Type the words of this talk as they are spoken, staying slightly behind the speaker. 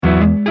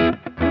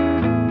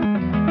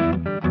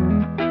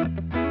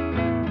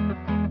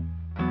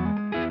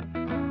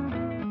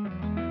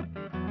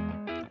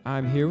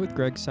I'm here with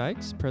Greg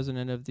Sykes,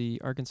 president of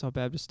the Arkansas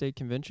Baptist State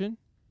Convention,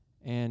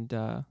 and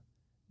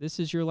this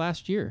is your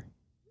last year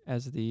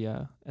as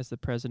the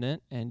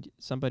president, and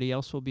somebody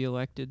else will be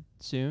elected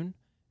soon,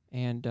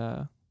 and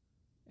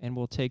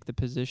will take the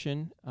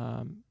position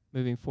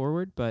moving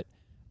forward. But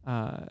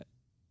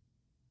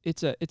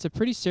it's a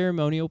pretty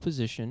ceremonial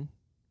position.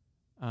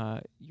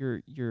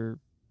 You're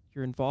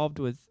involved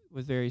with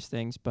various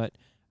things, but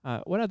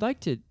what I'd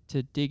like to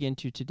dig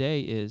into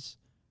today is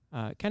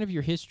kind of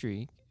your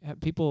history.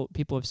 People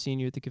have seen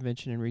you at the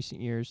convention in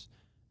recent years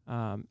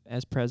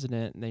as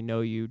president, and they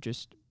know you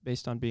just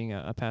based on being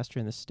a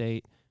pastor in the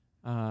state.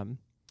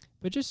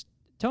 But just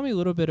tell me a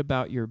little bit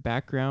about your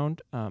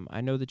background. I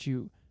know that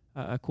you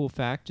a cool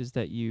fact is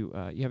that you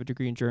have a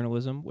degree in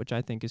journalism, which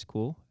I think is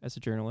cool as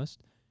a journalist.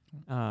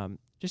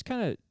 Just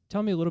kind of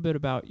tell me a little bit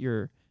about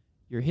your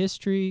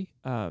history.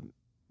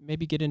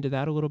 Maybe get into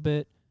that a little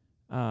bit,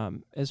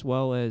 as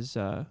well as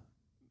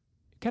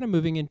kind of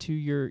moving into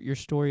your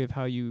story of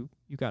how you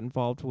got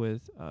involved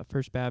with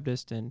First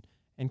Baptist and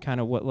kind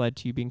of what led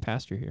to you being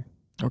pastor here.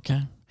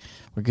 Okay.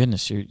 Well,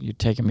 goodness, you're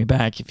taking me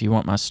back. If you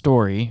want my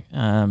story,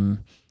 and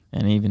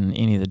even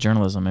any of the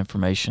journalism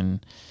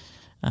information,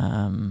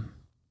 I'll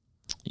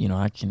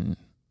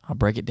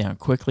break it down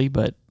quickly,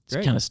 but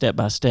it's kind of step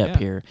by step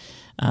here.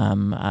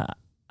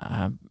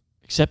 I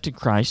accepted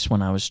Christ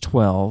when I was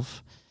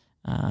 12,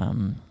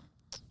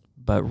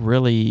 but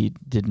really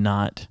did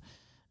not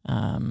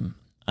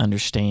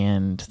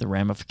understand the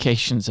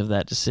ramifications of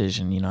that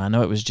decision. I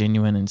know it was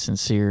genuine and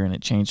sincere, and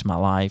it changed my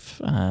life,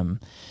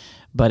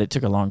 but it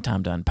took a long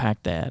time to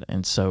unpack that.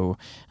 And so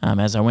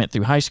as I went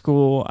through high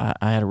school,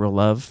 I had a real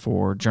love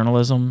for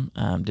journalism,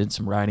 did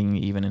some writing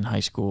even in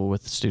high school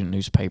with the student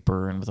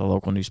newspaper and with a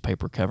local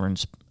newspaper covering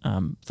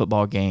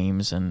football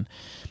games, and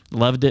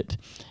loved it.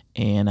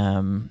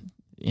 And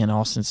in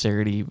all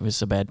sincerity, it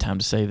was a bad time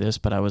to say this,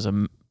 but I was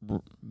a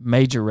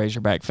major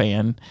Razorback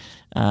fan.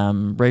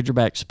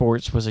 Razorback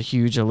sports was a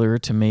huge allure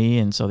to me,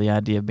 and so the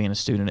idea of being a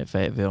student at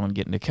Fayetteville and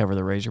getting to cover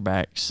the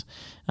Razorbacks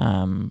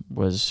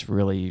was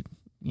really,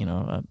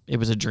 it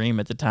was a dream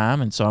at the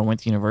time. And so I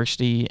went to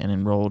university and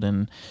enrolled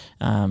in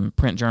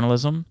print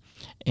journalism,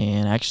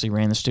 and actually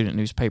ran the student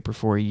newspaper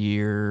for a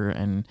year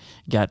and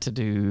got to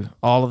do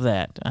all of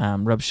that,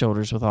 rub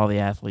shoulders with all the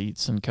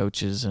athletes and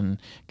coaches and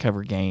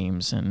cover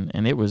games.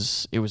 And it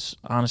was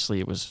honestly,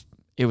 it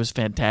was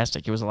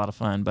fantastic. It was a lot of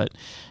fun, but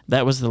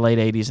that was the late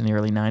 80s and the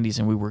early 90s,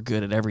 and we were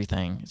good at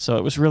everything. So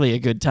it was really a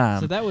good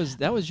time. So that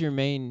was your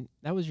main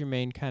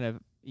kind of.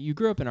 You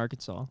grew up in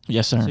Arkansas.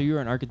 Yes, sir. So you were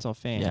an Arkansas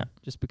fan. Yeah.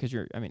 Just because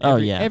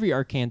every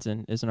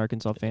Arkansan is an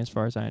Arkansas fan as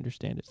far as I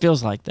understand it.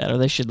 Feels like that, or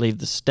they should leave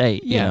the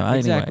state. Yeah,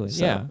 exactly. Anyway,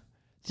 yeah.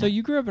 So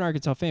you grew up an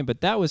Arkansas fan, but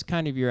that was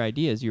kind of your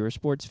ideas. You were a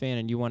sports fan,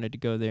 and you wanted to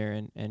go there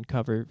and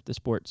cover the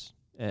sports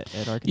at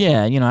Arkansas.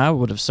 Yeah, I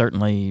would have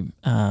certainly.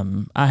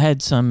 I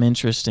had some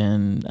interest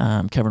in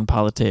covering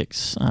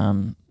politics.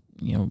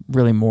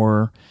 Really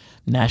more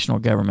national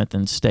government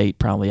than state.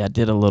 Probably I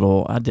did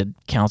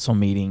council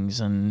meetings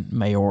and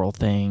mayoral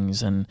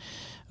things, and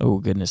oh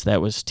goodness,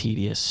 that was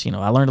tedious.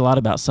 I learned a lot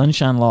about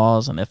sunshine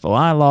laws and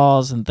FOI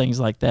laws and things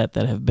like that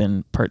have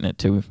been pertinent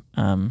to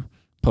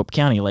Pope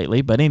County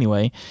lately. But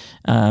anyway,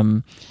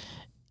 I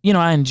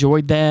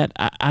enjoyed that.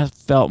 I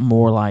felt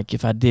more like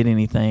if I did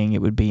anything,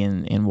 it would be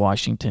in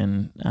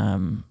Washington.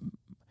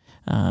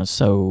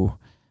 So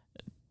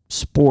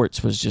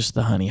sports was just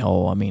the honey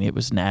hole. I mean, it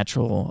was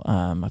natural.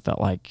 I felt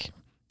like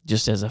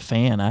just as a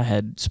fan, I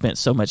had spent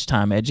so much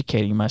time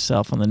educating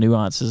myself on the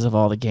nuances of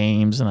all the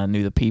games, and I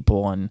knew the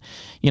people. And,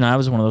 I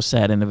was one of those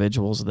sad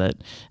individuals that,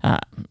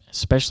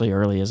 especially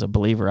early as a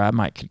believer,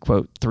 I could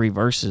quote 3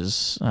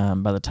 verses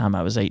by the time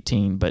I was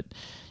 18. But,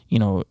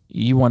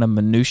 you want a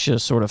minutia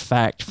sort of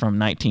fact from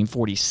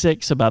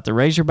 1946 about the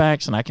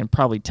Razorbacks, and I can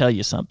probably tell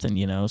you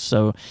something,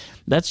 So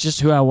that's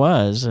just who I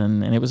was,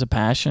 and it was a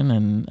passion,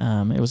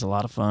 and it was a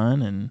lot of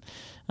fun. And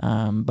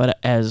but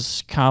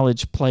as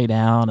college played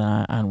out,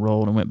 I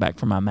enrolled and went back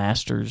for my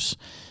master's,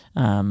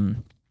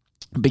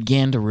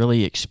 began to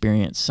really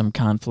experience some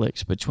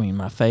conflicts between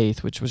my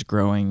faith, which was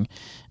growing,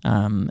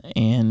 and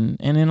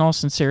in all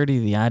sincerity,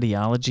 the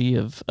ideology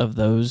of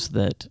those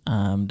that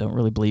don't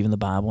really believe in the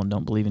Bible and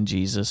don't believe in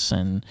Jesus.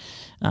 And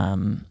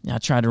I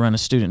tried to run a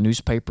student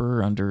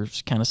newspaper under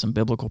kind of some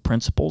biblical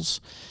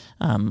principles.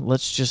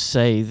 Let's just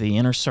say the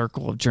inner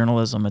circle of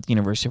journalism at the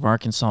University of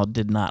Arkansas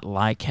did not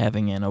like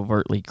having an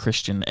overtly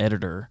Christian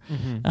editor.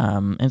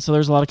 Mm-hmm. And so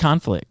there's a lot of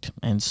conflict.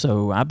 And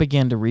so I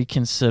began to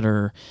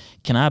reconsider,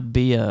 can I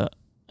be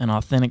an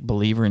authentic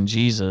believer in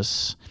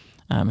Jesus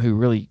who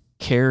really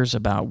cares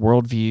about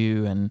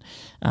worldview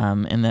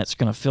and that's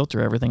going to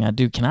filter everything I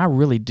do? Can I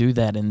really do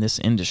that in this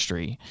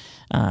industry?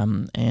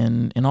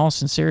 And in all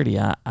sincerity,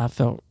 I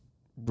felt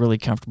really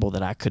comfortable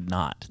that I could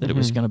not, that it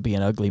was going to be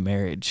an ugly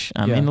marriage,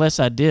 unless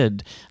I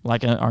did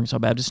like an Arkansas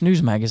Baptist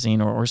News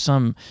magazine or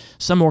some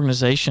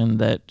organization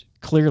that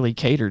clearly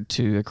catered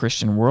to a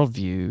Christian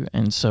worldview,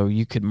 and so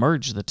you could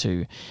merge the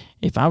two.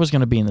 If I was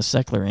going to be in the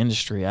secular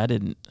industry,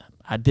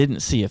 I I didn't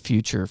see a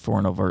future for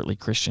an overtly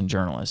Christian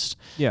journalist.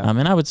 Yeah.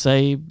 And I would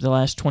say the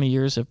last 20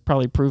 years have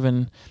probably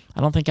proven,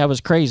 I don't think I was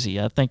crazy.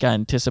 I think I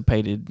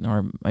anticipated,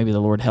 or maybe the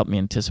Lord helped me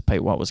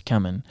anticipate what was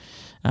coming.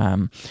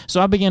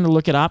 So I began to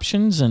look at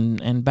options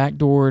and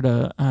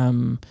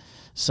backdoored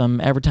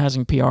some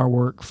advertising PR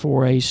work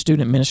for a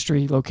student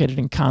ministry located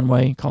in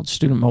Conway called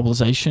Student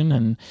Mobilization.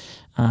 And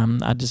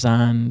I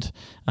designed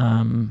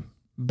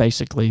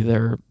basically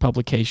their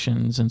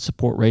publications and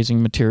support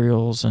raising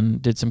materials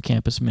and did some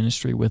campus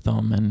ministry with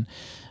them.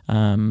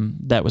 And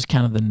that was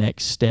kind of the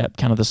next step,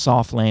 kind of the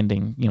soft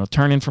landing,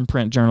 turning from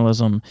print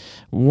journalism,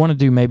 want to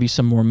do maybe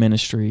some more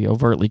ministry,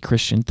 overtly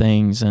Christian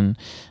things. And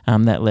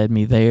that led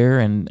me there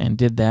and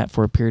did that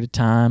for a period of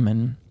time.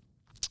 And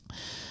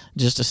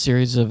just a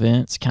series of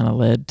events kind of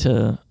led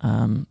to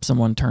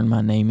someone turned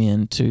my name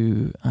in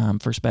to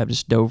First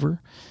Baptist Dover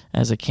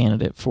as a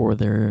candidate for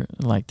their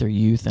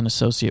youth and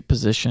associate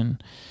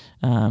position,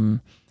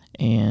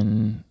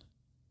 and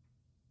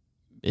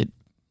it,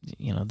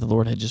 the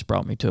Lord had just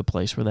brought me to a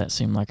place where that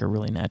seemed like a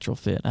really natural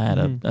fit. I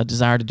had a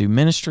desire to do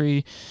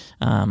ministry,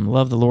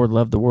 love the Lord,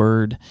 love the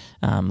Word,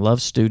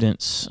 love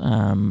students.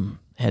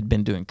 Had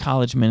been doing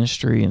college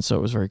ministry, and so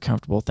it was very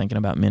comfortable thinking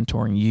about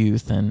mentoring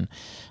youth,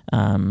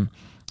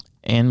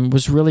 and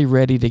was really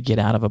ready to get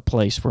out of a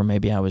place where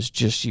maybe I was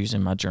just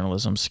using my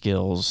journalism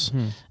skills,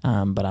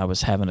 but I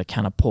was having to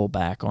kind of pull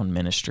back on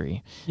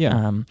ministry.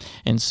 Yeah.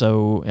 And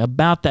so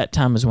about that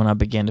time is when I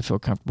began to feel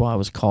comfortable. I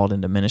was called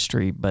into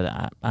ministry,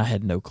 but I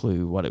had no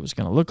clue what it was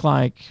going to look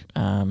like.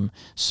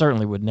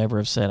 Certainly would never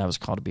have said I was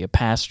called to be a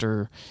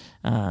pastor.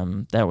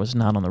 That was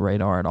not on the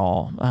radar at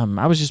all.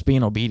 I was just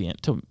being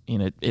obedient to,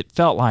 it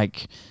felt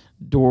like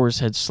doors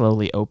had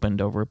slowly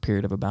opened over a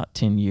period of about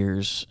 10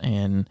 years.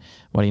 And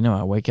what do you know,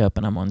 I wake up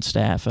and I'm on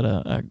staff at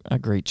a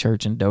great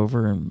church in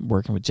Dover and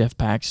working with Jeff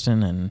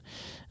Paxton. And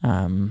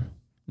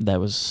that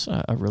was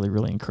a really,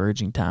 really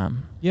encouraging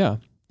time. Yeah.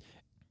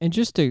 And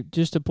just to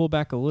pull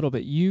back a little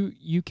bit,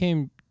 you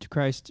came to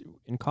Christ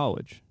in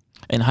college.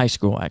 In high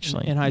school,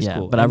 actually. In high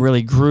school. But I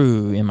really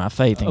grew in my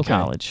faith in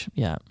college.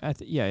 Yeah. I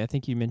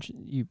think you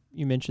mentioned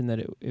you mentioned that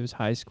it was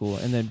high school,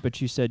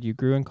 but you said you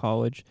grew in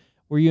college.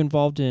 Were you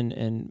involved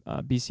in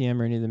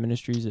BCM or any of the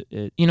ministries at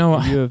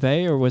U of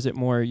A, or was it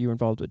more you were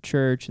involved with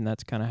church and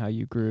that's kind of how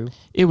you grew?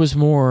 It was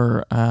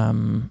more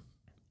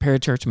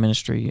parachurch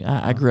ministry.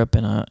 I grew up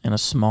in a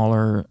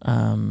smaller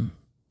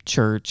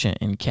church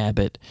in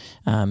Cabot,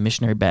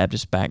 missionary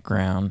Baptist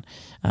background.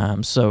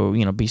 So,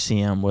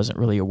 BCM wasn't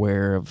really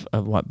aware of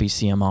what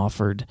BCM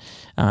offered.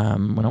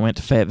 When I went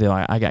to Fayetteville,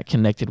 I got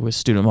connected with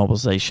Student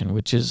Mobilization,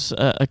 which is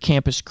a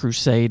campus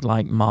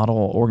crusade-like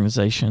model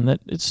organization that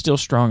it's still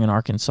strong in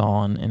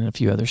Arkansas and in a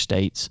few other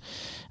states.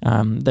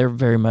 They're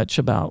very much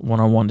about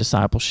one-on-one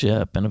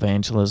discipleship and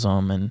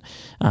evangelism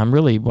and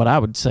really what I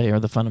would say are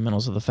the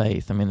fundamentals of the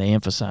faith. I mean, they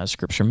emphasize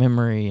scripture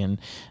memory and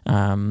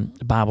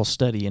Bible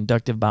study,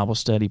 inductive Bible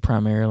study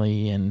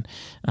primarily, and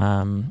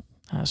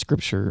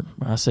scripture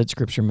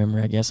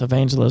memory, I guess,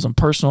 evangelism,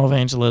 personal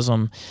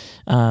evangelism.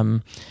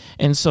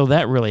 And so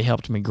that really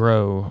helped me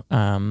grow,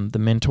 the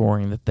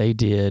mentoring that they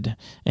did.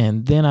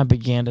 And then I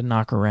began to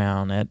knock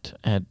around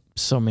at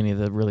so many of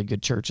the really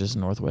good churches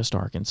in Northwest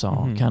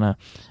Arkansas. Kind of,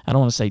 I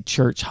don't want to say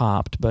church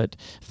hopped, but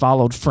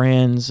followed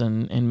friends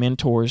and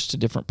mentors to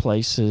different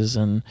places.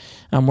 And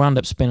I wound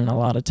up spending a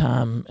lot of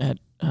time at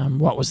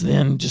what was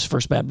then just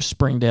First Baptist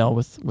Springdale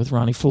with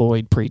Ronnie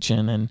Floyd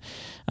preaching,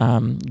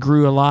 and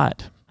grew a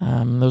lot.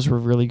 Those were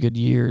really good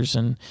years,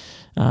 and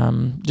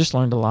just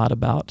learned a lot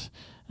about,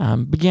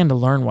 began to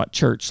learn what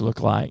church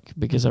looked like,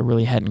 because I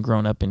really hadn't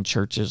grown up in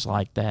churches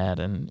like that.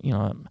 And,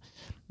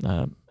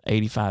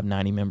 85,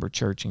 90 member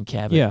church in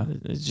Cabot. Yeah.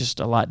 It's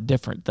just a lot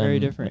different than, very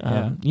different.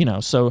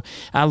 So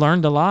I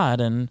learned a lot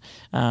and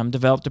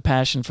developed a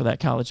passion for that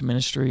college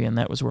ministry, and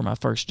that was where my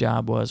first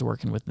job was,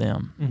 working with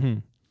them. Mm-hmm.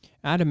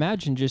 I'd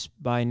imagine just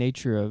by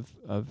nature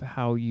of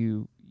how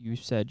you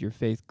said your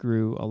faith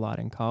grew a lot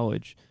in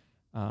college,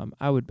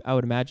 I would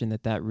imagine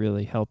that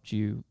really helped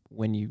you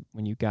when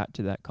you got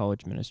to that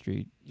college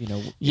ministry.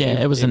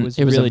 It was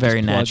really a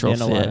very natural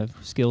fit. A lot of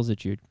skills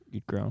that you'd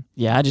grown.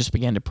 Yeah, I just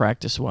began to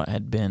practice what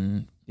had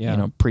been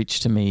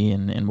preached to me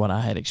and what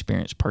I had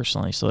experienced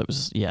personally. So it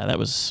was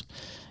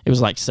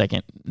like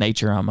second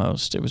nature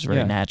almost. It was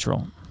very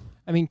natural.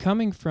 I mean,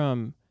 coming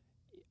from,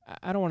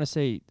 I don't want to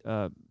say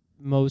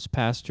most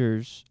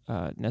pastors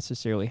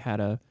necessarily had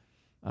a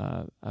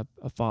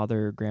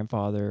father,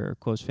 grandfather, or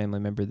close family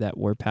member that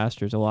were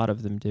pastors. A lot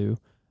of them do,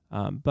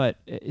 but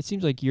it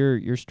seems like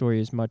your story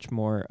is much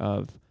more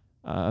of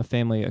a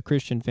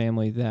Christian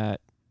family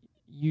that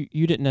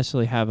you didn't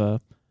necessarily have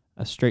a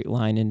straight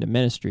line into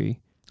ministry.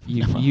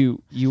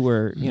 You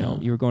were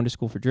you were going to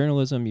school for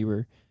journalism. You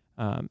were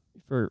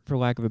for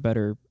lack of a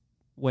better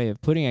way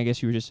of putting it, I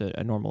guess you were just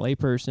a normal lay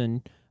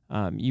person.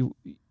 I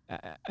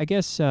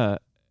guess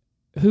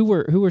who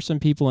were some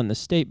people in the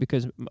state,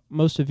 because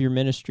most of your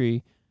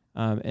ministry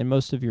and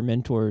most of your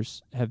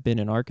mentors have been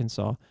in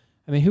Arkansas.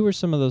 I mean, who were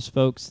some of those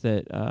folks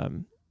that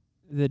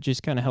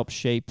just kind of helped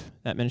shape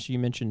that ministry? You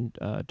mentioned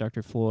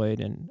Dr. Floyd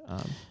and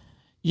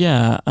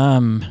Yeah,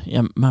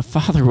 my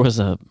father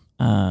was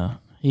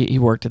he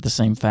worked at the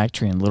same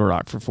factory in Little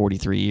Rock for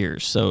 43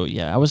 years. So,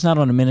 yeah, I was not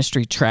on a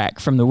ministry track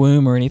from the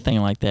womb or anything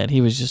like that.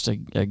 He was just a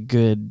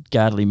good,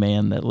 godly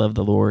man that loved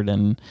the Lord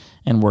and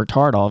worked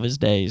hard all of his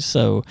days.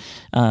 So,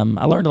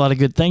 I learned a lot of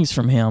good things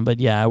from him. But,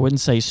 yeah, I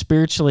wouldn't say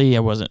spiritually, I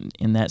wasn't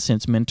in that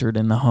sense mentored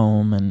in the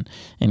home and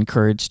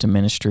encouraged to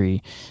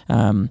ministry.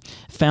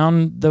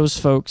 Found those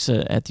folks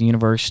at the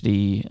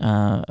university.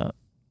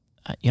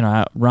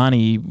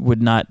 Ronnie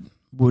would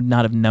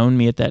not have known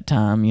me at that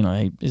time.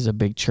 He is a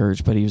big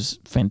church, but he was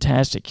a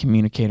fantastic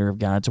communicator of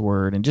God's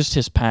word, and just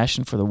his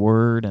passion for the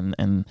word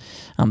and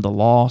the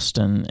lost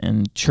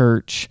and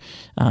church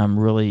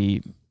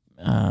really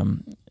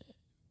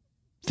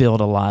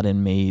filled a lot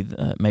in me,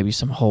 maybe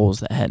some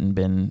holes that hadn't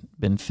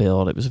been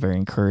filled. It was very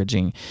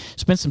encouraging.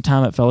 Spent some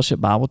time at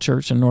Fellowship Bible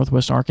Church in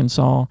Northwest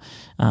Arkansas.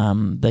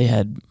 They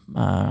had,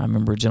 I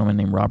remember a gentleman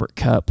named Robert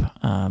Cupp.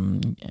 I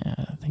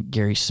think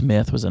Gary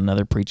Smith was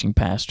another preaching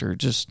pastor.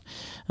 Just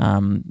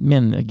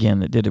men, again,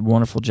 that did a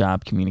wonderful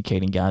job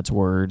communicating God's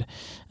word.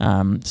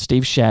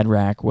 Steve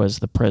Shadrach was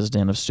the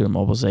president of Student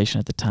Mobilization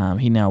at the time.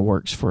 He now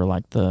works for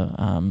like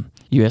the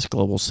U.S.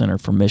 Global Center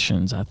for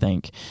Missions, I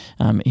think.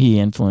 He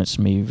influenced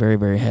me very,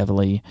 very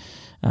heavily.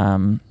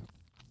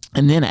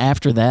 And then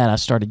after that, I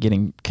started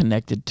getting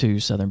connected to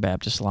Southern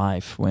Baptist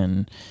Life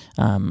when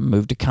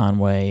moved to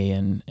Conway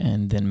and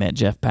then met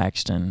Jeff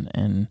Paxton.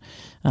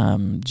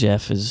 And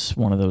Jeff is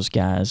one of those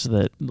guys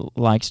that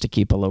likes to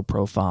keep a low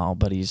profile,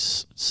 but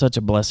he's such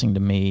a blessing to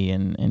me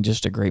and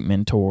just a great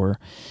mentor.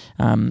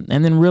 And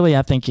then really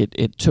I think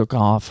it took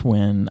off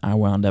when I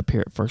wound up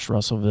here at First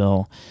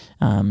Russellville,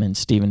 and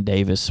Stephen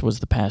Davis was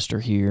the pastor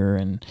here,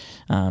 and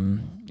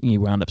he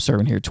wound up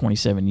serving here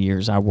 27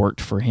 years. I worked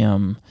for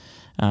him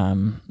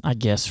I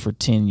guess for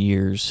 10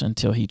 years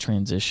until he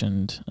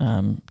transitioned,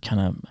 kind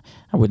of,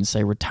 I wouldn't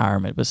say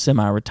retirement, but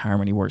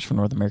semi-retirement. He works for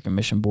North American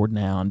Mission Board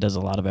now and does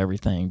a lot of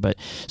everything. But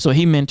so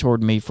he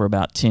mentored me for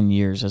about 10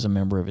 years as a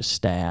member of his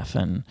staff.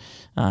 And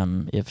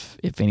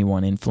if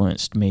anyone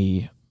influenced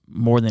me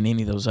more than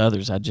any of those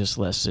others I just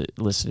listed,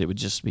 it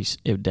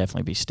would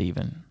definitely be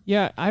Stephen.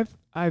 Yeah, I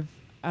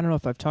don't know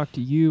if I've talked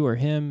to you or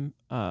him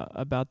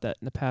about that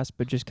in the past,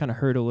 but just kind of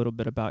heard a little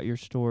bit about your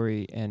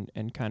story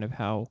and kind of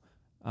how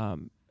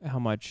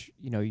much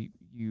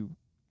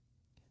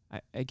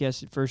I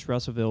guess at first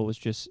Russellville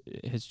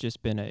has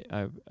just been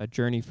a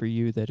journey for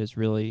you that is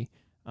really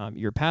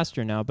you're a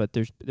pastor now, but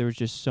there was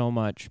just so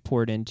much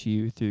poured into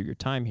you through your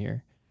time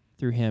here,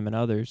 through him and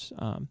others,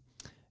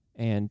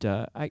 and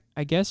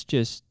I guess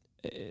just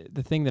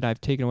the thing that I've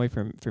taken away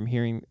from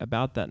hearing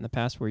about that in the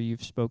past, where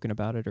you've spoken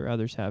about it or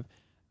others have,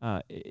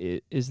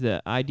 is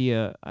the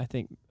idea. I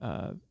think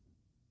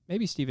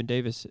maybe Stephen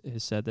Davis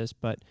has said this,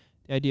 but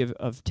the idea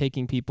of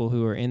taking people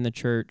who are in the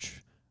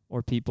church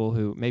or people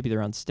who maybe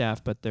they're on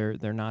staff, but they're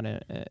not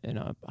in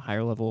a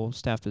higher level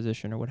staff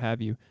position or what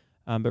have you,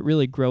 but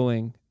really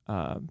growing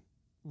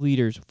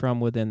leaders from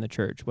within the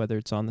church, whether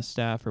it's on the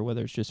staff or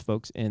whether it's just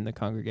folks in the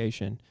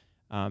congregation,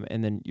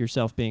 and then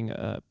yourself being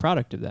a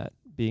product of that,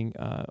 being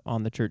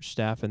on the church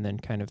staff and then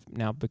kind of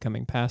now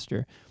becoming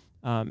pastor.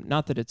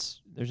 Not that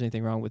there's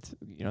anything wrong with,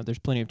 there's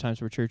plenty of times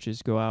where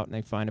churches go out and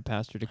they find a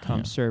pastor to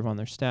come serve on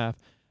their staff.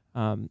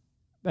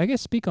 I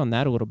guess speak on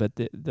that a little bit,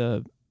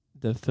 the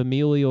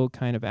familial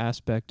kind of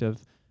aspect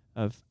of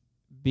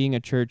being a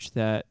church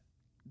that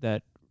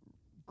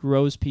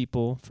grows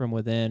people from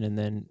within, and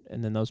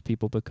then those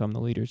people become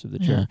the leaders of the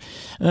church.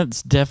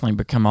 That's definitely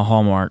become a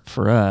hallmark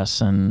for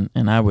us, and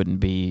I wouldn't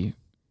be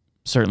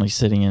certainly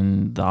sitting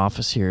in the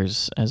office here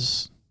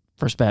as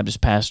First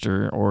Baptist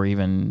pastor or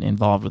even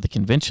involved with the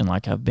convention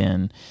like I've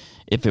been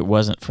if it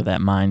wasn't for that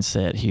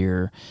mindset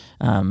here.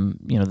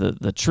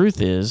 The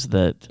truth is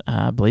that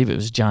I believe it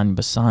was John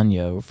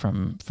Bassanio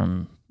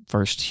from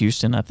First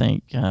Houston, I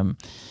think, a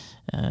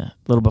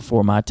little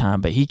before my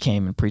time, but he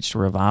came and preached a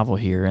revival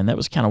here, and that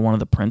was kind of one of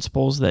the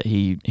principles that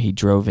he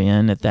drove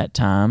in at that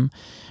time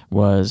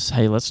was,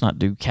 hey, let's not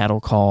do cattle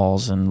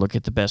calls and look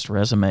at the best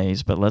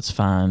resumes, but let's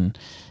find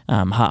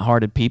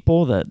hot-hearted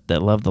people that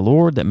love the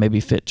Lord, that maybe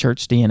fit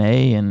church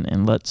DNA,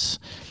 and let's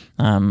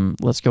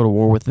go to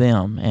war with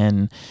them.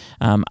 And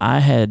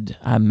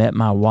I met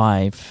my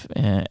wife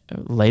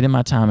late in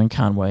my time in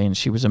Conway, and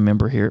she was a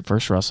member here at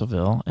First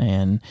Russellville.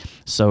 And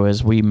so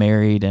as we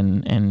married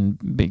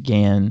and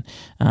began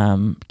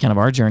kind of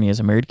our journey as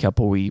a married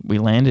couple, we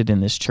landed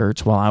in this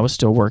church while I was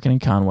still working in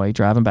Conway,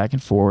 driving back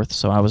and forth.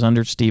 So I was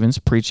under Stephen's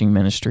preaching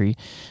ministry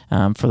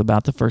for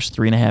about the first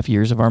 3.5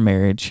 years of our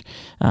marriage.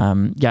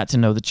 Got to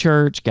know the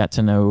church, got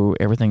to know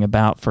everything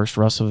about First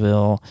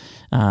Russellville,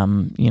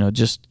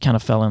 just kind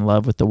of fell in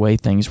love with the way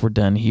things were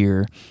done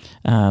here.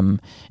 And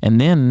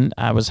then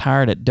I was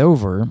hired at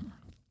Dover,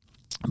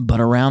 but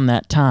around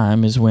that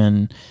time is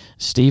when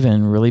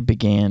Stephen really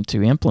began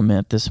to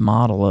implement this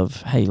model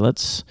of, hey,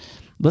 let's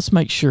let's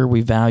make sure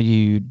we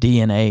value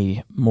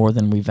DNA more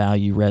than we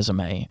value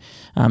resume.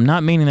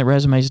 Not meaning that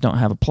resumes don't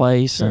have a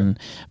place, Sure.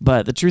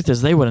 but the truth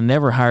is they would have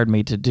never hired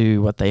me to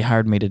do what they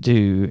hired me to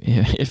do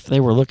if they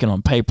were looking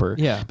on paper.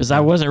 Yeah. Because I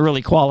wasn't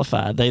really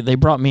qualified. They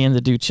brought me in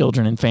to do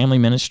children and family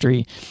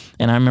ministry,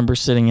 and I remember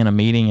sitting in a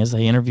meeting as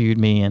they interviewed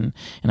me, and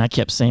I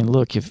kept saying,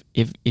 look, if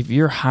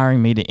you're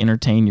hiring me to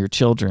entertain your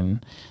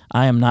children,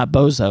 I am not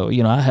bozo.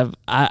 You know,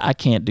 I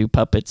can't do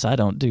puppets. I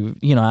don't do,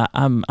 you know,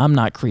 I'm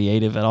not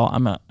creative at all.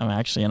 I'm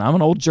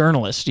an old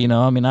journalist, you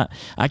know. I mean,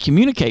 I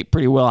communicate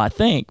pretty well, I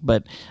think,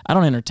 but I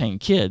don't entertain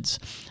kids.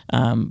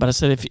 But I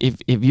said,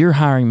 if you're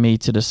hiring me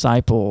to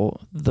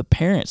disciple the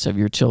parents of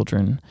your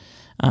children,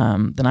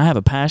 then I have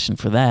a passion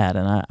for that,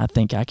 and I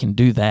think I can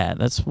do that.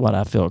 That's what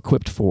I feel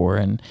equipped for.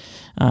 And,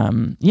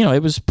 you know,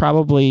 it was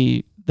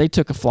probably, they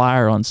took a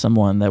flyer on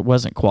someone that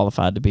wasn't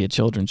qualified to be a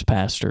children's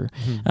pastor.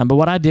 Mm-hmm. But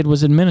what I did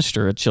was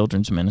administer a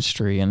children's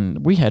ministry,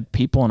 and we had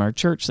people in our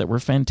church that were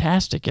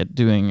fantastic at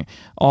doing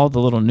all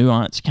the little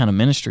nuanced kind of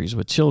ministries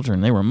with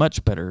children. They were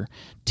much better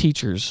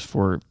teachers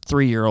for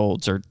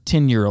 3-year-olds or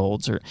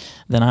 10-year-olds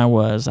than I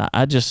was.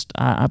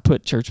 I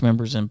put church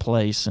members in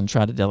place and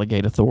tried to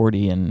delegate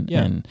authority, and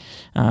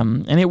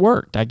it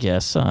worked, I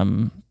guess.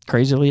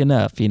 Crazily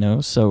enough, you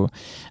know. So,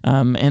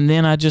 and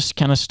then I just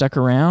kind of stuck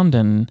around,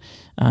 and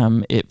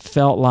it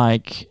felt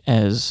like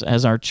as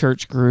our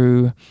church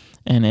grew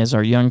and as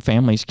our young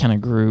families kind of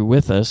grew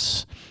with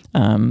us,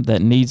 that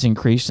needs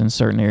increased in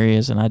certain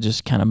areas, and I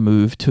just kind of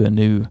moved to a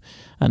new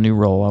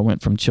role. I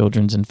went from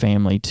children's and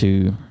family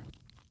to,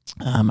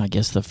 I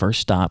guess the first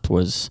stop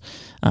was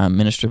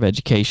Minister of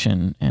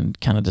Education and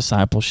kind of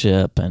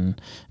discipleship, and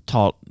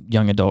taught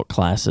young adult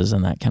classes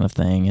and that kind of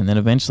thing. And then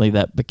eventually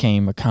that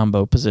became a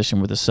combo position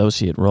with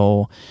associate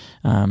role,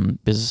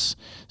 because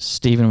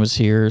Stephen was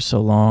here so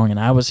long and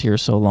I was here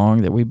so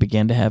long that we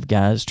began to have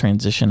guys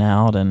transition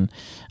out. And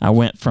I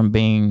went from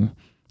being,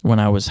 when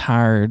I was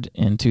hired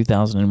in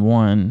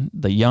 2001,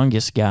 the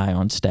youngest guy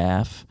on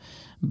staff.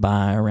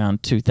 By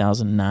around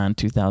 2009,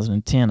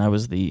 2010, I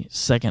was the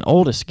second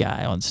oldest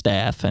guy on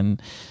staff,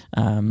 and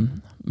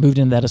moved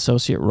into that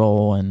associate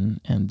role.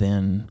 And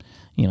then,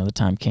 you know, the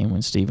time came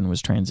when Stephen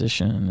was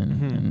transitioning,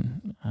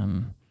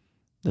 and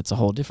that's a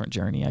whole different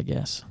journey, I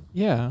guess.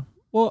 Yeah.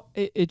 Well,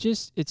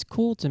 it's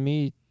cool to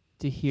me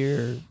to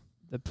hear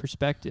that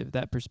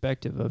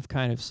perspective of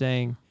kind of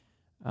saying,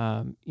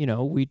 you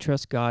know, we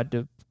trust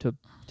God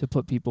to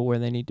put people where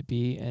they need to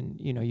be, and,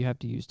 you know, you have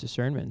to use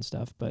discernment and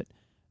stuff, but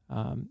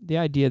the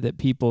idea that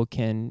people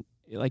can,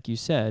 like you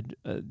said,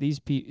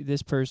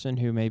 this person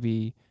who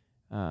maybe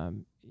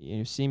you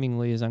know,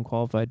 seemingly is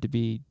unqualified to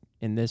be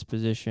in this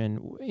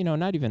position, you know,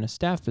 not even a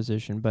staff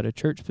position, but a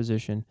church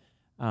position.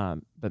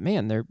 But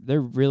man,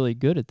 they're really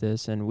good at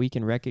this, and we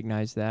can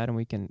recognize that, and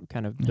we can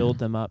kind of build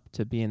them up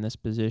to be in this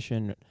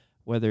position,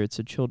 whether it's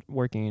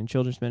working in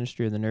children's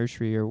ministry or the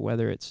nursery, or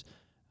whether it's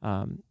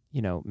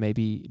you know,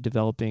 maybe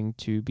developing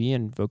to be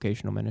in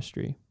vocational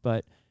ministry.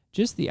 But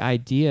just the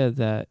idea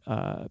that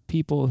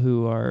people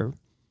who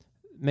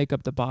make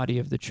up the body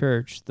of the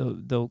church,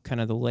 the kind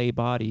of the lay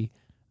body,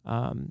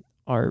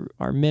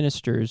 are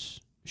ministers,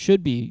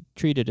 should be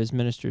treated as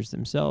ministers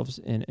themselves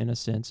in a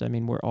sense. I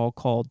mean, we're all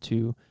called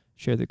to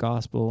share the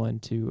gospel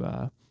and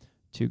to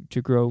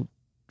grow,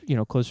 you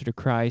know, closer to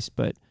Christ,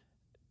 but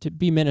to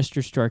be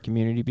ministers to our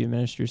community, be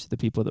ministers to the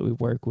people that we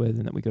work with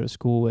and that we go to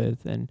school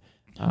with. And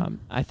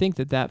I think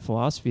that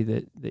philosophy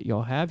that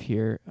y'all have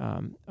here,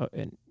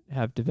 and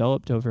have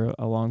developed over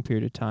a long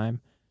period of time,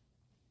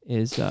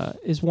 is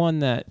one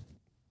that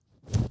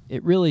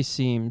it really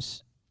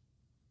seems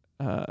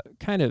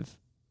kind of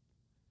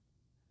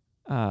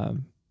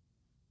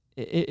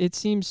it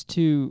seems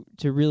to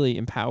really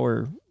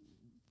empower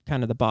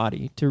kind of the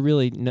body to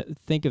really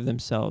think of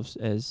themselves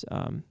as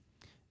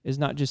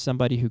not just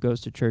somebody who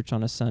goes to church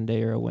on a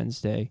Sunday or a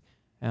Wednesday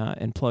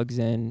and plugs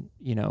in,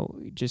 you know,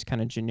 just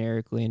kind of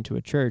generically into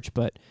a church,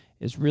 but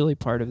is really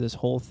part of this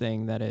whole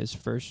thing that is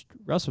First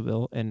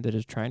Russellville, and that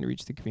is trying to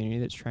reach the community,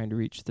 that's trying to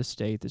reach the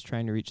state, that's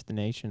trying to reach the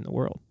nation, the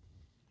world.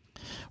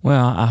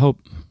 Well, I hope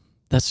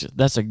that's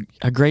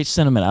a great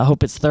sentiment. I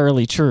hope it's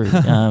thoroughly true.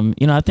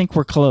 You know, I think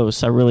we're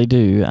close. I really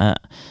do.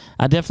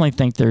 I definitely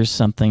think there's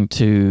something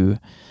to,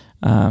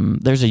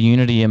 there's a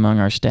unity among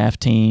our staff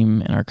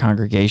team and our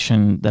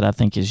congregation that I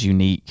think is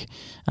unique.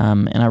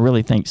 And I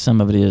really think some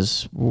of it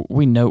is,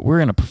 we know we're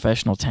in a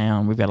professional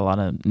town. We've got a lot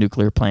of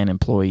nuclear plant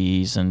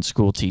employees and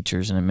school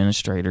teachers and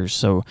administrators.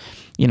 So,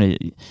 you know,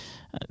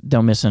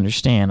 don't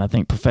misunderstand. I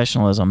think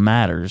professionalism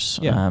matters.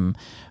 Yeah.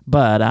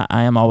 But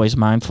I am always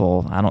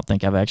mindful. I don't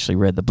think I've actually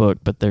read the book,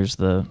 but there's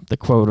the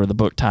quote or the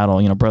book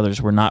title, you know,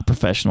 brothers, we're not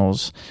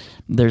professionals,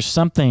 there's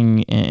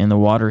something in the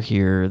water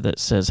here that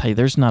says, hey,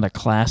 there's not a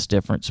class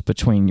difference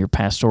between your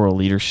pastoral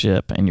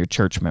leadership and your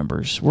church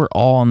members. We're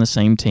all on the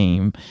same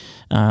team.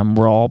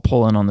 We're all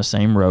pulling on the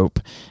same rope.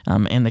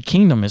 And the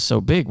kingdom is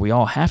so big, we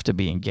all have to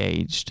be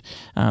engaged.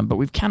 But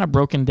we've kind of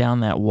broken down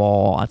that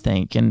wall, I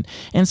think. And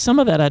some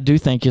of that I do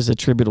think is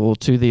attributable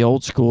to the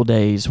old school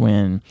days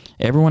when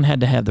everyone had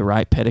to have the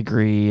right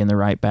pedigree and the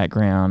right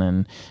background.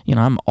 And,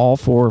 I'm all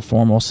for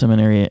formal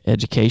seminary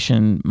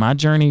education. My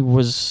journey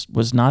was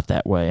not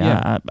that way.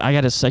 Yeah. I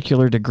got a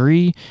secular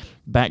degree,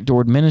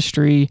 backdoored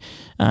ministry,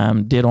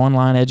 did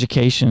online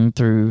education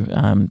through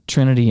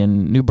Trinity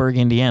in Newburgh,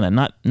 Indiana.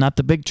 Not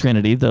the big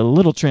Trinity, the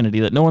little Trinity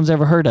that no one's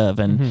ever heard of.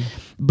 And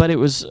but it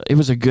was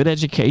a good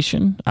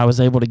education. I was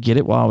able to get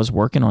it while I was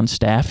working on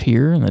staff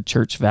here, and the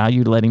church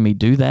valued letting me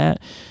do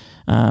that.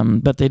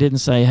 But they didn't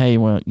say, hey,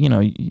 well,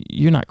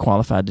 you're not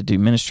qualified to do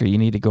ministry. You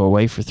need to go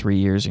away for 3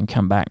 years and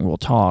come back and we'll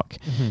talk.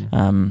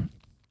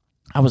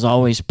 I was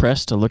always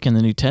pressed to look in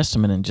the New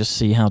Testament and just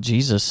see how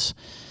Jesus,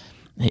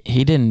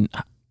 he didn't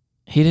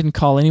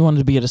call anyone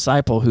to be a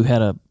disciple who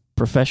had a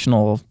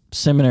professional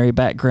seminary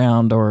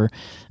background or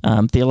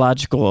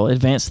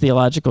advanced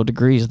theological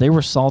degrees. They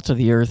were salt of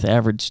the earth,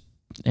 average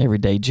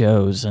everyday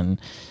Joes, and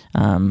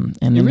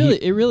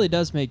it really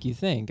does make you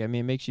think. I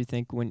mean, it makes you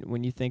think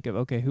when you think of,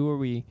 okay,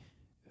 who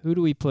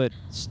do we put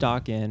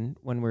stock in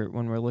when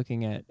we're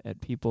looking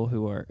at people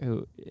who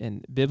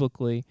and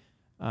biblically,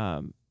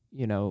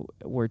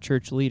 were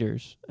church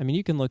leaders. I mean,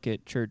 you can look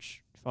at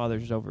church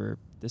fathers over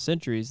the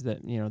centuries that,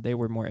 they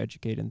were more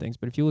educated in things.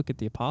 But if you look at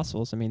the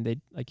apostles, I mean, they,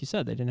 like you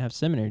said, they didn't have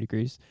seminary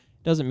degrees.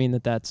 Doesn't mean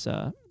that's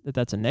a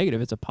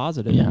negative. It's a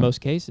positive in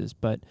most cases.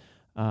 But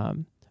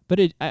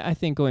I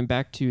think going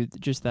back to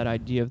just that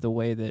idea of the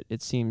way that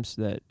it seems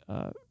that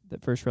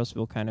First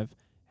Russellville kind of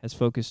has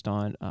focused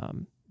on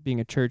being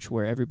a church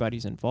where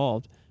everybody's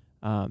involved.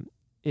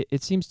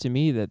 It seems to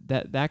me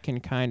that can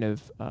kind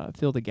of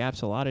fill the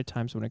gaps a lot of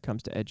times when it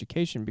comes to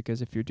education,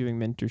 because if you're doing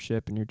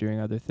mentorship and you're doing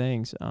other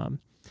things,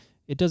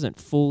 it doesn't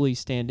fully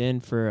stand in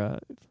for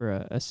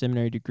a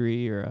seminary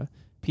degree or a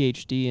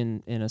PhD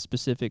in a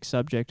specific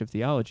subject of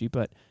theology.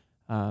 But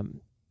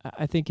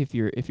I think if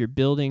you're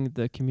building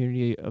the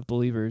community of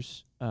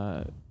believers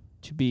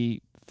to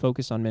be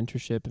focused on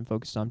mentorship and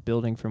focused on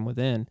building from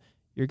within,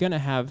 you're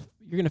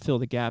gonna fill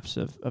the gaps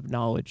of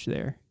knowledge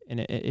there.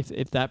 And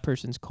if that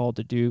person's called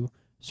to do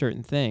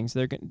certain things,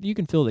 you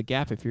can fill the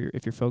gap if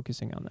you're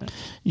focusing on that.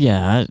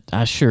 Yeah,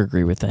 I sure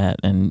agree with that.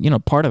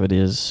 And part of it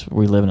is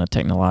we live in a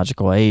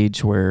technological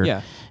age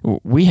where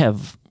we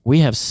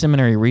have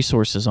seminary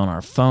resources on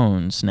our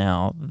phones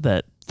now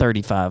that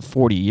 35,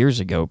 40 years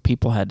ago,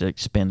 people had to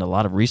expend a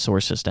lot of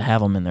resources to have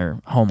them in their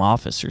home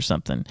office or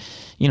something.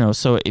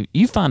 So if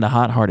you find a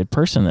hot-hearted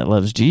person that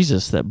loves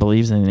Jesus, that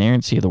believes in the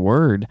inerrancy of the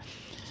Word,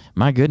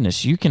 my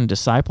goodness, you can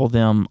disciple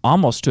them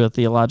almost to a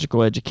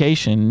theological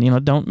education.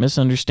 Don't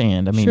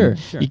misunderstand. I mean, Sure.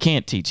 You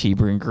can't teach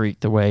Hebrew and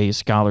Greek the way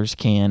scholars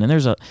can, and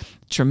there's a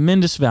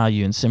tremendous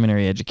value in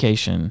seminary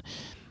education,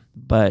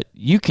 but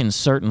you can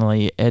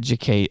certainly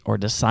educate or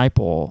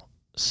disciple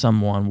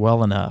someone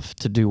well enough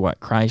to do what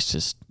Christ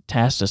has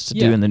tasked us to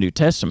do in the New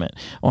Testament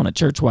on a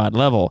church-wide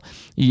level.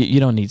 You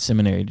don't need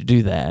seminary to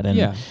do that.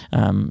 And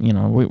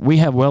we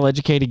have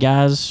well-educated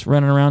guys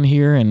running around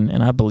here,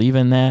 and I believe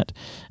in that.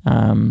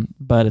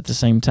 But at the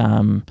same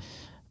time,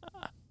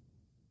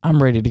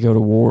 I'm ready to go to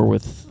war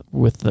with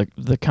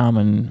the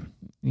common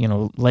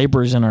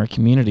laborers in our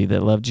community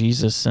that love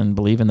Jesus and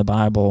believe in the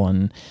Bible,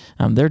 and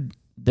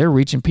they're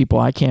reaching people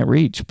I can't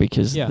reach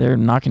because they're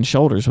knocking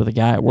shoulders with a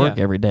guy at work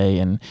every day.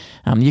 And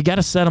you got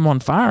to set them on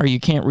fire. You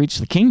can't reach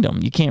the kingdom.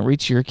 You can't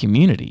reach your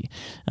community.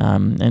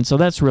 And so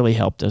that's really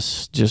helped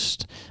us.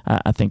 Just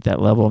I think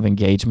that level of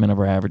engagement of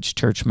our average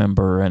church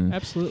member, and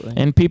absolutely,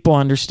 and people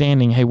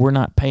understanding, hey, we're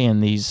not paying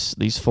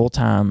these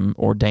full-time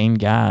ordained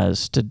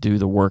guys to do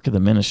the work of the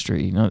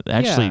ministry.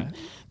 Actually,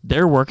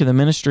 their work of the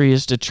ministry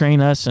is to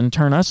train us and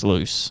turn us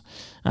loose.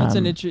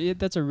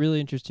 That's a really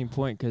interesting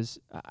point, because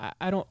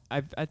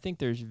I think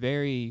there's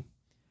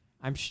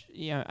I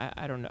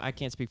don't know, I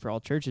can't speak for all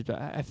churches,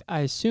 but I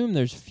assume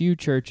there's few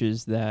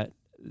churches that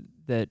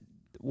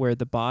where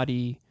the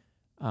body,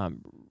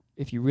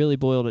 if you really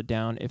boiled it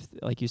down, if,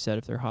 like you said,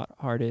 if they're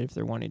hot-hearted, if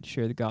they're wanting to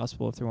share the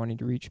gospel, if they're wanting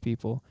to reach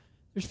people,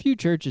 there's few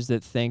churches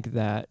that think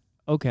that,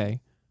 okay,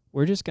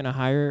 we're just going to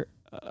hire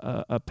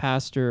a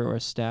pastor or a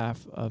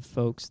staff of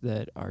folks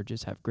that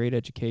have great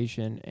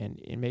education, and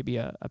maybe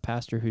a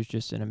pastor who's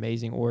just an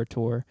amazing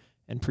orator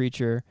and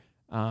preacher,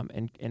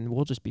 and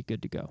we'll just be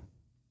good to go.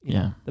 You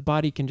know, the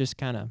body can just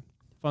kind of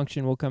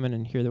function. We'll come in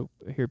and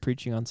hear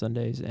preaching on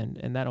Sundays,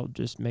 and that'll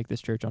just make this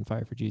church on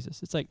fire for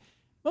Jesus. It's like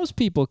most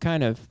people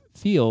kind of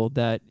feel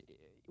that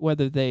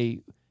whether they,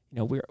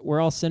 we're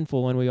all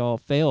sinful and we all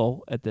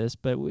fail at this,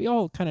 but we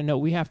all kind of know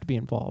we have to be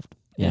involved.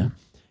 Yeah.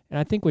 And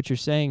I think what you're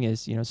saying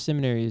is,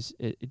 seminary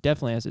it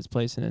definitely has its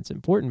place and it's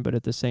important, but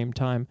at the same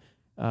time,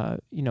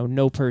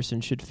 no person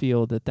should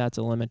feel that that's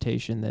a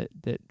limitation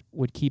that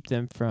would keep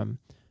them from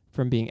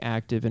being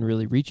active and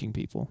really reaching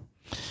people.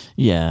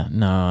 Yeah,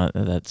 no,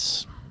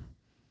 that's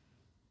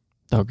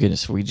oh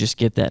goodness, if we just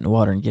get that in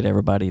water and get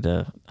everybody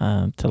to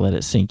let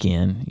it sink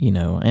in,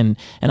 and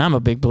I'm a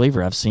big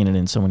believer. I've seen it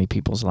in so many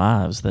people's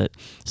lives that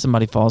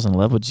somebody falls in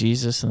love with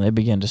Jesus and they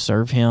begin to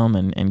serve him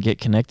and get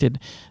connected.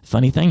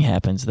 Funny thing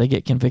happens. They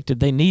get convicted.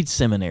 They need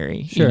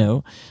seminary,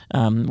 Sure.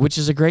 which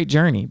is a great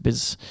journey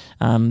because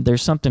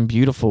there's something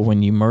beautiful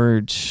when you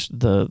merge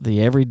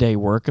the everyday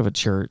work of a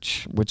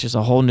church, which is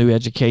a whole new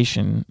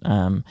education,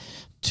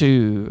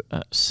 to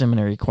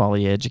seminary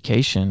quality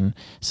education.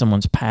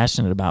 Someone's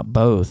passionate about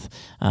both.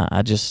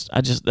 I just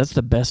that's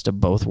the best of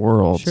both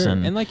worlds. Sure.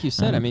 And like you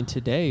said, I mean,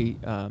 today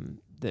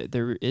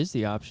there is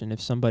the option if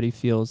somebody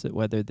feels that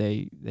whether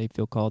they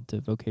feel called to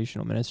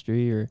vocational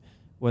ministry or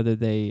whether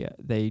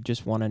they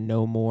just want to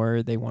know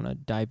more, they want to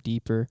dive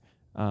deeper.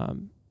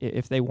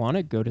 If they want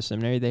to go to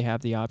seminary, they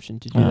have the option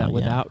to do that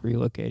without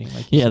relocating.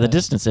 Like you said. The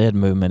distance ed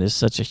movement is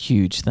such a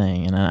huge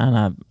thing,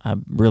 and I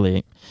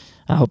really.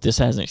 I hope this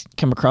hasn't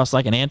come across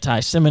like an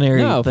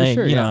anti-seminary thing.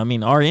 For sure, I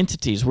mean, our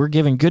entities, we're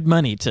giving good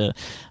money to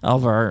all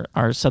of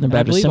our Southern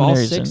Baptist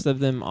seminaries. I believe all 6 of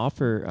them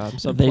offer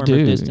some form of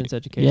distance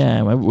education.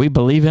 Yeah, we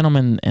believe in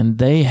them, and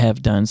they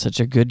have done such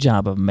a good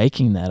job of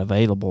making that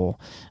available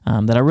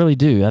that I really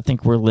do. I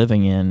think we're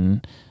living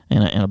in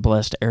a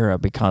blessed era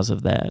because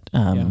of that.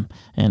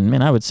 And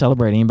man, I would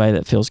celebrate anybody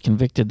that feels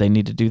convicted. They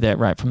need to do that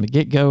right from the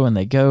get-go, and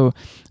they go.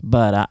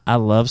 But I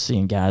love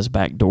seeing guys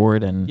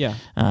backdoored, and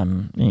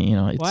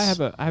it's,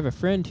 well, I have a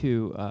friend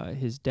who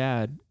his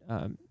dad.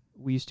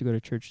 We used to go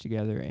to church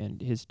together,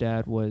 and his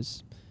dad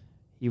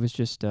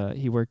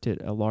he worked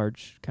at a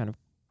large kind of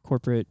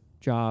corporate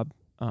job,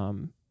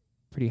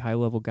 pretty high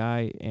level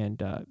guy,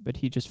 and but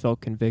he just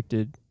felt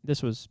convicted.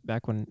 This was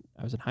back when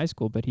I was in high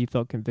school, but he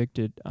felt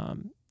convicted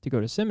to go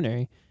to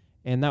seminary,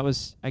 and that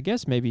was, I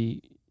guess,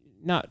 maybe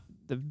not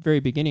the very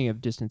beginning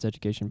of distance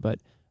education, but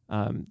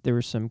there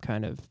was some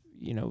kind of,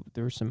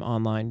 there were some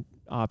online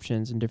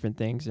options and different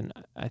things, and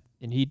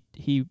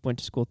he went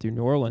to school through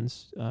New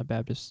Orleans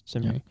Baptist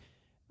Seminary,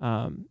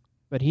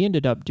 but he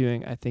ended up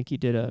doing, I think he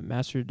did a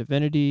Master of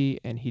Divinity,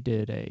 and he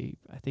did a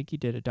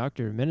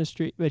Doctor of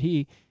Ministry, but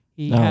he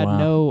had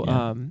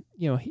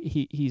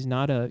he's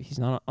not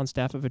on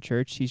staff of a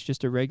church. He's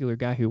just a regular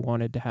guy who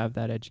wanted to have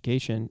that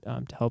education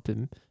to help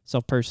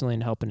himself personally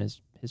and help in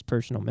his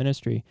personal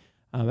ministry.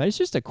 But it's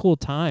just a cool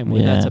time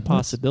when that's a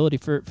possibility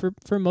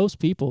for most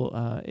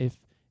people.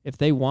 If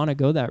they want to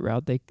go that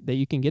route, that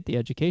you can get the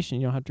education.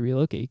 You don't have to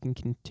relocate. You can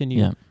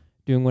continue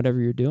doing whatever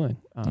you're doing.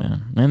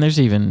 And there's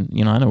even,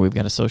 I know we've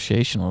got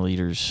associational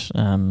leaders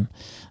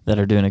that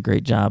are doing a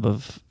great job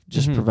of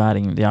just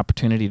providing the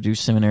opportunity to do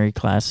seminary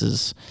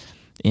classes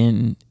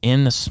in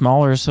the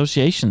smaller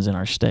associations in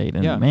our state.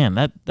 And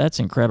man, that's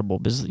incredible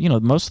because,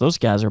 most of those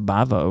guys are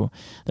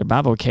they're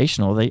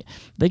bivocational.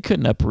 They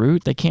couldn't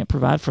uproot. They can't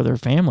provide for their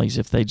families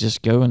if they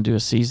just go and do a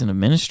season of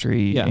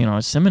ministry,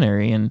 a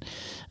seminary. And,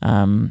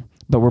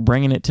 but we're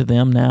bringing it to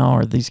them now,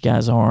 or these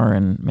guys are,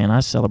 and man, I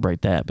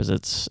celebrate that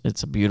because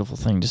it's a beautiful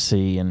thing to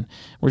see, and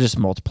we're just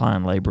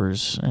multiplying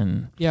labors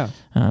and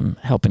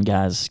helping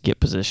guys get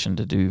positioned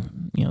to do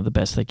the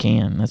best they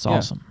can. That's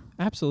awesome.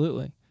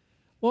 Absolutely.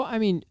 Well, I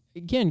mean,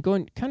 again,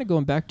 going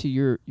back to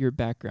your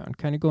background,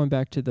 kind of going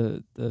back to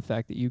the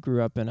fact that you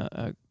grew up in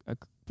a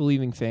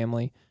believing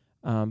family,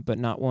 but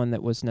not one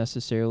that was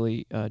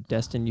necessarily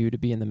destined you to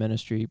be in the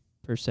ministry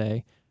per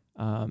se,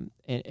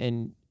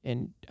 and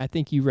I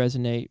think you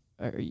resonate.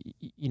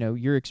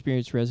 Your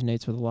experience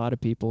resonates with a lot of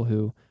people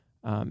who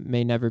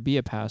may never be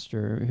a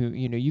pastor, who,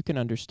 you can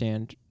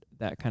understand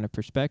that kind of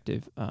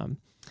perspective.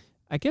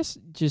 I guess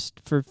just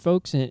for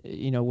folks,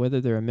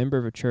 whether they're a member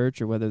of a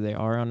church or whether they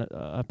are on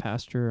a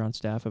pastor or on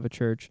staff of a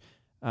church,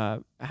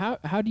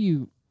 how do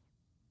you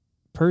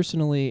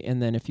personally,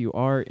 and then if you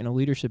are in a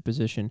leadership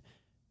position,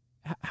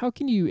 how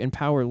can you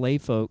empower lay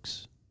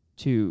folks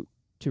to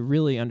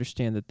really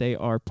understand that they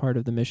are part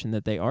of the mission,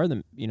 that they are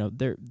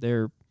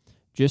they're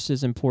just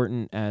as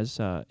important as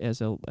a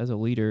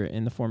leader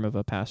in the form of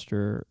a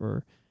pastor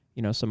or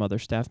some other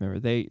staff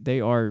member.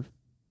 They are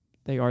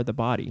the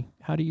body.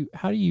 How do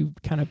you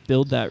kind of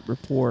build that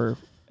rapport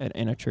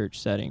in a church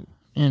setting?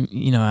 And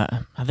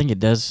I think it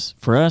does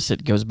for us.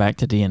 It goes back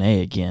to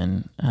DNA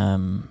again.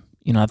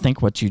 I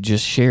think what you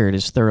just shared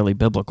is thoroughly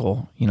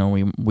biblical.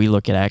 We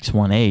look at Acts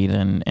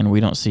 1:8 and we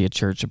don't see a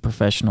church of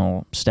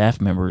professional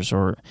staff members,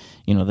 or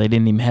they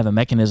didn't even have a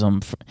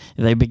mechanism.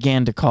 They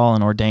began to call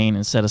and ordain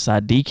and set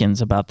aside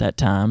deacons about that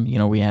time.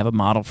 We have a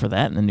model for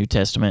that in the New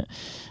Testament.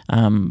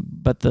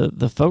 But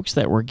the folks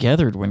that were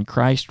gathered when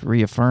Christ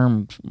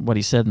reaffirmed what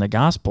he said in the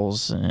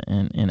Gospels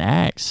and in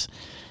Acts,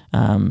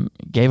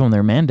 gave them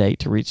their mandate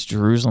to reach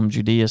Jerusalem,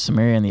 Judea,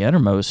 Samaria, and the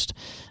uttermost.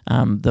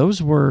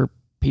 Those were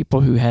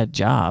people who had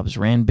jobs,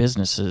 ran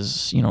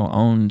businesses,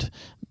 owned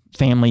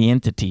family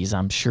entities,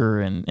 I'm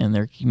sure, in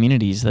their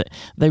communities, that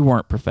they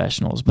weren't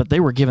professionals, but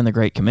they were given the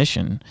Great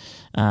Commission.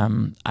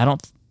 I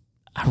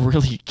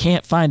really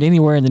can't find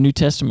anywhere in the New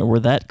Testament where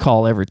that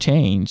call ever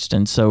changed.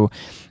 And so,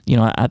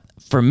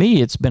 for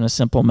me, it's been a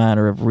simple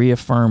matter of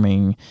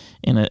reaffirming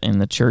in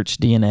the church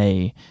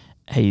DNA,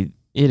 hey,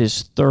 it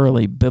is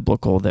thoroughly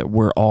biblical that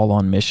we're all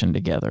on mission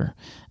together,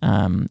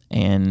 and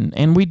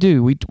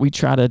we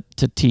try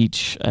to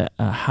teach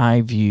a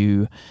high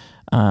view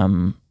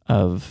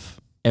of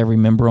every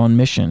member on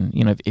mission.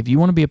 If you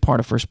want to be a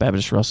part of First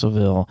Baptist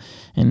Russellville,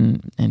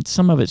 and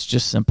some of it's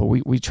just simple.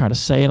 We try to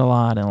say it a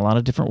lot in a lot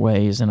of different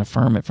ways and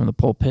affirm it from the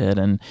pulpit,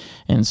 and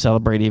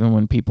celebrate even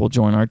when people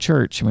join our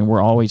church. I mean,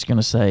 we're always going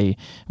to say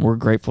we're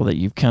grateful that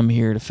you've come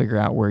here to figure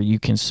out where you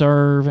can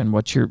serve and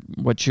what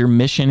your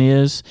mission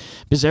is,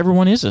 because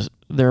everyone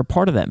they're a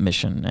part of that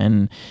mission.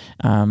 And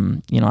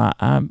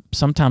I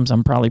sometimes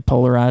I'm probably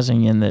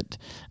polarizing in that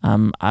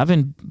I've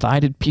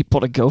invited people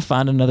to go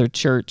find another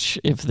church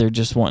if they're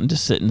just wanting to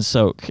sit and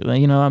soak.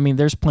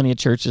 There's plenty of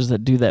churches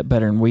that do that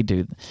better than we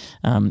do.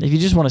 If you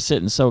just want to sit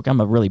and soak, I'm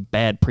a really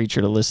bad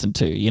preacher to listen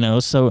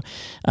to. So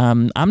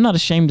I'm not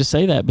ashamed to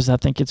say that, because I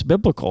think it's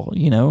biblical.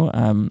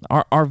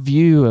 Our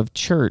view of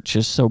church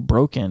is so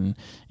broken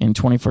in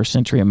 21st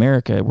century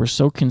America. We're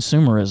so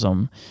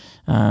consumerism.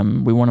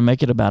 We want to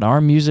make it about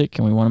our music,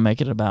 and we want to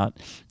make it about,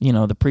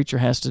 the preacher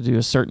has to do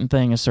a certain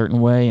thing a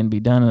certain way and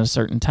be done at a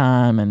certain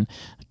time, and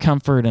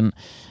comfort. And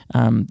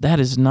that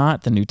is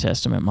not the New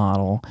Testament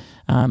model.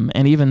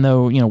 And even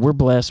though, we're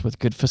blessed with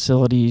good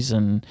facilities,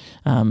 and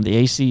the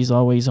AC is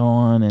always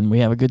on, and we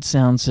have a good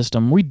sound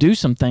system, we do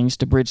some things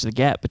to bridge the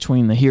gap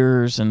between the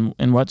hearers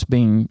and what's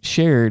being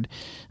shared.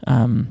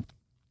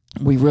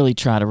 We really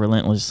try to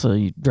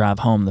relentlessly drive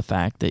home the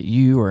fact that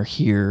you are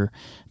here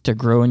to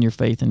grow in your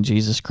faith in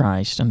Jesus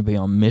Christ and to be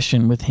on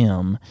mission with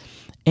Him.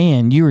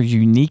 And you are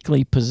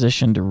uniquely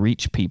positioned to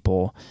reach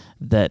people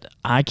that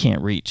I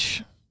can't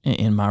reach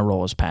in my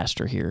role as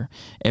pastor here.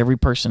 Every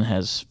person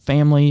has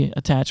family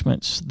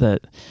attachments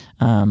that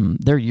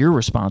they're your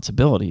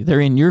responsibility.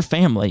 They're in your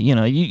family.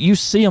 You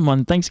see them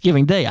on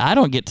Thanksgiving Day. I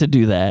don't get to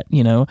do that,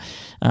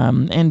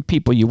 and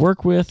people you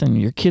work with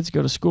and your kids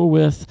go to school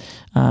with.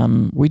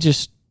 We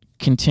just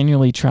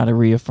continually try to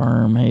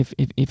reaffirm, hey,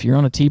 if you're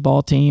on a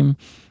T-ball team,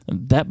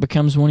 that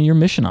becomes one of your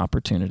mission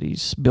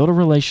opportunities. Build a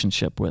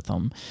relationship with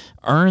them.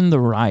 Earn the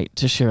right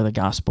to share the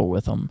gospel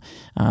with them.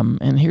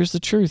 And here's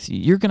the truth.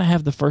 You're going to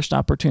have the first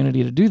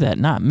opportunity to do that,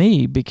 not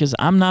me, because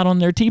I'm not on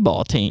their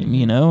T-ball team,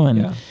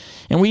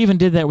 And we even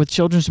did that with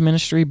children's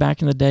ministry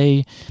back in the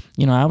day.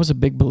 I was a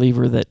big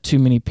believer that too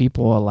many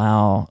people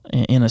allow,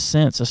 in a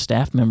sense, a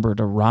staff member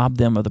to rob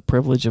them of the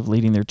privilege of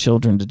leading their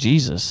children to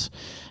Jesus.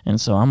 And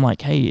so I'm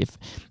like, hey,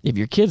 if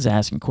your kid's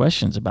asking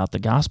questions about the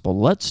gospel,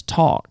 let's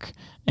talk.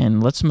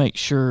 And let's make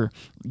sure,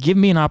 give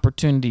me an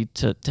opportunity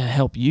to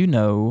help you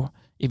know,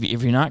 if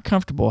you're not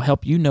comfortable,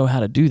 help you know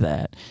how to do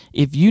that.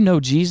 If you know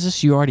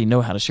Jesus, you already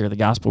know how to share the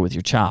gospel with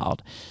your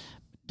child.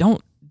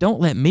 Don't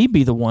let me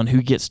be the one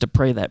who gets to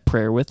pray that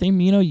prayer with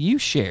him. You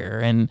share.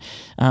 And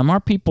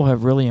our people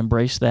have really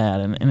embraced that.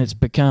 And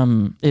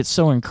it's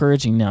so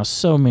encouraging now.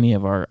 So many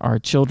of our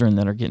children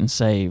that are getting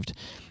saved,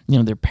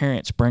 their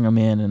parents bring them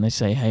in and they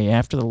say, hey,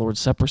 after the Lord's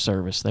Supper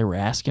service, they were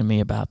asking me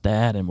about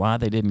that and why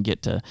they didn't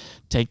get to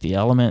take the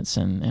elements.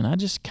 And I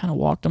just kind of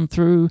walked them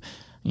through,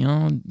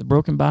 the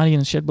broken body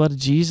and the shed blood of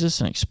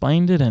Jesus and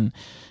explained it. And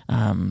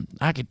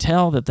I could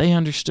tell that they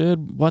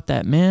understood what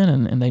that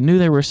meant, and they knew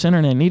they were a sinner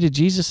and they needed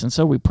Jesus. And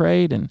so we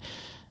prayed, and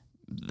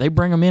they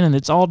bring them in and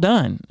it's all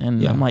done.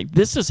 And I'm like,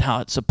 this is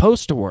how it's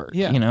supposed to work.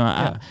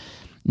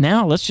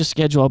 Now let's just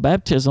schedule a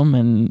baptism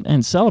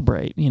and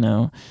celebrate,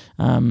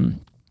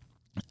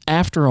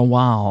 After a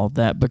while,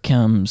 that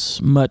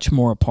becomes much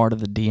more a part of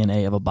the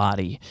DNA of a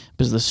body,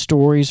 because the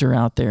stories are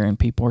out there and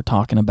people are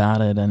talking about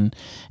it, and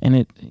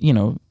it,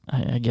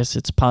 I guess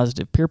it's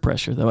positive peer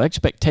pressure, though.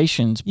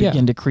 Expectations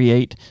begin to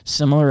create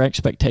similar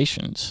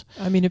expectations.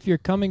 I mean, if you're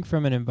coming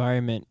from an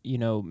environment,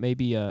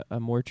 maybe a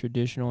more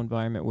traditional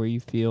environment where you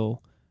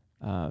feel,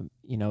 it's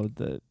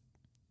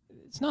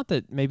not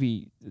that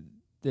maybe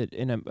that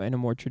in a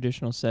more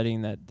traditional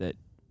setting that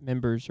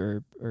members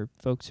or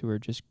folks who are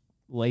just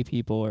lay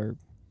people are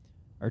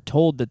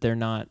told that they're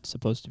not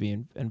supposed to be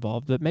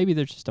involved, but maybe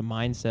there's just a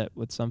mindset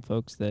with some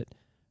folks that,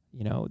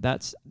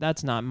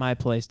 that's not my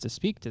place to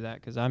speak to that,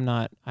 because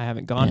I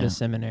haven't gone to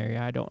seminary.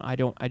 I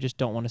just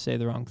don't want to say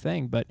the wrong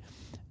thing. But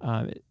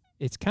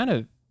it's kind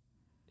of,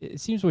 it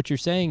seems what you're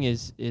saying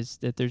is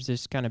that there's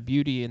this kind of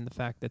beauty in the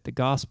fact that the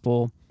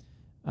gospel,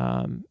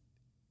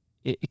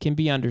 it can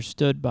be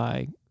understood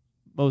by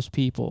most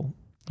people.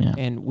 Yeah.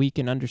 And we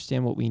can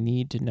understand what we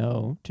need to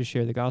know to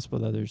share the gospel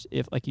with others.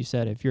 If, like you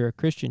said, if you're a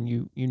Christian,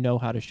 you know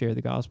how to share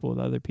the gospel with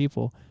other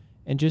people,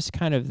 and just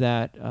kind of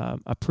that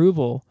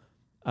approval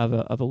of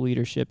a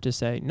leadership to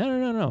say,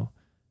 no,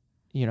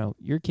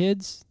 your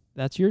kids,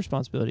 that's your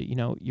responsibility.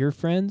 Your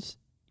friends,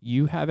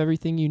 you have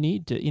everything you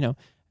need to,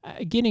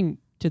 getting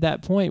to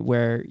that point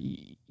where,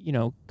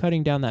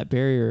 cutting down that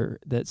barrier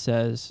that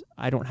says,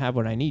 I don't have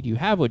what I need. You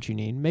have what you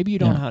need. Maybe you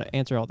don't know how to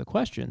answer all the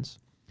questions,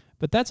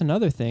 but that's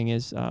another thing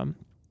is,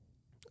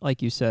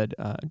 like you said,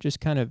 just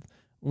kind of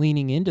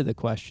leaning into the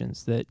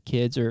questions that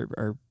kids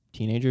or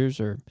teenagers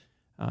or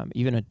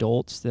even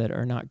adults that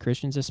are not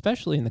Christians,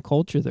 especially in the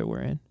culture that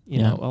we're in.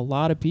 A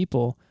lot of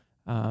people,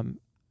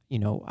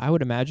 I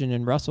would imagine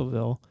in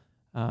Russellville,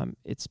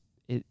 it's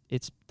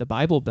it's the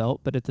Bible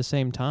Belt, but at the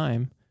same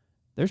time,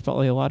 there's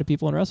probably a lot of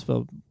people in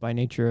Russellville by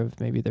nature of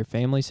maybe their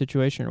family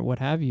situation or what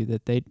have you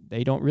that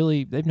they don't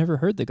really, they've never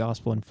heard the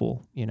gospel in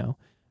full.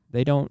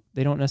 They don't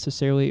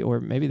necessarily, or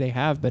maybe they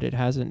have, but it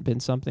hasn't been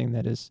something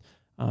that has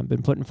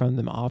been put in front of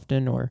them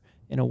often or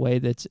in a way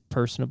that's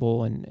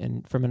personable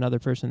and from another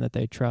person that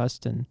they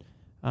trust. And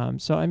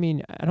so, I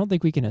mean, I don't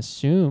think we can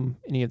assume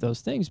any of those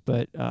things,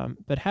 but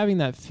having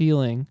that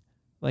feeling,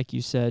 like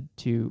you said,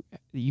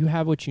 you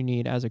have what you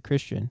need as a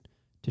Christian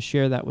to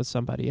share that with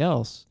somebody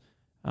else.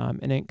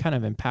 And it kind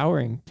of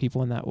empowering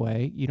people in that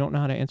way. You don't know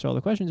how to answer all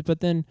the questions,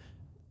 but then,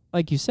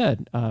 like you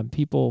said,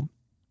 people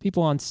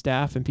on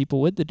staff and people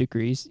with the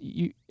degrees,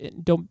 you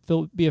don't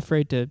be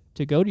afraid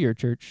to go to your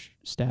church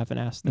staff and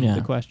ask them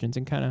the questions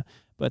and kind of.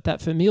 But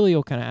that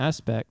familial kind of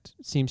aspect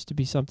seems to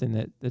be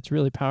something that's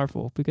really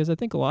powerful, because I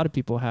think a lot of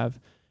people have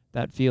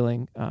that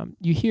feeling.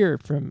 You hear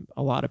from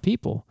a lot of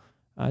people.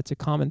 It's a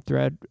common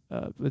thread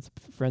with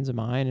friends of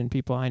mine and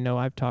people I know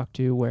I've talked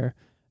to where.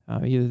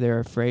 Either they're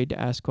afraid to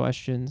ask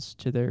questions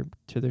to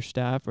their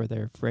staff, or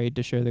they're afraid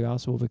to share the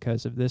gospel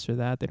because of this or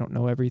that. They don't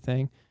know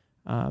everything.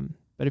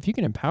 But if you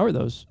can empower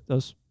those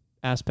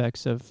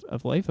aspects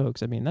of lay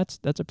folks, I mean, that's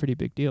a pretty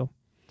big deal.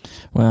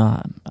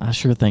 Well, I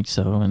sure think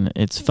so, and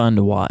it's fun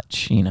to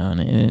watch, and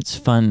it's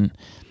fun.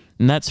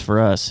 And that's for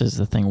us is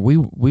the thing. We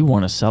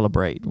want to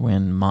celebrate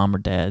when mom or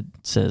dad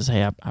says,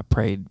 "Hey, I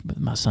prayed with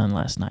my son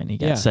last night and he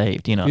got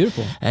saved."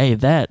 Beautiful. Hey,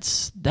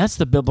 that's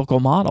the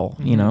biblical model.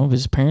 Mm-hmm.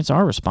 His parents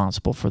are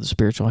responsible for the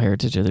spiritual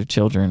heritage of their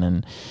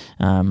children,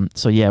 and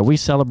so we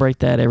celebrate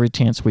that every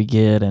chance we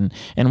get, and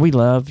we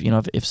love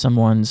if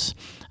someone's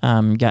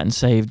gotten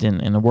saved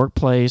in the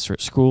workplace or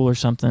at school or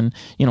something,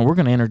 we're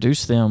going to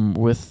introduce them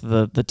with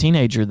the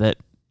teenager that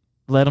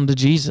led them to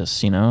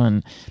Jesus.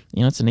 And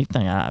it's a neat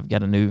thing. I've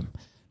got a new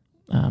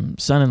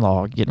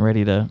son-in-law getting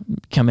ready to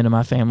come into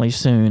my family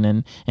soon,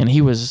 and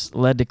he was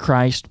led to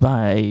Christ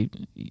by a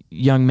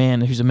young man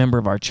who's a member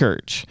of our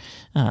church.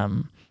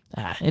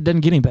 It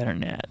doesn't get any better than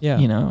that,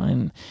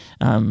 and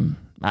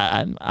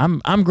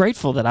I'm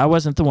grateful that I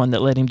wasn't the one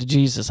that led him to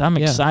Jesus. I'm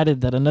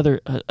excited that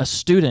a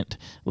student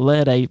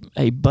led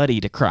a buddy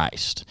to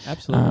Christ.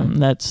 Absolutely.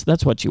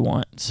 That's what you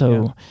want.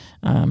 So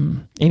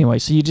anyway,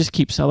 so you just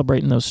keep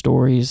celebrating those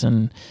stories,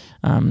 and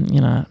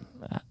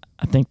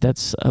I think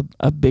that's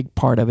a big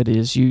part of it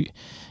is you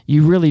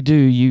really do.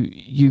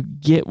 You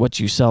get what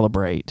you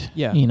celebrate,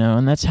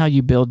 and that's how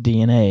you build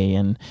DNA.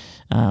 And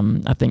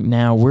I think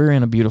now we're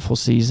in a beautiful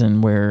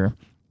season where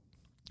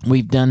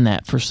we've done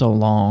that for so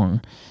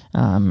long.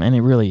 And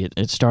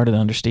it started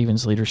under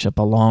Stephen's leadership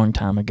a long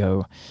time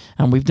ago.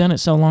 And we've done it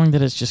so long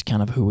that it's just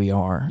kind of who we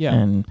are. Yeah.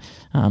 And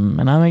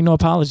I make no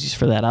apologies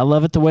for that. I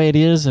love it the way it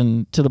is,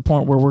 and to the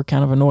point where we're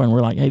kind of annoying.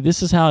 We're like, hey,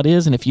 this is how it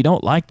is, and if you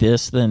don't like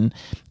this, then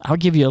I'll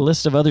give you a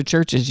list of other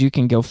churches you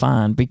can go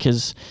find,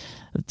 because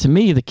to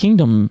me, the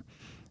kingdom,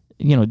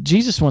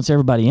 Jesus wants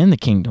everybody in the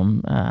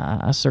kingdom.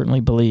 I certainly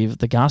believe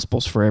the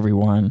gospel's for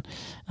everyone.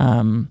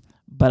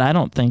 But I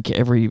don't think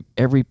every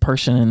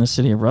person in the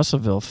city of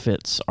Russellville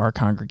fits our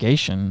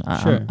congregation.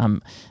 Sure.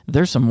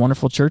 There's some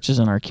wonderful churches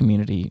in our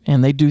community,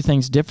 and they do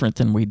things different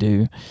than we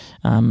do.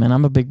 And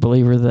I'm a big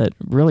believer that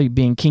really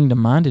being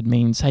kingdom-minded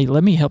means, hey,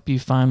 let me help you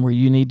find where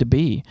you need to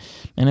be.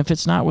 And if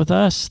it's not with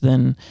us,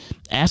 then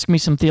ask me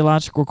some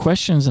theological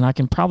questions, and I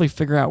can probably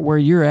figure out where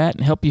you're at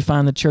and help you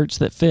find the church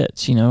that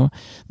fits.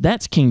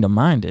 That's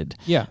kingdom-minded.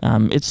 Yeah.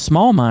 It's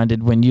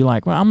small-minded when you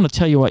I'm going to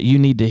tell you what you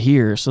need to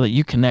hear so that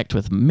you connect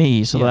with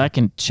me, so that I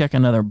can check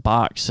another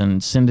box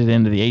and send it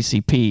into the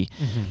ACP.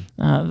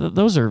 Mm-hmm.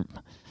 Those are,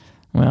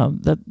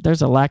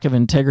 there's a lack of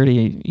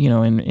integrity,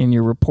 in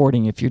your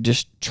reporting if you're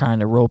just trying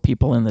to roll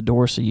people in the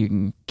door so you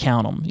can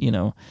count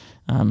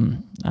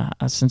them.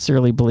 I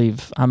sincerely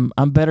believe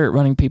I'm better at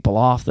running people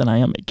off than I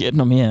am at getting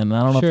them in.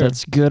 I don't know if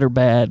that's good or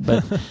bad,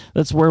 but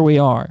that's where we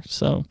are.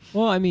 So,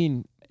 well, I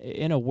mean,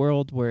 in a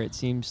world where it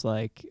seems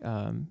like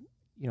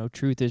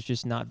truth is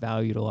just not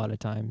valued a lot of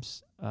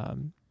times.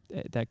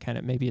 That kind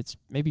of maybe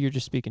you're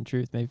just speaking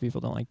truth. Maybe people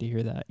don't like to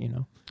hear that.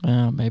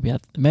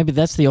 Maybe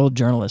that's the old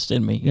journalist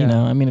in me.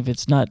 If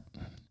it's not,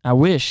 I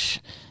wish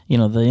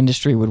the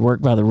industry would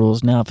work by the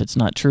rules. Now, if it's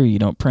not true, you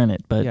don't print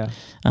it. But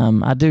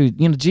I do.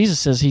 Jesus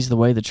says He's the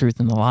way, the truth,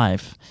 and the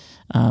life.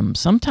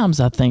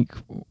 Sometimes I think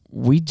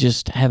we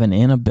just have an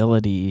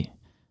inability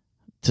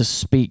to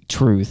speak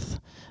truth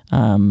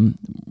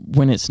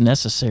when it's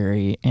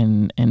necessary,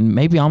 and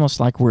maybe almost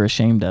like we're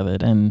ashamed of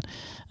it. And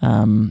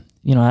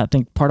I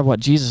think part of what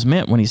Jesus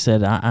meant when He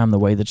said, I'm the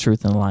way, the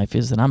truth, and the life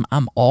is that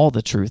I'm all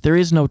the truth. There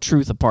is no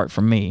truth apart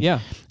from me. Yeah.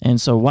 And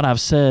so what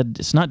I've said,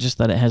 it's not just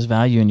that it has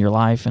value in your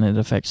life and it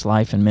affects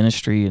life and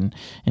ministry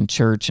and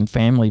church and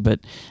family,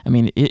 but I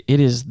mean, it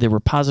is the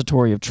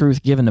repository of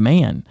truth given to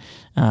man.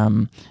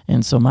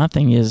 And so my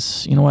thing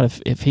is,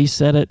 if He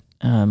said it,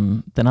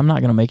 then I'm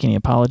not going to make any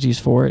apologies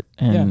for it.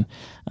 And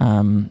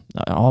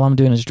all I'm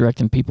doing is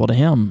directing people to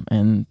Him,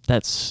 and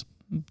that's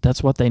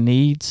what they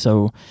need.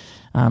 So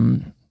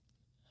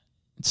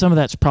some of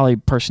that's probably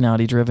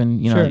personality driven.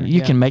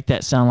 You can make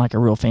that sound like a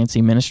real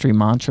fancy ministry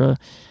mantra.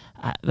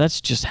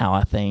 that's just how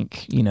I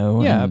think,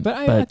 Yeah, and,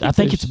 but I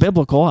think it's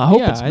biblical. I hope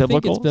yeah, it's I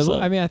biblical. think it's biblical.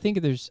 So. I mean, I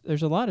think there's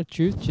a lot of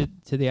truth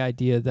to the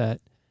idea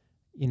that,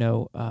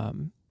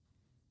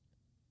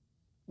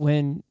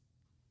 when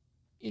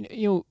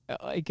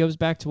it goes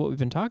back to what we've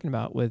been talking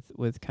about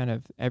with kind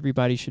of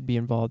everybody should be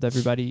involved.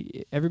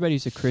 Everybody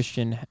who's a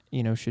Christian,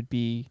 should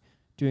be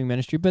doing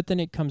ministry. But then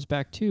it comes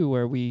back to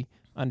where we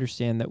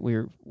understand that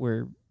we're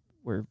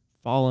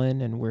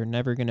fallen and we're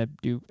never gonna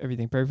do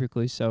everything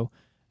perfectly. So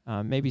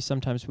maybe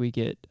sometimes we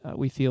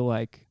feel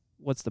like,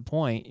 what's the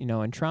point,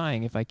 in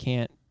trying if I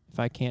can't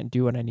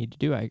do what I need to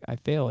do? I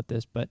fail at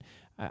this. But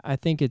I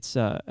think it's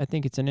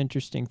an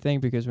interesting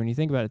thing, because when you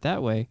think about it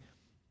that way,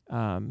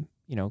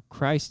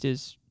 Christ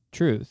is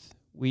truth.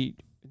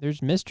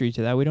 There's mystery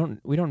to that. We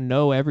don't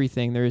know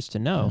everything there is to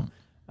know,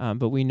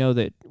 but we know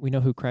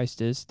who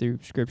Christ is through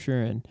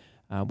Scripture, and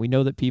we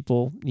know that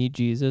people need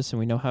Jesus, and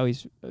we know how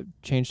He's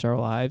changed our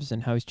lives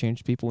and how He's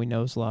changed people we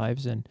know's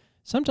lives. And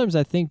sometimes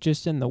I think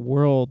just in the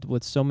world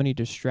with so many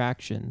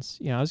distractions,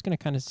 I was going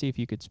to kind of see if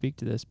you could speak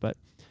to this, but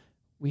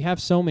we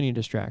have so many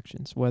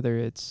distractions, whether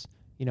it's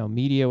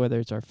media, whether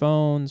it's our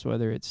phones,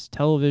 whether it's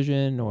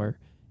television, or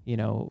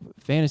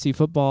fantasy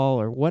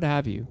football, or what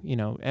have you.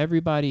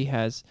 Everybody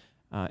has,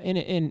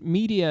 and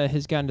media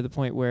has gotten to the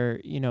point where,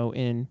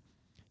 in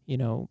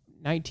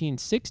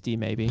 1960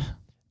 maybe,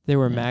 there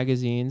were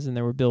magazines and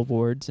there were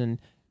billboards and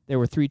there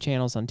were 3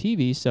 channels on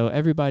TV, so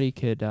everybody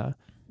could,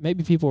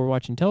 maybe people were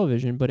watching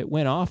television, but it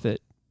went off at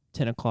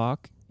 10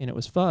 o'clock and it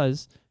was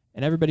fuzz,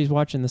 and everybody's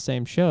watching the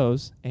same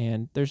shows,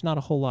 and there's not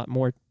a whole lot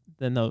more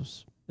than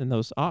those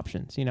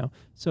options,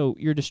 So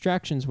your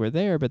distractions were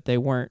there, but they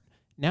weren't.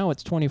 Now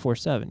it's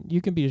 24/7.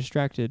 You can be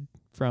distracted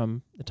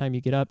from the time you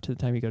get up to the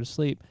time you go to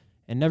sleep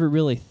and never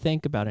really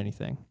think about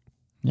anything.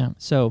 Yeah.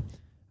 So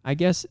I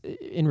guess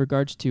in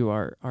regards to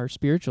our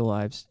spiritual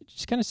lives,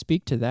 just kind of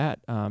speak to that,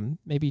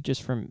 maybe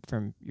just from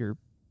your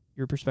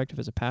perspective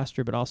as a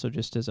pastor, but also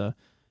just as a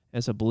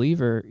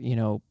believer,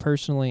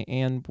 personally,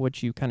 and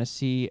what you kind of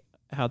see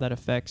how that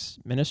affects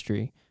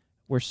ministry.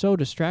 We're so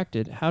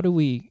distracted. How do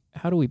we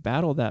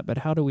battle that? But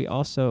how do we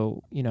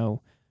also,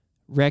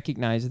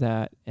 recognize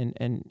that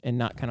and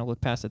not kind of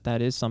look past it?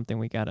 That is something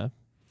we got to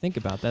think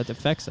about, that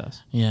affects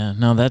us. Yeah,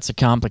 no, that's a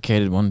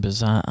complicated one,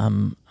 because I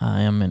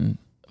am in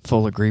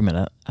full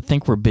agreement. I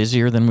think we're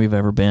busier than we've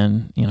ever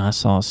been. I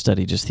saw a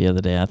study just the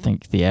other day. I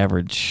think the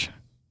average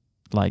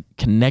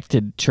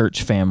connected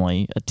church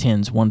family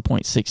attends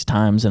 1.6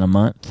 times in a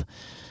month.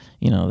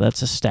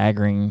 That's a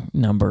staggering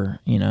number,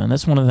 and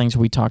that's one of the things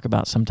we talk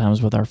about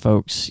sometimes with our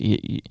folks.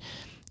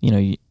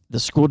 The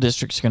school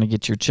district's going to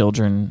get your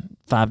children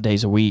 5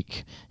 days a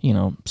week,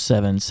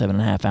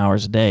 7.5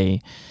 hours a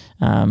day.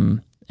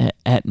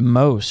 At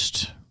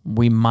most,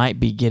 we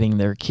might be getting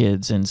their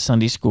kids in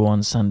Sunday school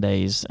on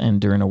Sundays and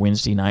during a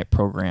Wednesday night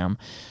program.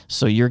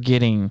 So you're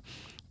getting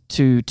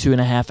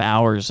 2.5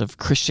 hours of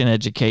Christian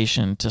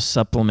education to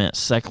supplement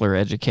secular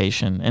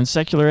education. And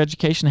secular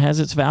education has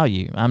its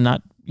value. I'm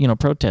not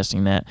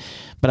protesting that,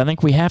 but I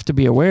think we have to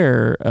be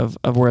aware of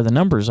where the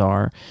numbers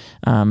are.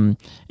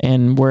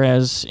 And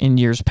whereas in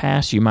years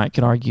past, you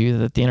could argue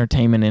that the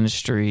entertainment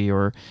industry,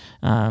 or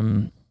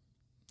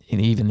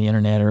even the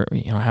internet, or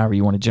however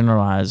you want to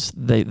generalize,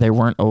 they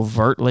weren't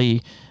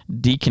overtly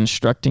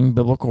deconstructing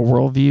biblical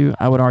worldview.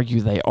 I would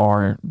argue they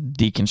are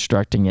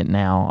deconstructing it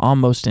now,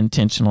 almost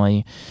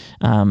intentionally.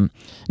 Now,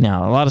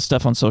 a lot of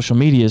stuff on social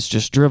media is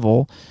just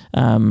drivel,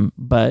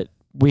 but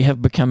we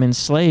have become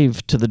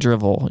enslaved to the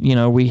drivel.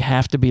 We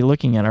have to be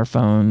looking at our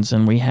phones,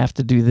 and we have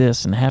to do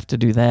this and have to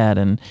do that.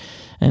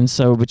 And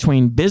so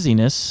between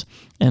busyness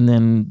and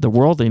then the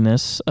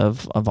worldliness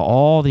of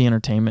all the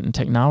entertainment and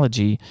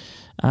technology,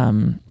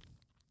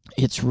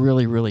 it's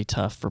really, really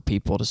tough for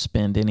people to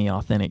spend any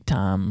authentic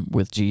time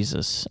with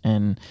Jesus.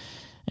 And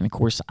of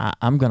course,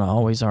 I'm going to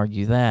always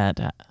argue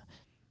that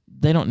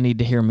they don't need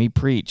to hear me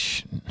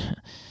preach.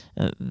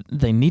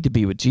 They need to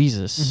be with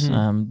Jesus,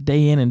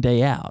 day in and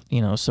day out.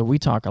 So we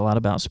talk a lot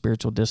about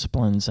spiritual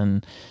disciplines,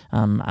 and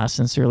I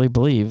sincerely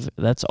believe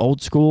that's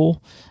old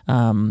school.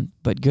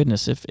 But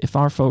goodness, if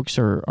our folks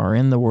are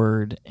in the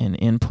Word and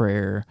in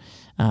prayer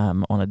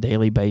on a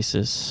daily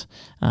basis,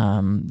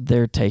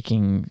 they're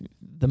taking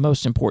the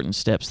most important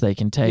steps they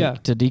can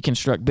take to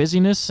deconstruct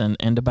busyness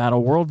and to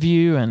battle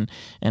worldview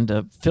and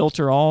to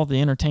filter all the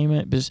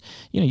entertainment. Because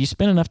you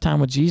spend enough time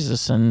with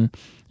Jesus, and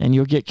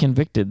you'll get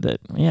convicted that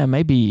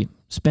maybe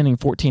spending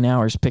 14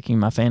 hours picking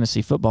my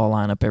fantasy football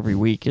lineup every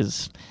week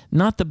is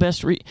not the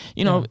best.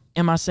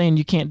 Am I saying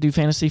you can't do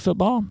fantasy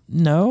football?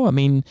 No,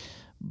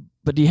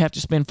 but do you have to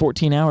spend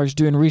 14 hours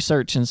doing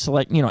research and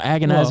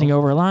agonizing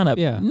over a lineup?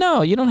 Yeah.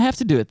 No, you don't have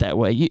to do it that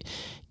way.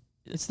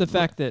 It's the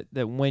fact that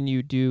when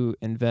you do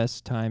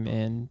invest time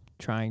in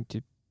trying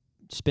to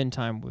spend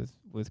time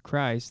with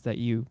Christ, that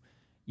you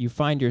you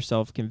find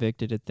yourself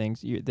convicted at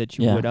things that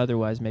you Yeah. would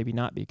otherwise maybe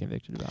not be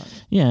convicted about.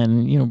 Yeah,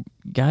 and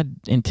God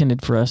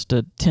intended for us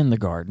to tend the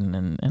garden,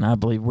 and I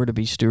believe we're to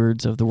be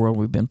stewards of the world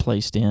we've been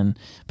placed in.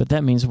 But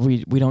that means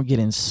we don't get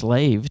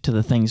enslaved to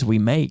the things we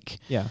make.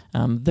 Yeah.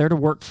 They're to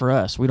work for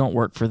us. We don't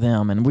work for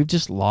them, and we've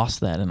just lost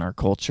that in our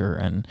culture.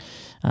 And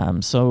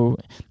so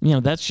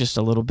that's just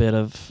a little bit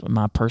of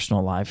my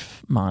personal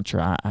life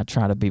mantra. I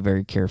try to be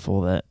very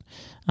careful that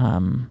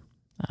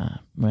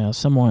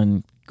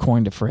someone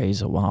coined a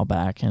phrase a while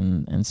back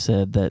and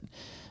said that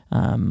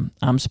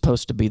I'm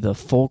supposed to be the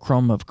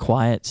fulcrum of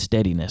quiet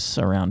steadiness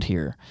around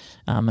here.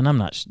 And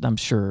I'm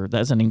sure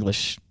that's an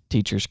English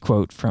teacher's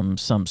quote from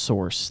some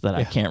source that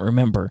I can't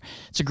remember.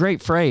 It's a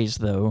great phrase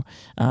though.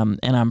 And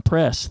I'm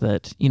pressed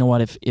that,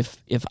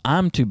 if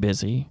I'm too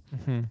busy,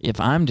 if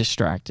I'm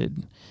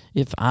distracted,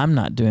 if I'm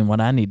not doing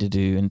what I need to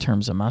do in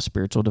terms of my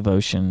spiritual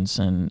devotions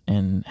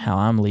and how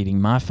I'm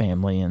leading my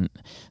family, and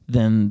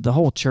then the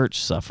whole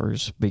church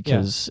suffers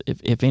because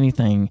if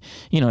anything,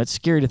 it's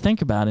scary to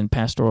think about in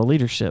pastoral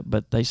leadership,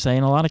 but they say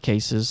in a lot of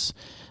cases,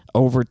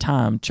 over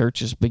time,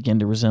 churches begin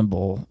to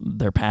resemble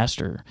their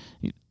pastor.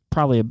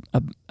 Probably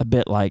a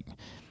bit like,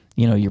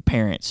 your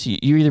parents.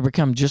 You either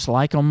become just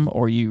like them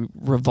or you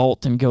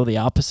revolt and go the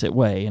opposite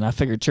way. And I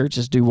figure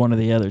churches do one or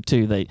the other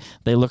too. They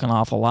look an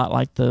awful lot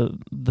like the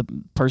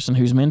person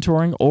who's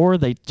mentoring, or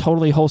they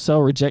totally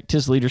wholesale reject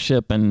his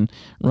leadership and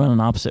run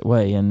an opposite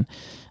way. And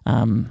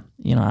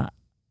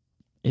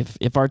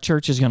if our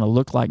church is going to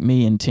look like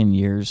me in 10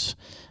 years,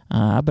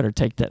 I better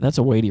take that. That's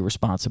a weighty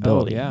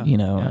responsibility,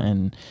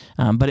 and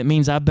but it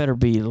means I better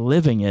be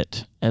living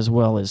it as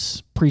well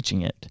as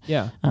preaching it.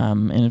 Yeah.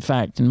 And in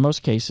fact, in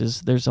most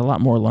cases, there's a lot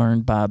more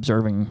learned by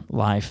observing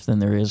life than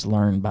there is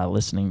learned by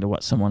listening to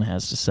what someone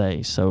has to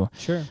say. So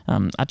sure.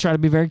 I try to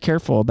be very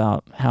careful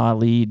about how I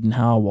lead and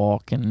how I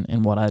walk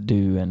and what I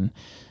do. And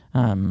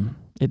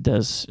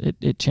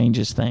it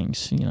changes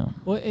things,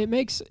 Well, it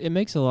makes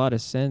a lot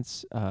of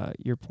sense,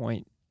 your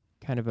point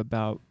kind of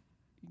about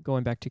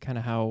going back to kind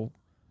of how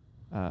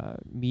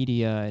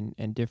media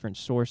and different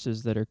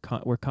sources that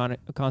we're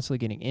constantly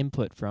getting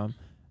input from,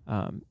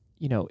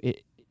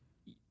 it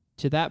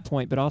to that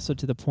point, but also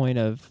to the point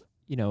of,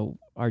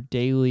 our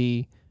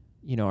daily,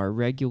 our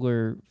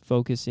regular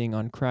focusing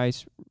on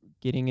Christ,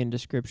 getting into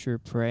Scripture,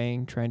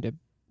 praying, trying to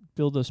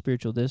build those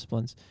spiritual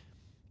disciplines.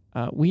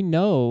 We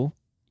know,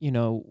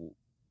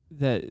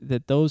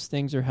 that those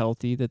things are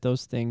healthy, that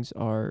those things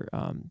are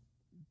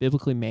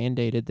biblically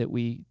mandated, that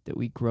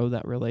we grow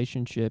that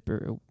relationship,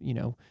 or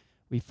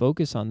we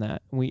focus on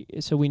that.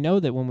 So we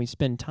know that when we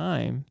spend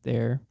time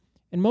there,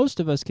 and most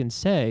of us can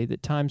say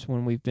that times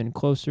when we've been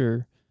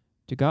closer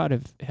to God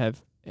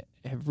have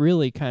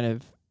really kind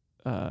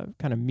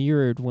of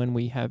mirrored when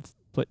we have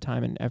put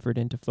time and effort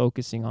into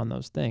focusing on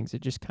those things.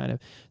 It just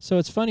so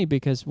it's funny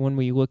because when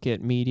we look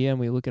at media and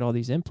we look at all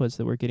these inputs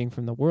that we're getting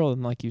from the world,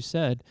 and like you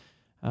said,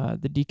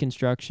 the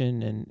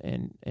deconstruction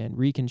and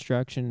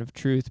reconstruction of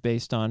truth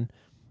based on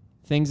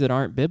things that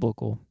aren't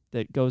biblical,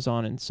 that goes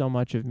on in so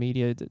much of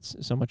media, that's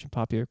so much in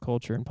popular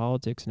culture and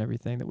politics and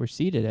everything that we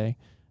see today.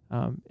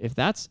 If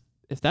that's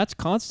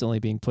constantly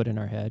being put in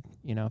our head,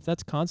 if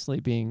that's constantly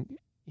being,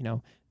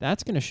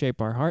 that's going to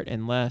shape our heart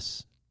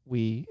unless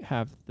we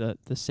have the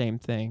same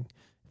thing.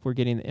 If we're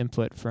getting the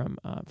input from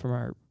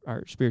our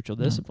spiritual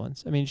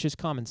disciplines, I mean, it's just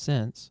common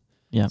sense.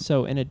 Yeah.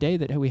 So in a day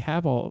that we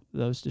have all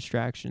those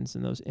distractions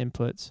and those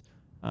inputs,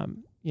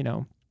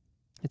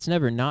 it's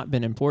never not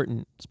been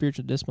important.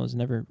 Spiritual discipline has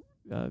never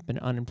been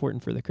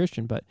unimportant for the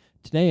Christian, but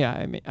today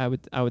I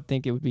would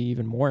think it would be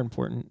even more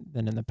important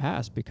than in the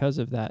past because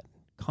of that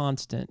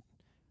constant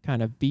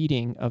kind of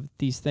beating of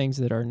these things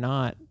that are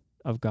not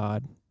of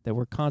God that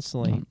we're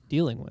constantly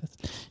dealing with.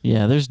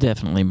 Yeah, there's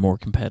definitely more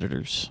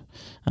competitors.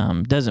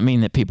 Doesn't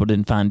mean that people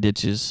didn't find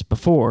ditches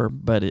before,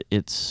 but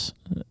it's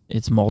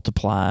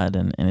multiplied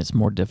and it's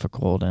more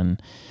difficult,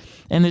 and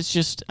it's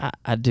just I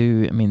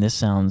mean, this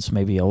sounds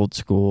maybe old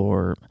school,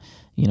 or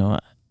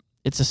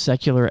it's a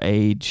secular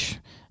age.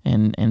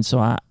 And so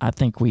I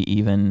think we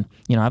even,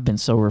 I've been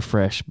so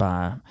refreshed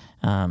by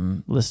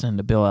listening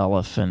to Bill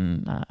Elliff,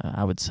 and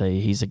I would say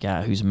he's a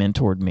guy who's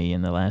mentored me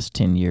in the last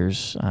 10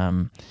 years.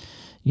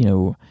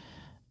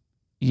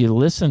 You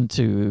listen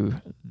to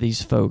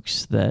these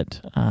folks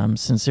that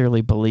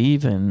sincerely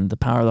believe in the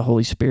power of the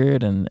Holy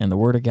Spirit and the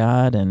Word of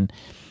God, and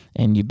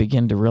you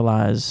begin to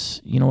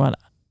realize, what,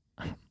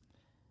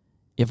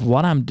 if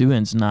what I'm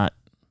doing is not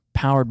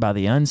powered by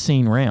the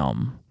unseen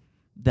realm,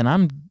 then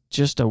I'm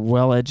just a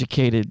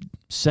well-educated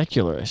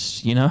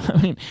secularist,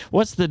 I mean,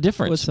 what's the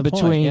difference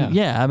between, point?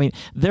 I mean,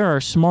 there are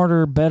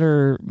smarter,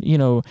 better,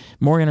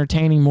 more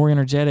entertaining, more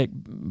energetic,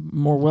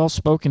 more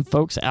well-spoken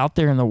folks out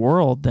there in the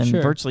world than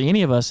virtually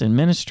any of us in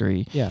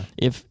ministry. Yeah.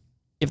 If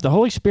the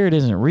Holy Spirit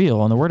isn't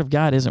real and the Word of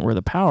God isn't where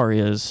the power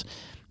is,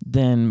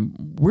 then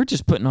we're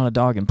just putting on a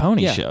dog and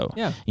pony show.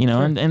 Yeah.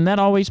 And that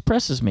always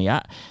presses me.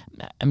 I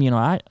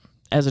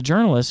as a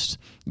journalist,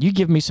 you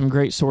give me some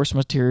great source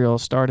material,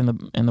 start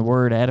in the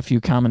Word, add a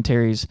few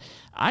commentaries.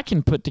 I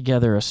can put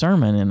together a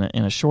sermon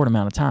in a short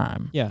amount of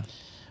time. Yeah.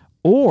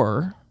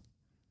 Or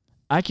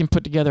I can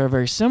put together a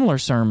very similar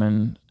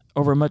sermon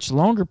over a much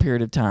longer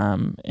period of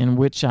time in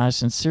which I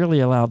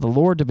sincerely allow the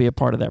Lord to be a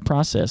part of that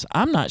process.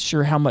 I'm not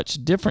sure how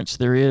much difference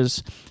there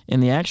is in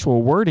the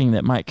actual wording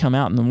that might come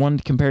out in the one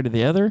compared to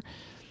the other,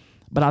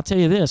 but I'll tell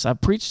you this, I've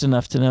preached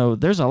enough to know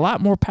there's a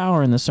lot more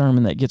power in the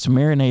sermon that gets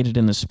marinated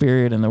in the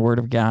Spirit and the Word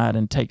of God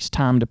and takes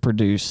time to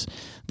produce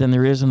than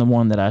there is in the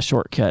one that I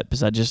shortcut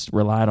because I just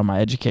relied on my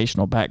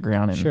educational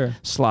background and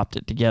slopped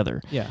it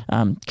together. Yeah.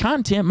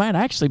 Content might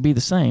actually be the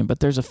same, but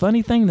there's a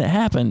funny thing that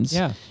happens.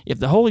 Yeah. If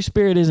the Holy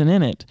Spirit isn't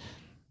in it,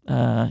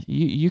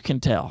 you can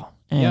tell.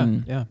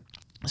 And yeah.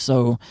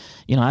 So,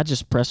 I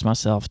just press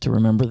myself to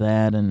remember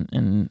that,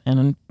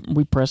 and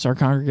we press our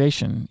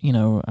congregation,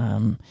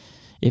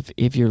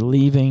 if you're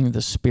leaving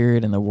the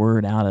Spirit and the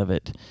Word out of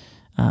it,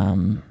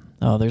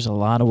 there's a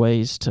lot of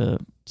ways to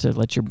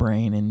let your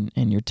brain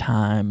and your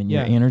time and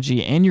your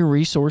energy and your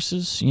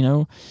resources,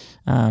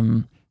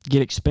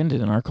 get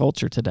expended in our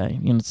culture today.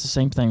 It's the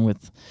same thing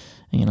with,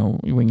 we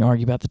can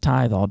argue about the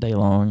tithe all day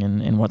long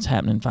and what's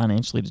happening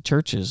financially to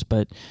churches.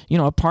 But,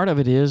 a part of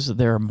it is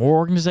there are more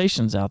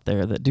organizations out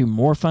there that do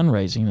more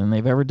fundraising than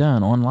they've ever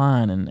done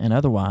online and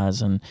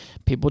otherwise. And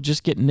people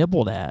just get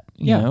nibbled at,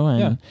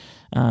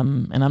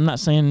 and I'm not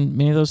saying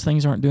many of those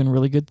things aren't doing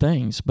really good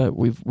things, but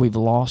we've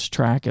lost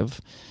track of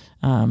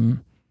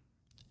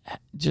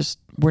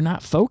we're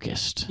not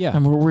focused. Yeah.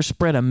 And we're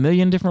spread a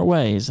million different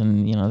ways,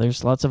 and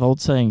there's lots of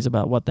old sayings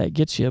about what that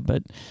gets you,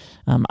 but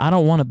I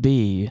don't want to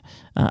be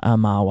a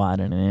mile wide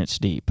and an inch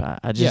deep.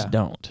 I just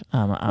don't.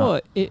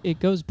 It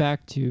goes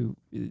back to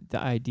the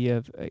idea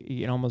of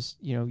almost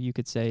you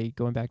could say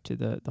going back to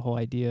the whole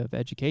idea of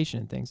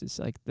education and things. It's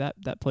like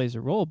that plays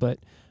a role, but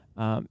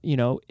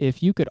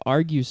if you could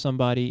argue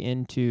somebody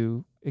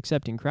into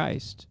accepting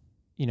Christ,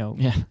 you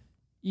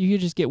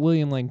could just get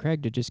William Lane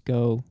Craig to just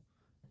go,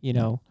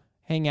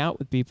 hang out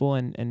with people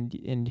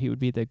and he would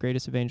be the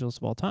greatest evangelist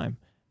of all time.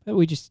 But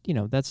we just,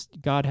 that's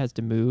God has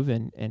to move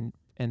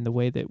and the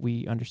way that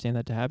we understand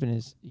that to happen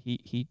is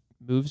he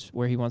moves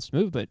where he wants to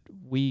move, but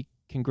we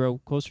can grow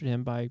closer to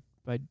him by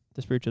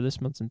the spiritual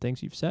disciplines and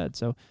things you've said.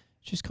 So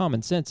it's just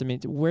common sense. I mean,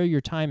 where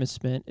your time is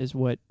spent is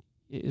what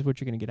you're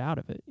going to get out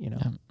of it, Yeah.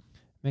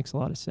 Makes a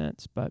lot of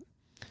sense. But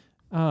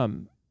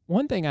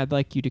one thing I'd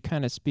like you to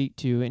kind of speak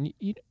to, and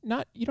you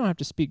don't have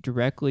to speak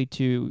directly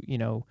to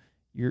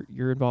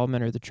your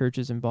involvement or the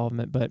church's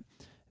involvement, but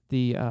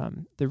the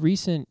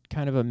recent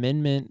kind of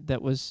amendment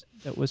that was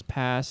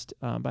passed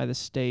by the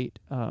state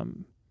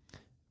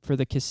for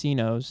the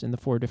casinos in the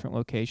 4 different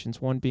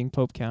locations, one being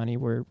Pope County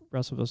where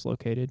Russellville's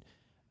located,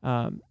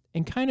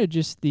 and kind of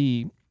just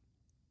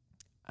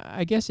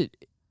I guess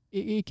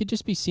it could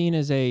just be seen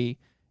as a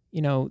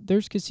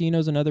there's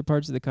casinos in other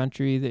parts of the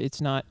country. That it's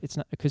not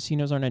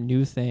casinos aren't a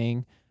new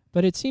thing,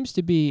 but it seems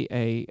to be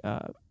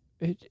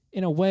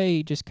in a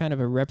way just kind of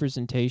a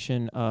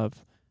representation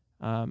of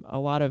a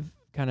lot of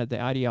kind of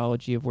the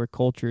ideology of where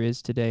culture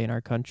is today in our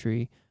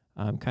country.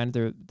 Kind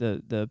of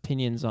the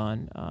opinions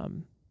on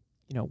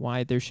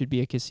why there should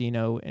be a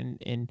casino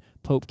in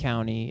Pope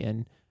County,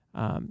 and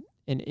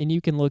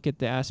you can look at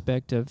the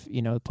aspect of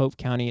Pope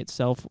County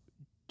itself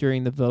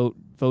during the vote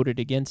voted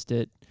against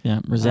it. Yeah,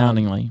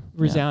 resoundingly.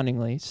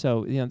 Resoundingly.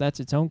 So,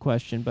 that's its own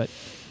question. But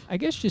I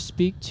guess just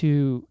speak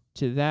to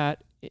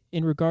that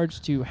in regards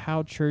to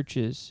how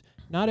churches,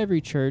 not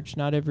every church,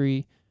 not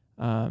every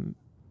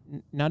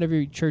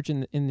church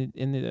in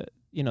the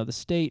the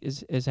state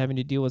is having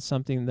to deal with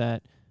something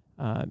that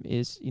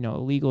is a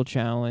legal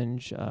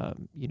challenge,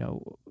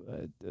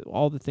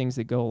 all the things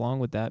that go along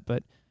with that.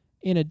 But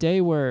in a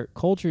day where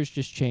culture is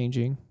just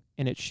changing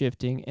and it's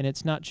shifting and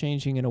it's not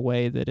changing in a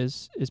way that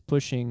is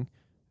pushing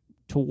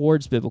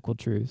towards biblical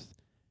truth,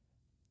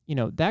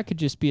 that could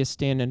just be a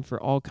stand-in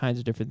for all kinds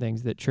of different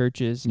things that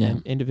churches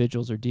and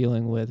individuals are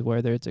dealing with,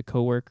 whether it's a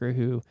coworker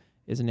who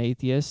is an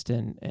atheist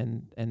and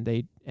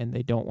they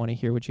don't want to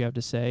hear what you have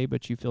to say,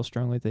 but you feel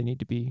strongly they need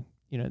to be,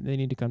 they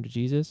need to come to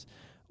Jesus,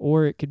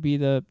 or it could be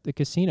the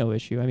casino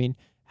issue. I mean,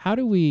 how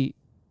do we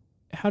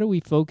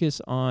focus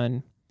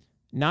on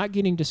not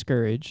getting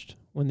discouraged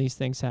when these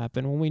things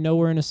happen, when we know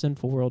we're in a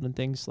sinful world and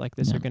things like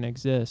this are going to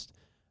exist,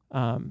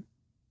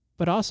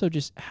 but also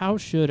just how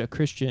should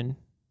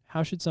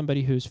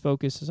somebody whose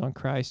focus is on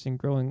Christ and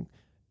growing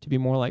to be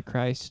more like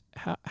Christ,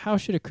 how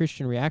should a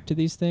Christian react to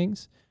these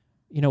things?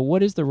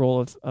 What is the role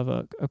of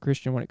a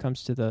Christian when it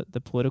comes to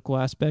the political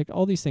aspect,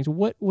 all these things?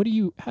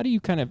 How do you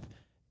kind of,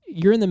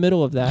 you're in the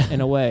middle of that in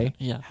a way.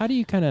 Yeah. How do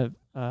you kind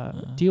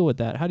of deal with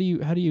that? How do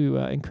you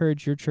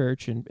encourage your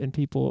church and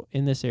people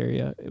in this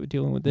area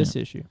dealing with this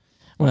issue?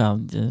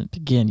 Well,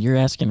 again, you're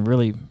asking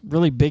really,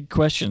 really big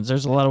questions.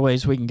 There's a lot of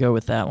ways we can go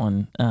with that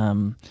one.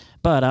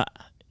 But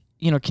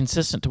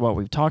consistent to what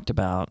we've talked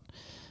about,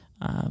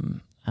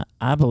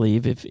 I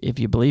believe if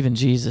you believe in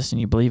Jesus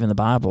and you believe in the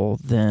Bible,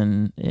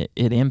 then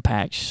it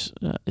impacts,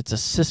 it's a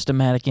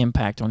systematic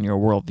impact on your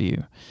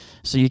worldview.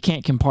 So you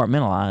can't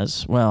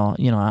compartmentalize, well,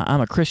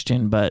 I'm a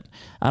Christian, but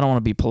I don't want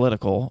to be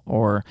political,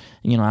 or,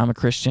 I'm a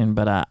Christian,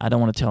 but I don't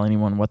want to tell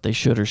anyone what they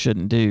should or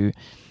shouldn't do.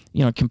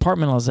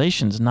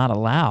 compartmentalization is not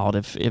allowed.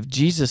 If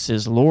Jesus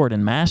is Lord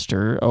and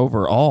Master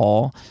over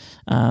all,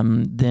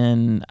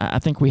 then I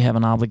think we have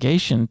an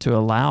obligation to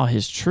allow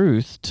His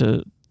truth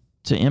to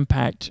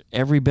impact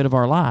every bit of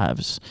our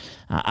lives.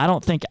 I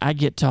don't think I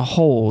get to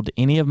hold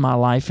any of my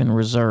life in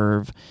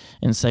reserve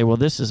and say, well,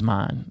 this is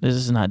mine. This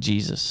is not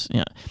Jesus.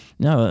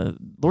 No,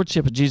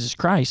 Lordship of Jesus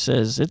Christ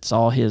says it's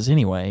all His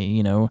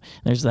anyway.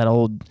 There's that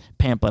old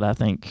pamphlet, I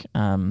think,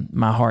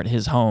 My Heart,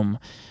 His Home.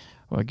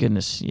 Well,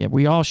 goodness, yeah,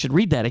 we all should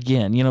read that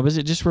again, because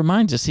it just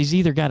reminds us He's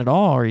either got it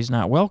all or He's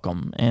not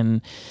welcome.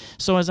 And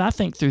so as I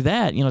think through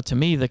that, to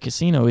me, the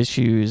casino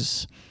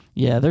issues,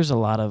 there's a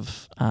lot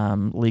of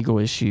legal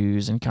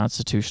issues and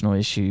constitutional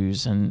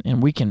issues,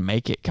 and we can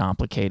make it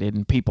complicated,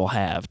 and people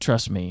have,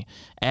 trust me,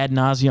 ad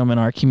nauseum in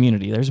our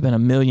community. There's been a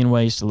million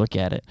ways to look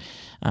at it.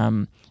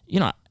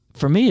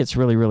 For me, it's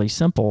really, really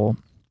simple.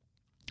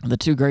 The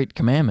two great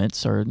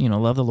commandments are,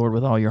 love the Lord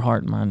with all your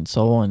heart, mind, and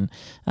soul, and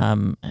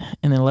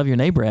then love your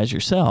neighbor as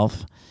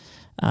yourself.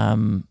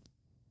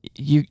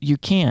 You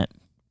can't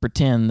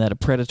pretend that a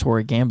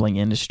predatory gambling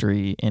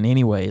industry in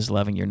any way is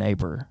loving your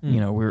neighbor.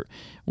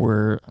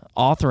 We're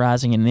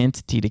authorizing an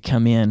entity to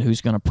come in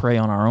who's going to prey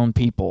on our own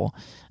people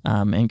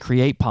and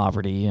create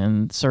poverty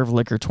and serve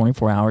liquor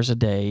 24 hours a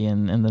day.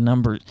 And the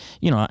number,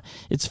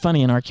 it's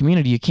funny, in our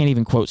community, you can't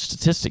even quote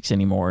statistics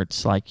anymore.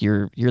 It's like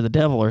you're the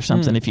devil or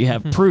something if you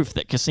have proof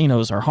that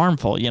casinos are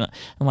harmful. And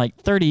like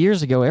 30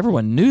 years ago,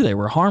 everyone knew they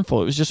were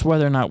harmful. It was just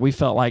whether or not we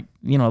felt like,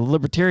 a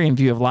libertarian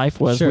view of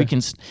life was, sure,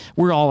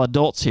 we're all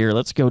adults here.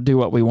 Let's go do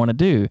what we want to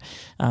do.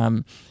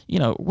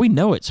 We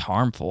know it's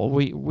harmful.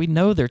 We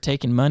know they're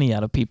taking money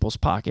out of people's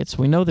pockets.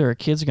 We know there are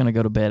kids going to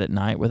go to bed at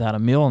night without a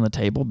meal on the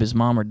table because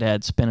mom or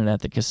dad spent it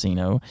at the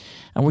casino.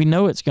 And we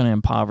know it's going to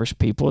impoverish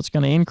people. It's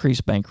going to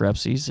increase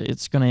bankruptcies.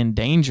 It's going to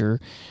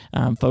endanger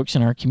folks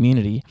in our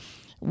community.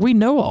 We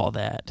know all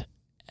that.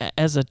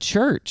 As a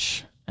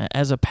church,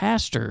 as a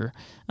pastor,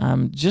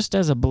 just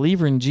as a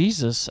believer in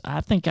Jesus,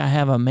 I think I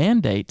have a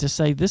mandate to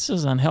say this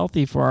is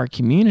unhealthy for our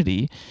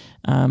community.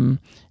 And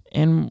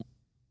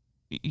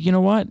you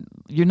know what?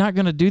 You're not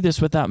going to do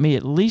this without me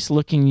at least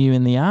looking you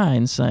in the eye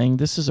and saying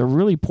this is a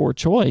really poor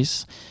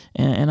choice,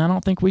 and I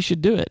don't think we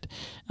should do it.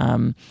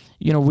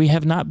 We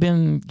have not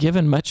been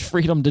given much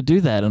freedom to do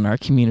that in our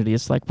community.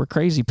 It's like we're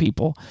crazy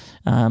people.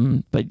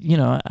 But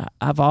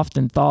I've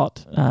often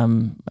thought,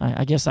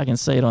 I guess I can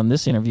say it on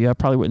this interview. I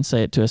probably wouldn't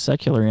say it to a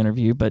secular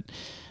interview, but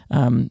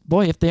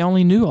boy, if they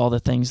only knew all the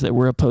things that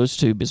we're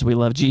opposed to because we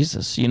love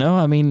Jesus.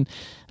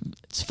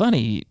 It's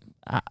funny.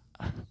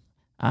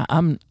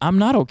 I'm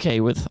not okay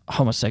with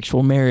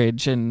homosexual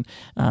marriage, and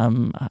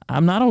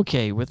I'm not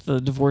okay with the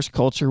divorce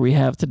culture we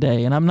have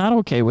today, and I'm not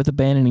okay with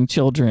abandoning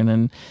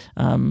children.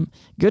 And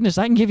goodness,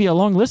 I can give you a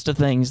long list of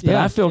things that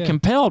I feel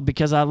compelled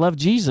because I love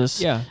Jesus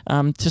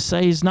to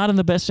say is not in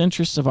the best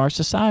interests of our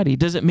society.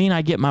 Does it mean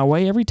I get my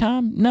way every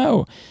time?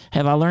 No.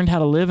 Have I learned how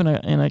to live in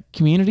a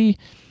community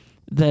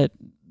that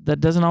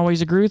doesn't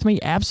always agree with me?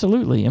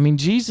 Absolutely. I mean,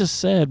 Jesus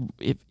said,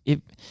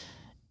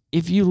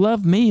 if you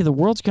love me, the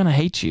world's going to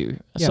hate you.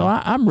 Yeah. So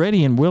I'm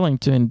ready and willing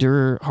to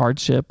endure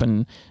hardship,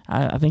 and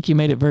I think He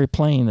made it very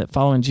plain that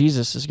following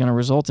Jesus is going to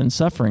result in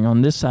suffering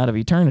on this side of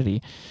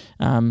eternity.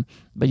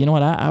 But you know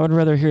what? I would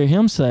rather hear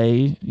Him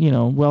say,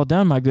 well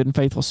done, my good and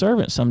faithful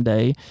servant,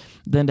 someday,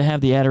 than to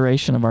have the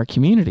adoration of our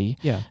community.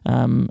 Yeah.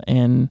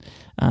 I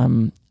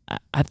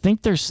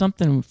think there's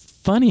something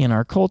funny in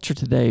our culture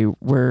today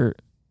where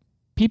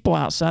people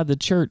outside the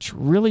church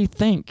really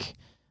think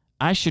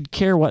I should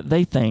care what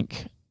they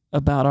think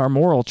about our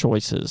moral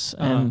choices.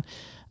 And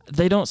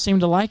they don't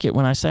seem to like it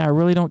when I say, I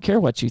really don't care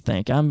what you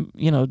think.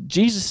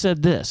 Jesus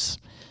said this.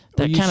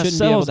 That you kind of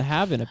be able to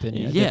have an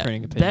opinion, a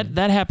differing opinion.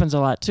 That happens a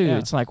lot too. Yeah.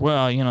 It's like,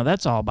 well,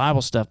 that's all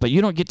Bible stuff, but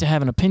you don't get to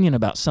have an opinion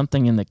about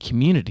something in the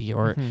community,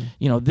 or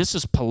this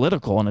is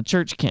political, and a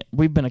church can't.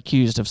 We've been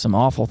accused of some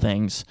awful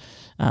things,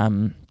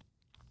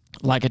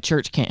 like a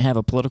church can't have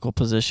a political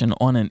position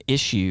on an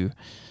issue.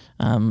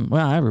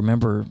 I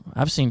remember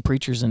I've seen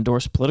preachers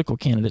endorse political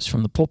candidates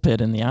from the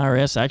pulpit, and the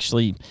IRS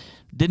actually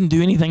didn't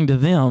do anything to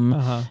them.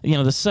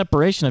 The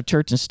separation of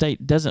church and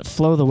state doesn't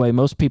flow the way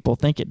most people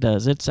think it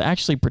does. It's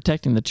actually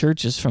protecting the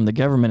churches from the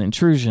government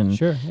intrusion.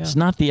 Sure, yeah. It's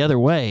not the other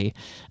way.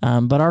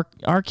 But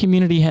our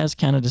community has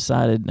kind of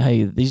decided,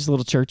 hey, these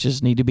little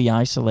churches need to be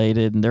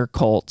isolated, and they're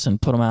cults,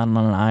 and put them out on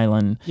an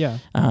island. Yeah.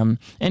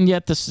 And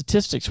yet the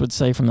statistics would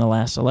say from the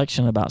last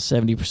election, about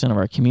 70% of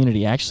our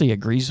community actually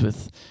agrees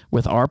with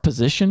our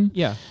position.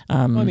 Yeah.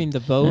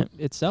 The vote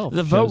itself.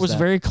 The vote was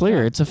very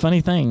clear. Yeah. It's a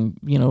funny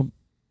thing,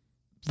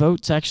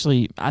 votes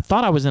actually, I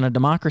thought I was in a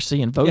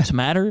democracy and votes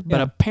matter, but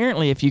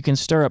apparently if you can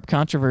stir up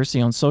controversy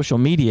on social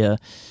media,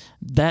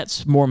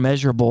 that's more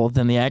measurable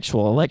than the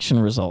actual election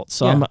results.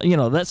 So,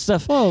 that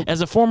stuff, as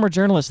a former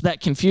journalist,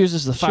 that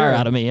confuses the fire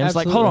out of me. And it's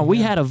like, hold on, we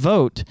had a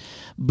vote,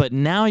 but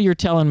now you're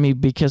telling me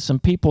because some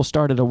people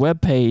started a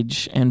web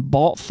page and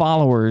bought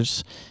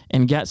followers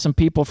and got some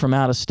people from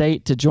out of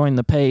state to join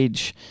the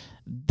page,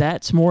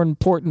 that's more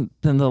important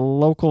than the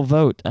local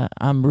vote.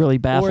 I'm really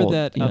baffled. Or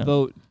that a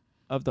vote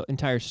of the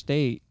entire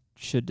state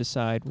should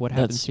decide what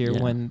happens here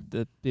when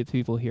the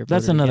people here.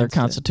 That's another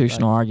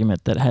constitutional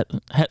argument that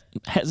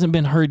hasn't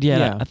been heard yet.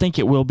 Yeah. I think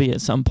it will be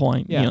at some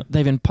point. Yeah.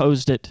 They've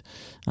imposed it.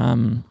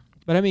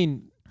 But I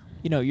mean,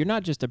 you're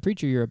not just a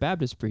preacher; you're a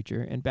Baptist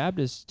preacher, and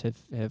Baptists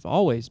have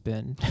always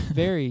been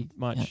very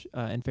much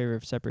in favor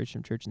of separation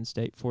of church and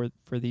state for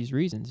these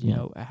reasons.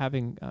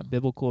 Having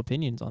biblical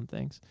opinions on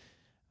things.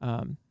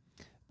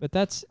 But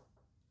that's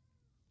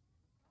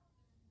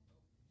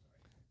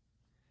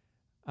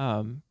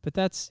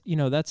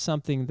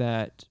something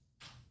that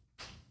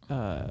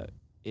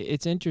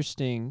it's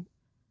interesting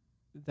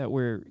that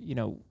we're,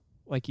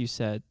 like you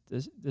said,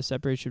 the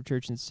separation of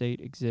church and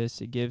state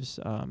exists. It gives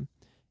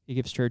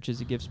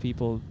churches, it gives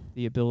people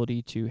the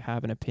ability to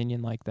have an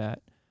opinion like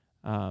that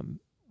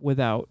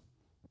without,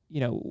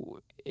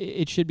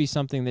 it should be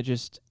something that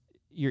just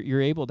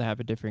you're able to have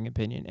a differing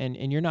opinion,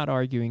 and you're not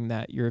arguing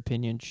that your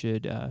opinion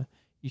should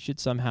you should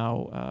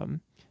somehow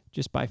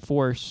just by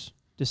force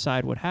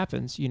decide what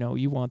happens.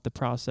 You want the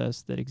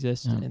process that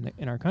exists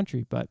in our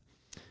country, but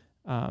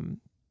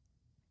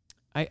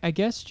I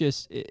guess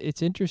just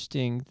it's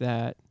interesting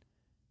that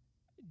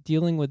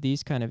dealing with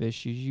these kind of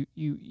issues,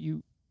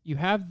 you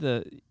have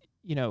the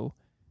you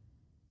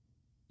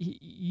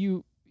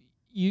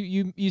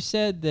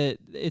said that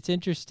it's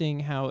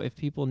interesting how if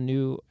people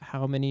knew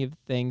how many of the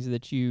things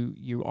that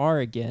you are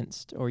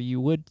against or you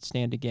would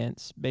stand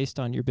against based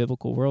on your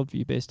biblical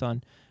worldview, based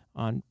on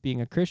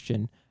being a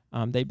Christian,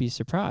 they'd be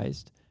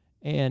surprised.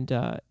 And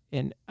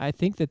I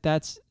think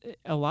that's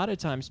a lot of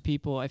times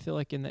people, I feel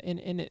like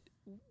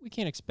we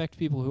can't expect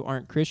people who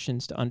aren't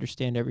Christians to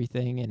understand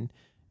everything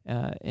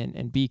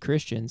and be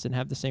Christians and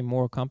have the same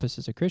moral compass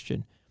as a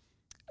Christian.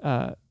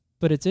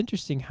 But it's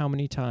interesting how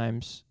many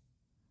times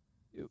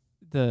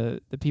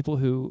the people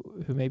who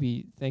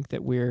maybe think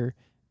that we're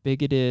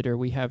bigoted or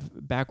we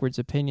have backwards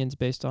opinions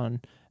based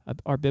on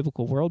our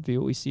biblical worldview,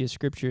 what we see as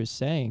Scripture is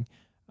saying,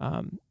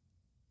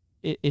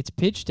 it's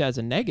pitched as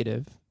a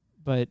negative,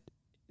 but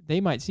they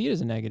might see it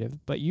as a negative.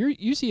 But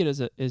you see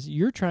it as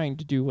you're trying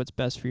to do what's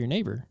best for your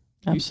neighbor.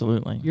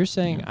 Absolutely. You're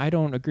saying, I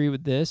don't agree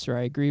with this, or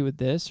I agree with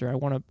this, or I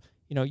want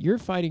to, you're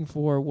fighting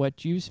for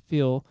what you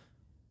feel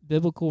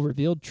biblical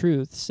revealed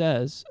truth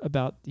says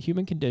about the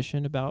human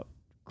condition, about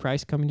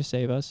Christ coming to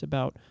save us,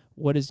 about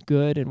what is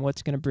good and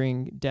what's going to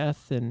bring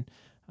death. And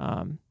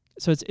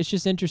so it's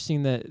just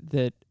interesting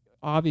that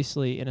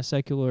obviously in a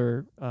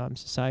secular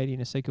society,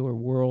 in a secular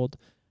world,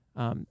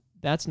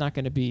 that's not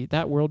going to be,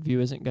 that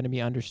worldview isn't going to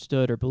be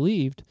understood or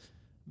believed.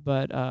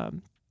 But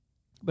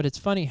it's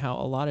funny how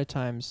a lot of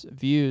times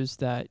views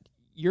that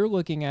you're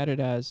looking at it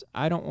as,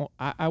 I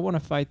want to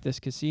fight this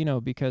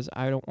casino because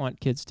I don't want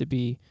kids to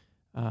be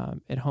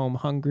at home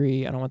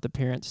hungry. I don't want the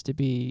parents to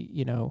be,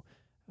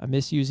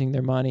 misusing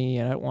their money,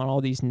 and I don't want all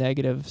these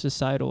negative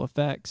societal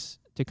effects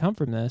to come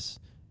from this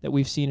that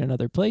we've seen in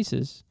other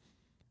places.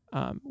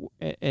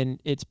 And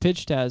it's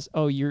pitched as,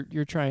 oh,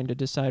 you're trying to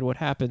decide what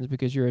happens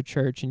because you're a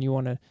church and you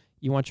want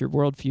your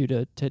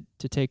worldview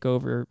to take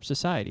over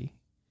society.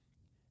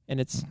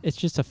 And it's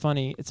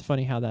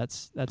funny how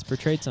that's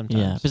portrayed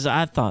sometimes. Yeah, because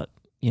I thought,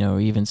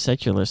 even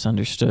secularists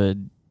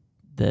understood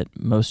that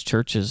most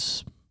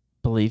churches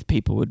believe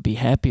people would be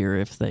happier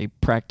if they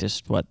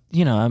practiced what,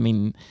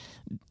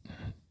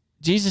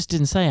 Jesus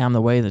didn't say, I'm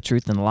the way, the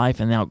truth, and the life,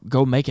 and now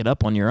go make it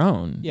up on your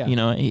own.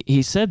 Yeah.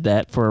 He said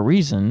that for a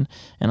reason,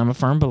 and I'm a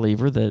firm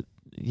believer that,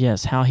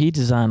 yes, how he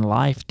designed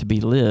life to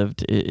be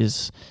lived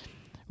is,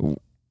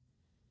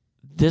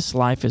 this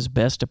life is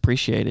best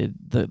appreciated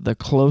the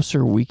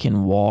closer we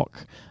can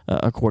walk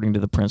according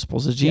to the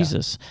principles of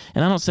Jesus. Yeah.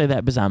 And I don't say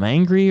that because I'm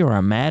angry or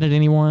I'm mad at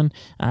anyone.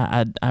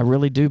 I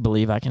really do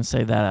believe I can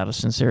say that out of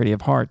sincerity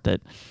of heart,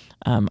 that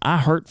I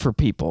hurt for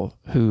people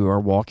who are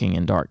walking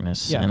in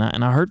darkness, yeah.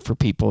 and I hurt for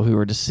people who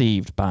are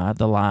deceived by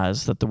the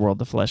lies that the world,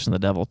 the flesh, and the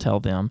devil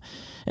tell them.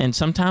 And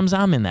sometimes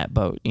I'm in that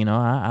boat.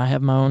 I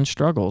have my own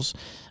struggles,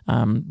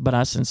 but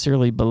I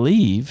sincerely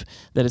believe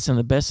that it's in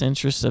the best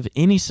interest of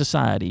any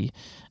society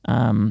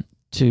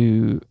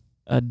to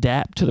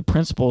adapt to the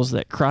principles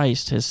that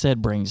Christ has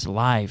said brings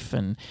life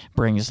and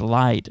brings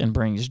light and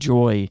brings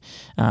joy.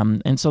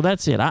 And so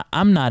that's it.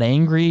 I'm not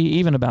angry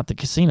even about the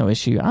casino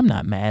issue. I'm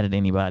not mad at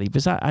anybody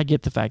because I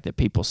get the fact that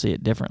people see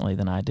it differently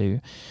than I do.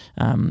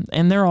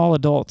 And they're all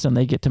adults and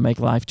they get to make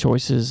life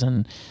choices.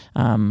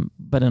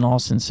 But in all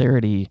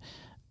sincerity,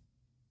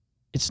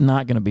 it's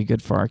not going to be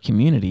good for our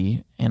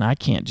community. And I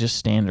can't just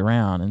stand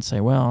around and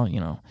say, well,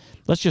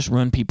 let's just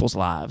ruin people's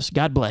lives.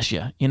 God bless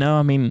you.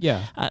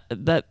 Yeah.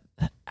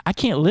 I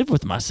can't live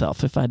with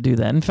myself if I do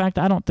that. In fact,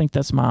 I don't think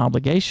that's my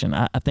obligation.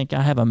 I think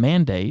I have a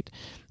mandate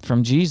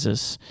from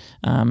Jesus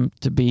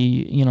to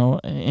be,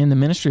 in the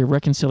ministry of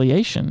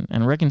reconciliation.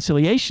 And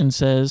reconciliation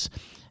says,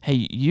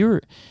 hey,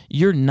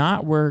 you're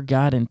not where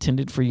God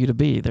intended for you to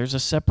be. There's a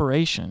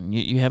separation.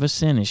 You have a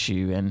sin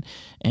issue,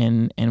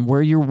 and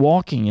where you're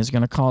walking is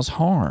going to cause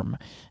harm.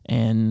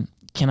 And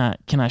can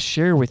I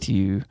share with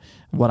you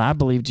what I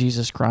believe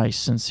Jesus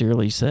Christ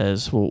sincerely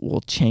says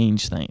will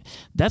change things?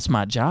 That's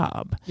my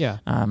job. Yeah.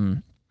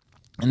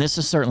 And this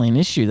is certainly an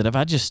issue that if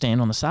I just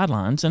stand on the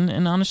sidelines,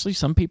 and honestly,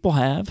 some people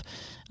have,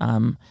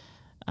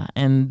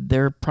 and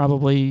they're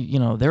probably,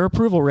 their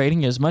approval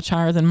rating is much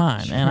higher than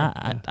mine. Sure, And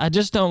yeah. I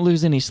just don't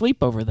lose any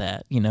sleep over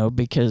that,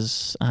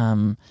 because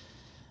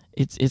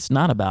it's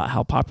not about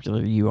how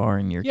popular you are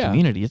in your Yeah.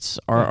 community. It's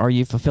are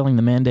you fulfilling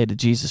the mandate of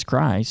Jesus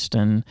Christ?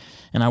 And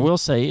I will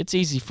say it's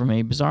easy for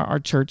me because our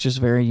church is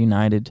very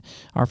united.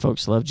 Our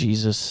folks love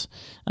Jesus.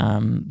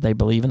 They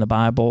believe in the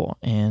Bible,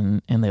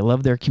 and they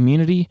love their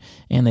community,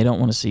 and they don't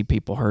want to see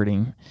people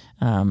hurting.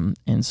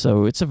 And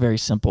so it's a very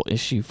simple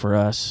issue for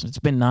us. It's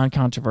been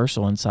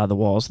non-controversial inside the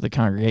walls of the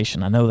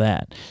congregation. I know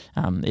that.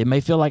 It may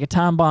feel like a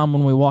time bomb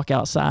when we walk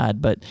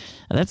outside, but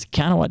that's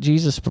kind of what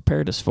Jesus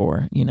prepared us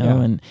for,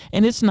 Yeah.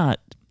 and it's not,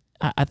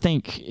 I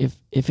think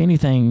if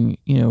anything,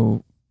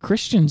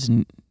 Christians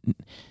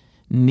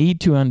need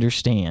to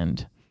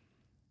understand,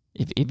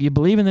 if you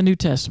believe in the New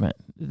Testament,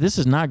 this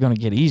is not going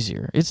to get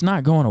easier. It's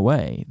not going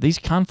away. These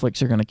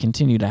conflicts are going to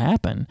continue to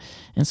happen.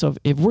 And so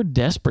if we're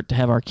desperate to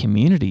have our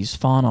communities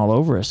fawn all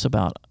over us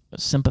about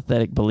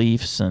sympathetic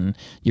beliefs and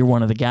you're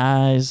one of the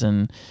guys,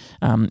 and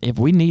if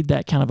we need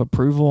that kind of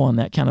approval and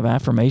that kind of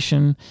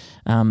affirmation,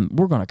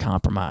 we're going to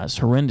compromise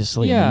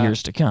horrendously in the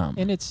years to come.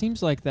 And it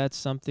seems like that's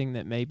something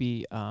that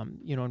maybe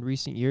in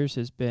recent years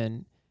has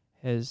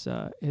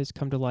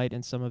come to light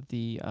in some of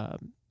the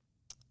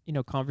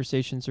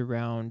conversations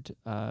around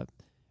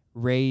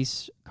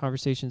race,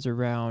 conversations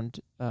around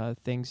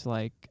things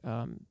like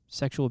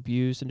sexual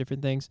abuse and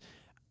different things.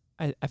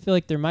 I feel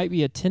like there might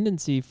be a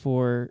tendency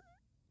for,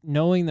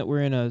 knowing that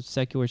we're in a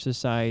secular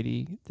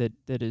society that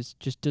is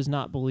just does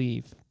not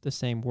believe the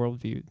same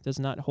worldview, does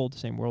not hold the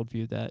same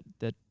worldview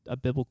that a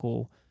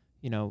biblical,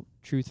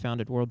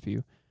 truth-founded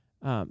worldview.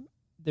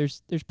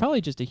 There's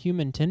probably just a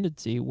human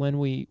tendency when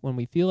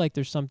we feel like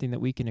there's something that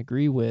we can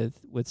agree with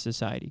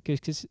society,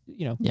 because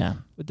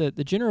with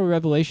the general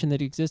revelation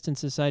that exists in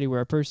society,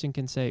 where a person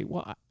can say,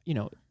 well,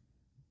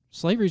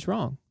 slavery's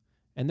wrong,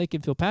 and they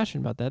can feel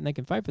passionate about that and they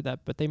can fight for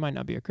that, but they might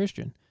not be a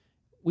Christian.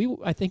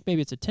 I think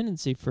maybe it's a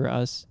tendency for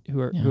us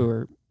who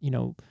are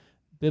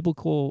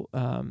biblical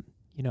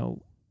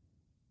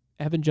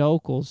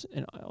evangelicals,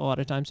 and a lot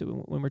of times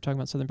when we're talking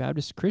about Southern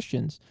Baptist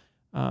Christians,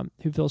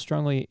 who feel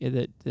strongly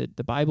that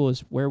the Bible is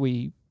where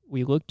we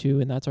look to,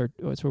 and that's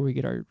where we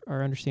get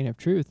our understanding of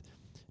truth,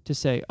 to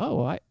say,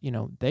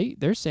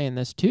 they're saying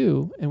this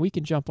too, and we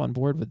can jump on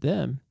board with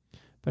them.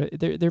 But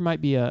there might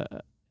be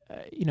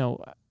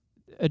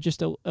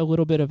just a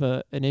little bit of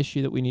an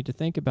issue that we need to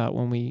think about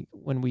when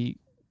we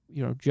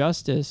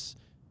justice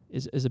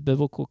is a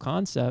biblical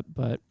concept,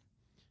 but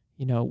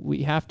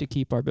we have to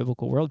keep our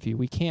biblical worldview.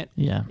 We can't.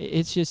 Yeah.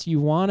 It's just, you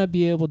want to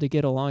be able to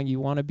get along.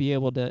 You want to be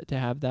able to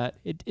have that.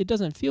 It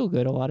doesn't feel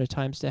good a lot of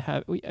times to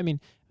have.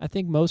 I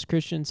think most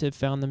Christians have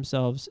found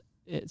themselves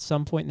at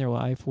some point in their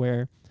life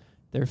where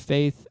their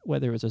faith,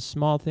 whether it was a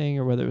small thing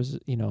or whether it was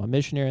a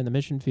missionary in the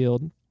mission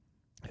field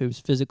who's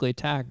physically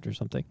attacked or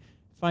something,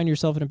 find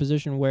yourself in a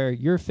position where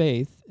your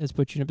faith has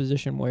put you in a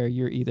position where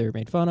you're either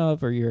made fun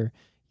of, or you're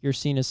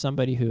seen as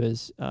somebody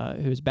who's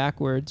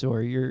backwards,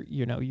 or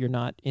you're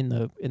not in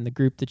the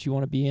group that you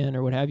want to be in,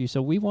 or what have you.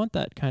 So we want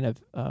that kind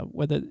of,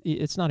 whether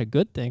it's not a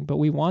good thing, but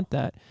we want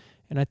that.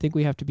 And I think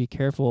we have to be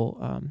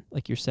careful,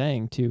 like you're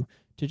saying, to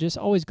just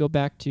always go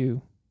back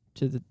to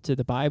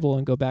the Bible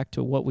and go back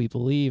to what we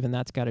believe, and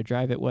that's got to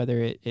drive it, whether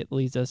it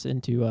leads us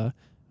into a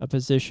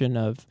position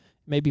of,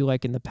 maybe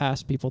like in the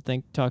past people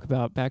talk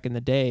about back in the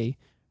day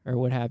or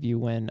what have you,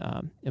 when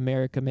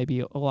America, maybe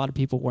a lot of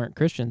people weren't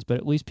Christians, but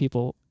at least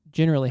people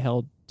generally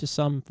held to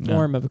some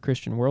form of a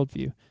Christian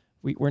worldview.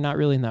 We're not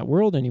really in that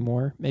world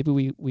anymore.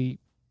 Maybe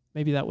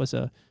maybe that was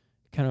a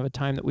kind of a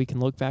time that we can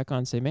look back on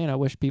and say, man, I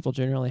wish people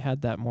generally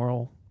had that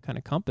moral kind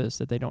of compass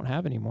that they don't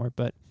have anymore.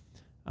 But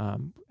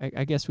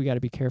I guess we got to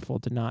be careful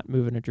to not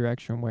move in a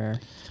direction where,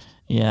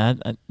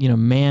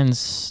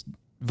 man's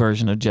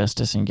version of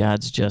justice and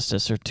God's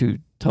justice are two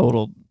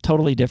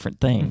totally different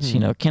things.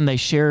 Mm-hmm. Can they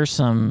share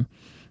some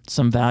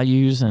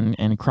values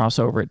and cross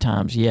over at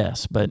times?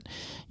 Yes, but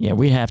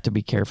we have to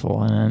be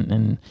careful,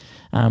 and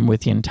I'm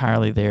with you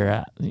entirely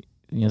there.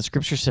 The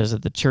Scripture says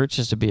that the church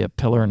is to be a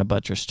pillar and a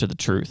buttress to the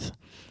truth.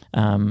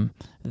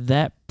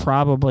 That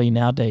probably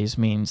nowadays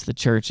means the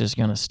church is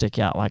going to stick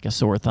out like a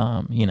sore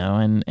thumb,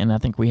 and I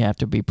think we have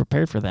to be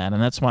prepared for that,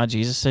 and that's why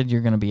Jesus said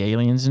you're going to be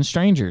aliens and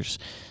strangers.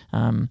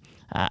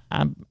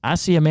 I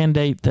see a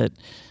mandate that,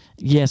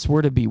 yes,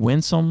 we're to be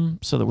winsome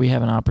so that we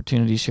have an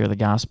opportunity to share the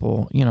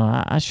gospel.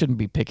 I shouldn't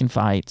be picking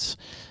fights,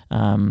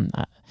 but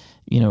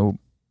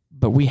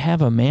we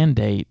have a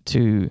mandate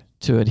to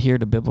adhere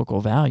to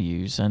biblical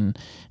values, and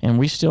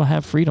we still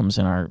have freedoms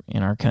in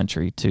our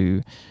country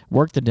to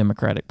work the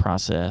democratic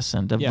process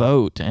and to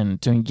vote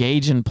and to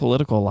engage in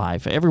political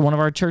life. Every one of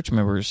our church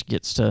members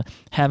gets to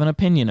have an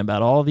opinion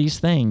about all these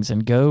things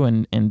and go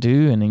and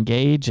do and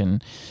engage,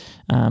 and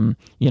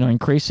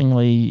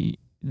increasingly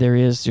there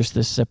is just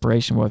this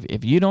separation where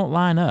if you don't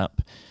line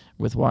up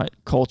with what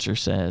culture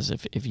says,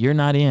 if you're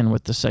not in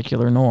with the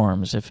secular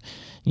norms,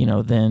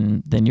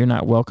 then you're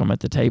not welcome at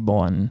the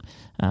table. And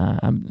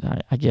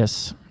I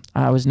guess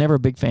I was never a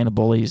big fan of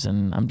bullies,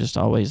 and I'm just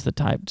always the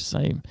type to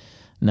say,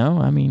 no,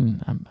 I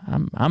mean,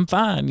 I'm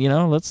fine.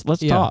 Let's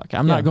talk.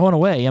 I'm not going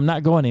away. I'm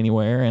not going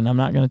anywhere, and I'm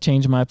not going to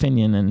change my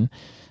opinion.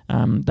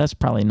 And that's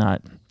probably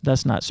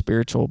that's not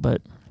spiritual,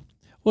 but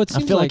well, it I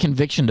seems feel like a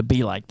conviction to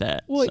be like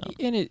that. well, So.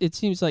 and it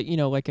seems like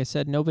like I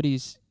said,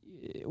 nobody's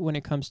when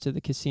it comes to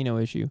the casino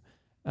issue.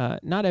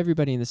 Not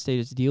everybody in the state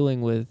is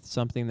dealing with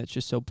something that's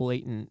just so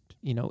blatant,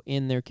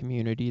 in their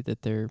community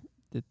that they're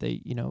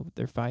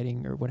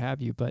fighting or what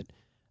have you. But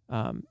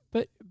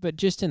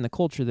just in the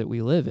culture that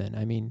we live in,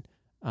 I mean,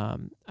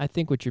 I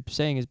think what you're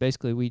saying is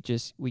basically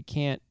we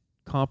can't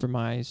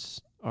compromise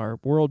our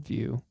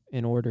worldview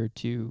in order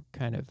to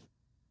kind of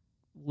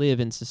live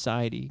in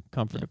society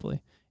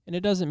comfortably. And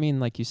it doesn't mean,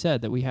 like you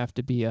said, that we have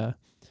to be I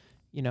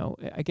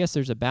guess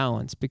there's a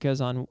balance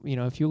because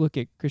if you look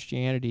at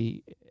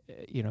Christianity,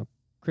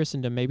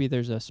 Christendom, maybe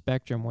there's a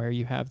spectrum where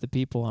you have the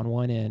people on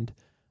one end,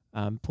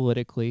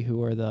 politically,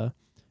 who are the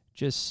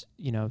just,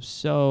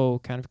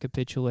 so kind of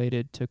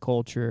capitulated to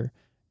culture,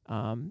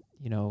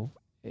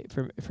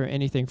 for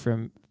anything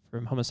from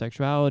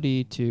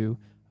homosexuality to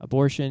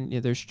abortion.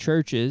 There's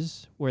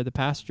churches where the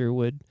pastor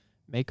would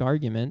make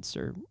arguments,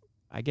 or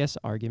I guess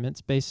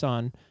arguments based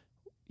on,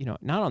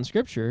 not on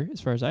scripture,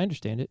 as far as I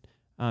understand it,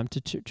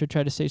 to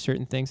try to say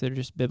certain things that are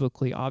just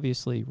biblically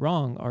obviously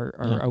wrong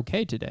are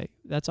okay today.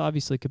 That's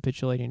obviously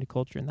capitulating to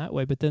culture in that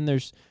way. But then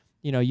there's,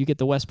 you get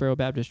the Westboro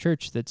Baptist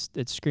Church that's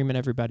screaming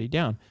everybody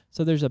down.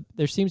 So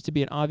there seems to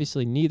be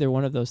obviously neither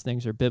one of those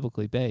things are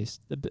biblically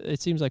based.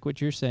 It seems like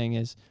what you're saying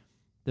is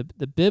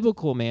the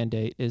biblical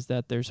mandate is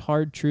that there's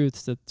hard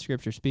truths that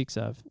Scripture speaks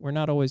of. We're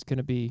not always going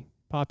to be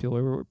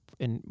popular,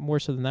 and more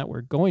so than that,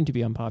 we're going to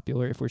be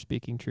unpopular if we're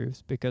speaking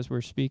truth because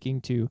we're speaking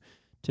to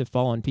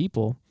fallen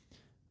people.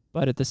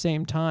 But at the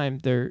same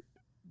time,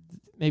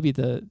 maybe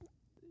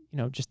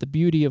just the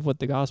beauty of what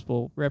the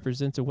gospel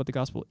represents and what the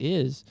gospel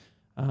is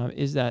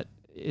that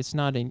it's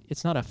not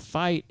a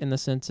fight in the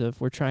sense of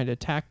we're trying to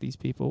attack these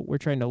people. We're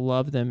trying to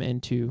love them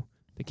into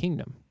the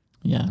kingdom.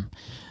 Yeah.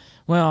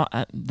 Well,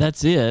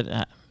 that's it.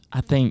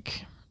 I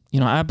think,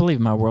 I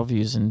believe my worldview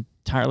is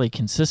entirely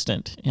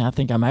consistent. I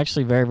think I'm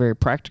actually very, very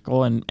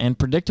practical and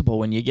predictable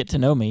when you get to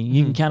know me.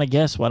 You can kind of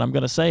guess what I'm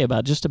going to say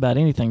about just about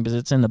anything because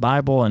it's in the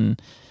Bible. And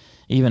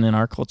even in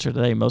our culture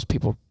today, most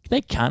people,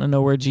 they kind of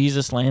know where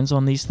Jesus lands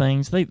on these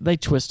things. They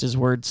twist his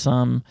words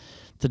some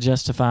to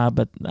justify,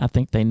 but I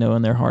think they know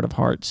in their heart of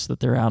hearts that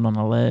they're out on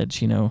a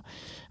ledge.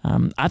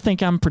 I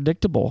think I'm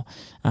predictable,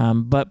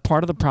 but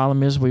part of the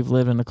problem is we've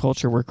lived in a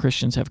culture where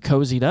Christians have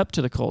cozied up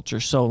to the culture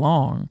so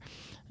long,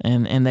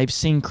 and they've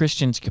seen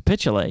Christians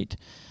capitulate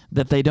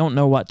that they don't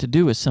know what to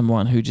do with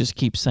someone who just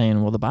keeps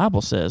saying, well, the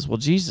Bible says, well,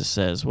 Jesus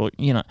says, well,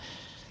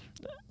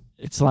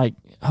 it's like,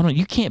 hold on,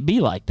 you can't be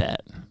like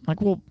that. Like,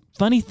 well,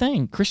 funny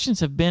thing, Christians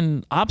have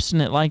been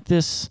obstinate like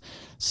this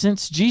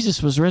since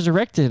Jesus was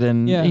resurrected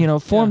and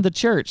formed the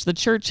church. The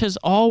church has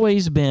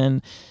always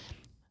been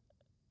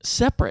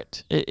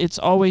separate. It's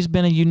always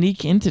been a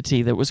unique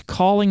entity that was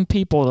calling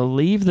people to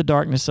leave the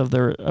darkness of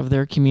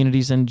their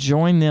communities and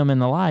join them in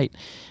the light.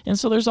 And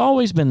so there's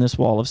always been this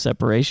wall of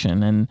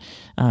separation. And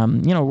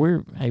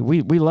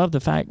we love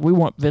the fact we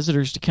want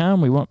visitors to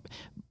come.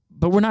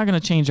 But we're not going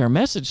to change our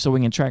message so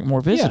we can attract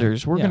more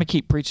visitors. We're going to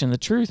keep preaching the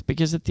truth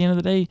because at the end of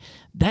the day,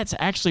 that's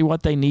actually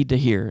what they need to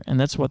hear, and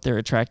that's what they're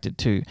attracted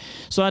to.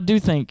 So I do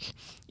think,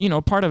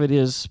 part of it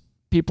is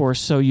people are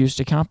so used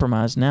to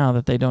compromise now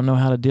that they don't know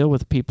how to deal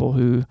with people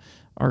who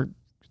are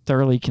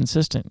thoroughly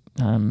consistent.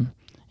 And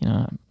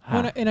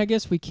I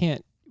guess we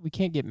can't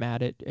get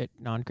mad at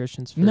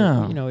non-Christians for,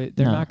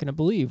 they're not going to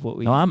believe what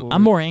we... No,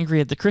 I'm more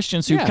angry at the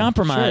Christians who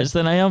compromise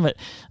than I am at...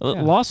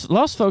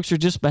 Lost folks are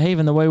just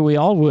behaving the way we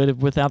all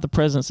would without the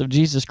presence of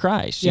Jesus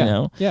Christ,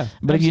 Yeah, But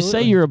absolutely. if you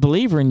say you're a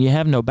believer and you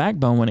have no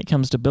backbone when it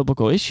comes to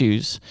biblical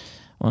issues,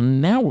 well,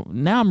 now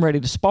I'm ready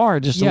to spar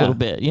just a little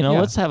bit.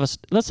 Let's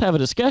have a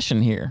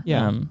discussion here.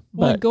 Yeah.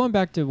 But going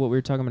back to what we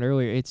were talking about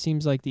earlier, it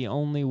seems like the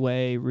only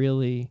way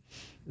really...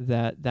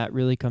 that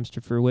really comes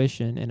to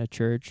fruition in a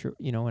church, or,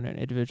 in an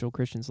individual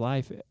Christian's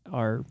life,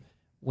 are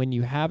when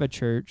you have a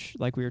church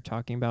like we were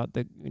talking about.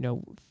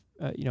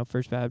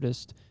 First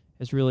Baptist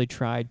has really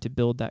tried to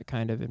build that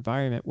kind of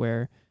environment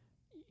where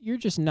you're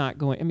just not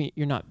going. I mean,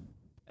 you're not.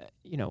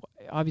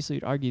 Obviously,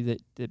 you'd argue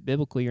that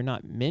biblically you're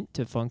not meant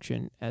to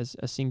function as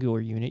a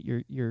singular unit.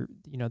 You're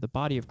the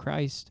body of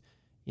Christ.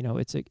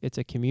 It's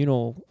a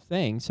communal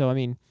thing. So I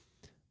mean,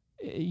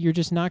 you're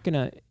just not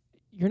gonna.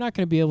 You're not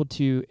going to be able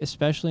to,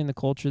 especially in the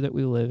culture that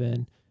we live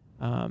in,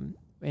 and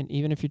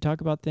even if you talk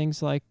about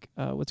things like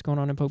what's going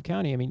on in Pope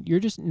County, I mean,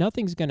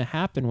 nothing's going to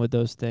happen with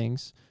those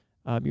things.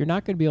 You're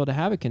not going to be able to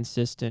have a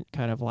consistent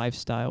kind of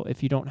lifestyle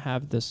if you don't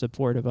have the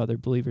support of other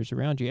believers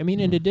around you. I mean,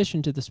 in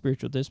addition to the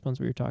spiritual disciplines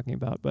we were talking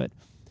about, but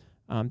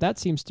that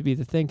seems to be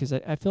the thing, because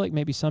I feel like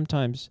maybe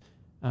sometimes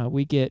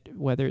we get,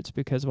 whether it's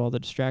because of all the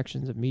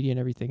distractions of media and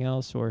everything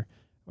else, or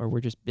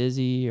we're just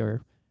busy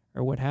or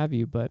what have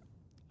you, but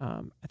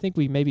I think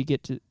we maybe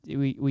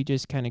we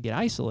just kind of get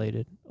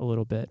isolated a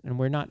little bit, and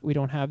we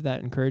don't have that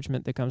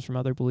encouragement that comes from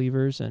other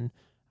believers, and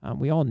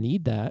we all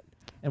need that.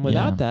 And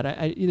without Yeah.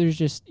 that,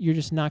 you're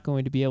just not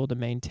going to be able to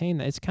maintain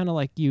that. It's kind of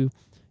like you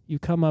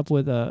come up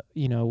with a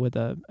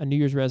New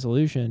Year's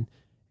resolution,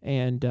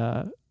 and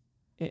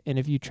and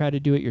if you try to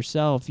do it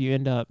yourself, you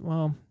end up,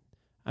 well,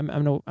 I'm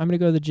gonna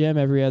go to the gym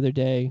every other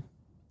day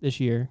this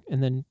year,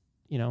 and then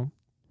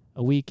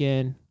a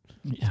weekend.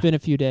 It's Yeah. been a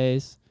few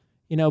days,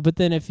 But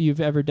then if you've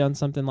ever done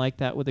something like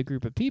that with a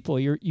group of people,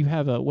 you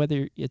have a,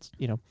 whether it's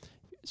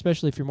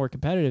especially if you're more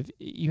competitive,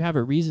 you have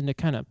a reason to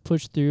kind of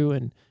push through,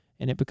 and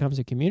it becomes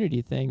a community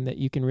thing that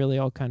you can really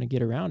all kind of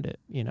get around it.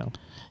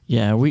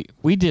 Yeah,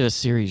 we did a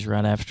series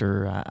right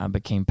after I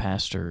became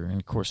pastor,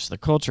 and of course the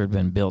culture had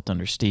been built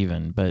under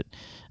Stephen, but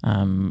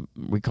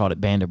we called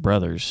it Band of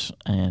Brothers,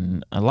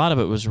 and a lot of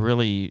it was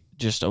really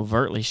just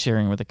overtly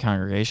sharing with the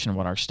congregation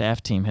what our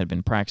staff team had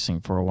been practicing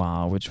for a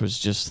while, which was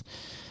just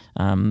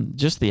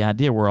the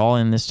idea we're all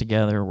in this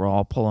together, we're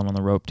all pulling on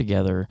the rope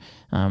together.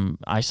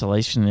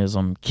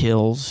 Isolationism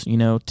kills,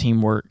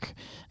 teamwork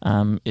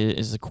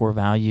is the core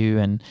value,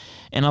 and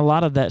a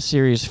lot of that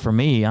series for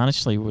me,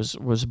 honestly,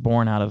 was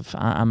born out of,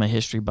 I'm a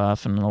history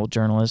buff and an old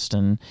journalist,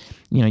 and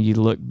you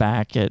look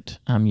back at,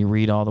 you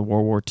read all the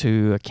World War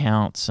II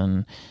accounts,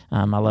 and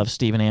I love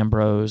Stephen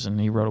Ambrose, and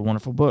he wrote a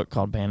wonderful book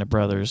called Band of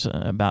Brothers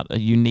about a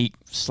unique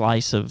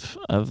slice of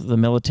the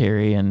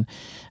military, and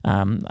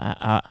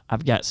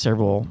I've got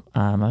several,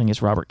 I think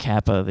it's Robert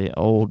Capa, the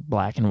old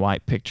black and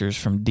white pictures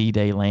from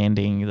D-Day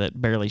landing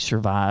that barely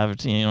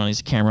survived, on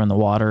his camera in the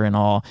water and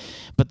all,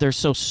 but they're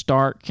so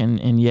stark,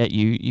 and yet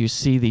you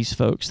see these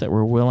folks that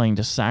were willing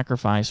to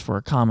sacrifice for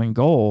a common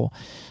goal.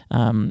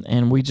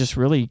 And we just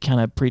really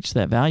kind of preach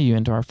that value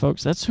into our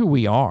folks. That's who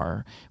we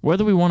are,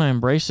 whether we want to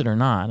embrace it or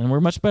not. And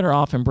we're much better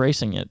off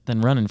embracing it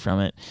than running from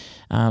it.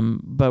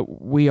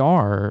 But we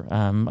are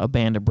a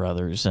band of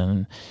brothers,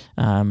 and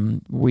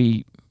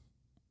we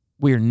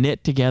are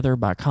knit together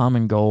by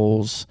common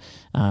goals.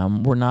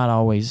 We're not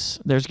always,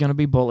 there's going to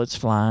be bullets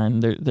flying.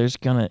 There's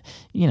going to,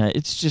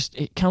 it's just,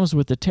 it comes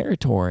with the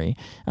territory.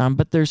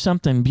 But there's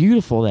something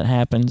beautiful that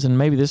happens, and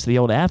maybe this is the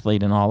old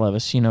athlete in all of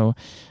us.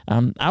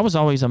 I was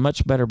always a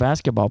much better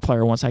basketball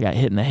player once I got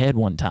hit in the head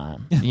one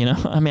time.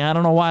 I mean, I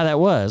don't know why that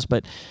was,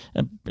 but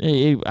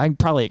I can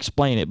probably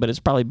explain it, but it's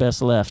probably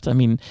best left. I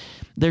mean,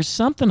 there's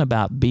something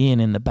about being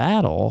in the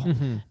battle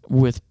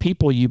with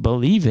people you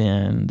believe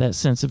in, that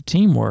sense of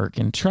teamwork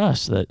and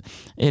trust, that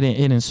it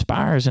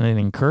inspires and it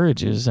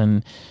encourages.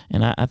 And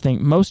I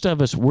think most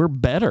of us, we're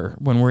better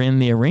when we're in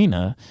the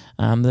arena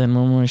than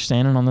when we're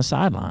standing on the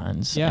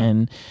sidelines. Yeah.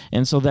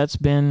 And so that's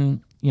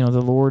been,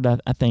 the Lord,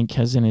 I think,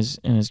 has in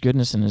his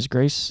goodness and his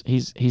grace,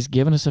 he's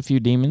given us a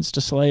few demons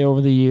to slay over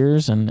the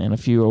years, and a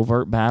few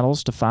overt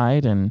battles to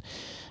fight. And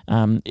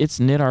it's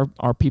knit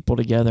our people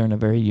together in a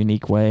very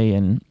unique way.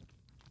 And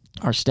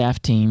our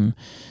staff team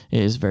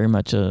is very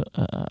much a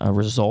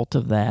result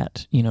of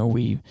that.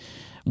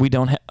 We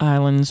don't have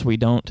islands. We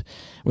don't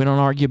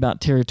argue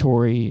about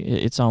territory.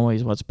 It's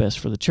always what's best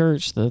for the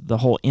church, the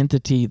whole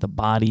entity, the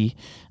body.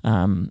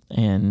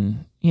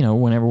 And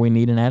whenever we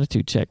need an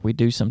attitude check, we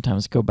do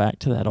sometimes go back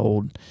to that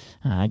old.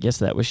 I guess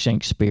that was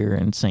Shakespeare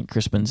and St.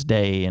 Crispin's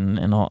Day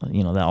and all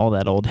all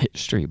that old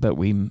history. But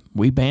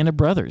we band of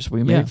brothers.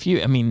 We made a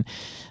few. I mean,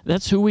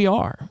 that's who we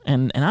are.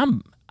 And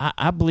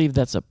I believe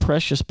that's a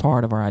precious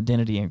part of our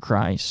identity in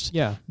Christ.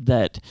 Yeah.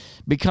 That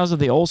because of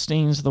the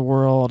Olsteins of the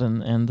world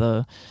and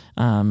the,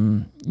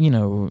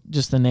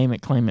 just the name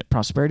it, claim it,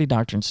 prosperity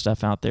doctrine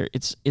stuff out there,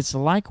 it's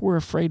like we're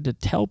afraid to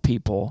tell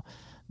people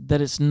that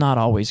it's not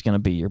always going to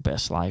be your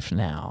best life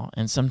now.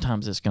 And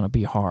sometimes it's going to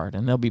be hard,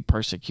 and there'll be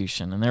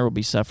persecution, and there will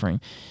be suffering.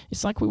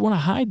 It's like we want to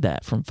hide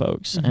that from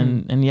folks.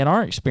 And yet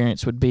our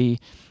experience would be,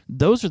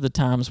 those are the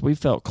times we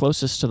felt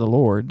closest to the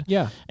Lord.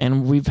 Yeah.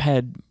 And we've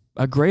had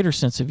a greater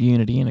sense of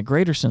unity and a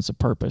greater sense of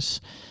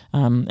purpose.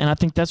 And I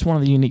think that's one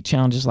of the unique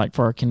challenges, like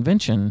for our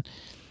convention.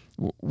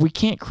 We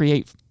can't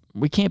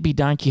be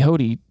Don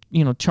Quixote,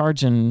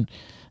 charging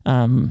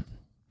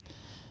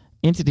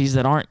entities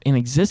that aren't in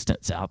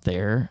existence out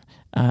there.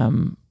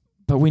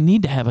 But we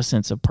need to have a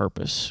sense of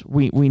purpose.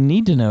 We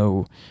need to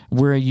know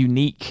we're a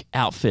unique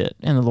outfit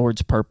in the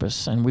Lord's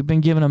purpose, and we've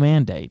been given a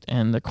mandate,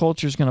 and the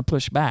culture's going to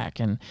push back,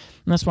 and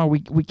that's why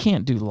we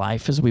can't do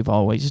life as we've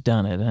always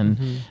done it,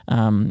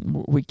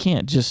 and we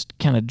can't just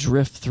kind of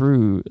drift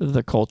through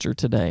the culture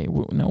today.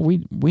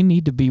 We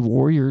need to be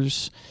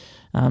warriors.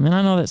 And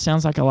I know that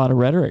sounds like a lot of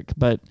rhetoric,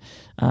 but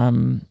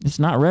it's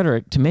not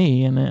rhetoric to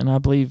me, and I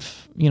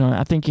believe,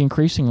 I think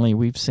increasingly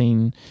we've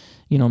seen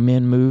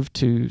men move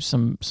to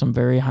some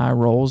very high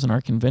roles in our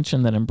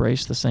convention that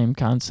embrace the same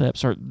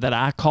concepts, or that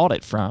I caught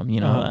it from.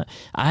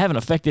 I haven't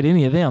affected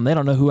any of them. They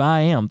don't know who I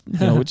am,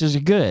 which is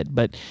good.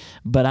 But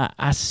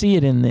I see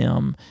it in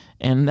them,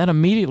 and that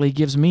immediately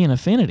gives me an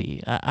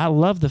affinity. I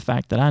love the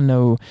fact that I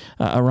know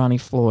a Ronnie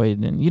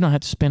Floyd, and you don't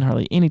have to spend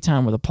hardly any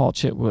time with a Paul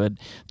Chitwood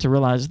to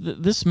realize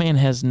that this man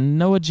has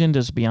no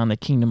agendas beyond the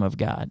kingdom of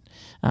God.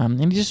 And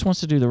he just wants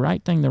to do the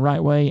right thing the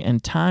right way,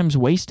 and time's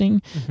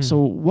wasting. So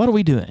what are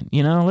we doing?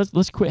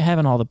 Let's quit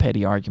having all the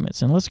petty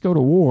arguments, and let's go to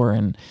war.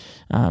 And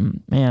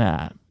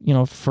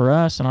for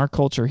us and our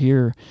culture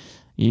here,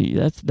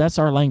 That's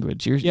our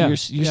language. You're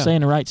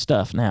saying the right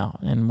stuff now,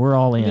 and we're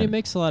all in. I mean, it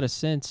makes a lot of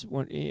sense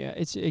when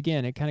it's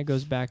again. It kind of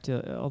goes back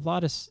to a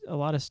lot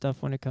of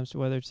stuff when it comes to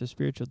whether it's the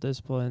spiritual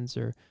disciplines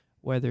or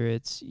whether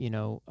it's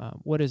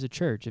what is a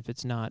church if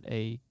it's not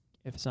a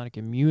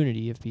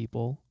community of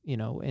people,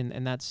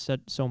 and that's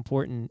so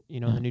important,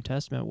 in the New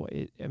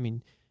Testament. I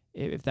mean,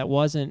 if that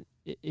wasn't,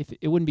 if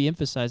it wouldn't be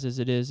emphasized as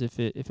it is if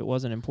it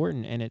wasn't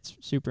important, and it's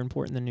super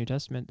important in the New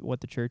Testament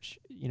what the church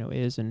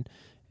is and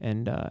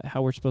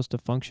how we're supposed to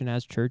function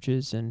as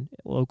churches and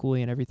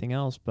locally and everything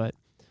else. But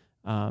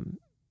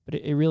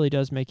it really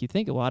does make you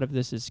think. A lot of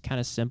this is kind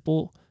of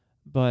simple,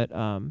 but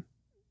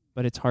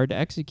it's hard to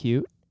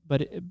execute.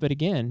 But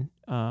again,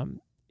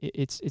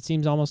 it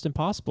seems almost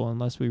impossible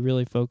unless we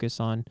really focus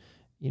on,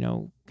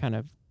 kind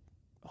of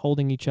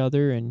holding each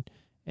other and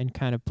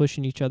kind of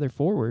pushing each other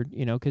forward.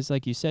 Because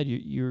like you said,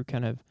 you're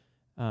kind of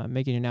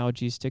making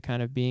analogies to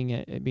kind of being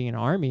an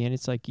army, and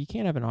it's like you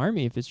can't have an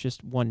army if it's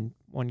just one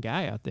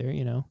guy out there.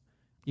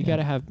 You got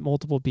to have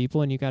multiple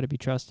people, and you got to be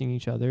trusting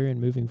each other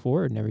and moving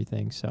forward and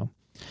everything. So.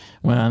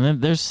 Well, and then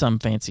there's some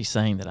fancy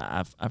saying that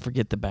I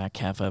forget the back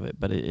half of it,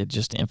 but it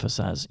just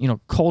emphasizes,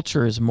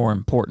 culture is more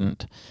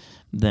important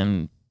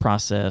than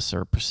process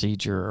or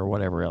procedure or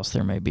whatever else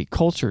there may be.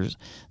 Culture's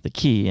the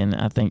key, and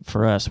I think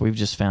for us, we've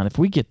just found if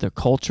we get the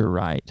culture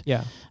right,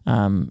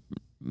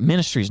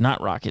 ministry is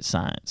not rocket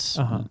science.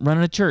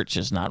 Running a church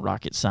is not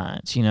rocket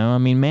science.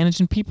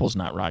 Managing people is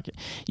not rocket.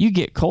 You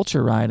get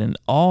culture right, and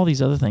all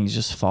these other things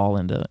just fall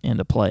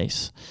into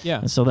place. Yeah.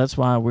 And so that's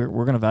why we're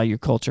going to value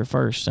culture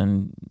first,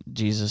 and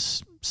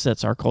Jesus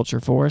sets our culture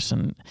for us,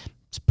 and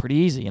it's pretty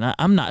easy. And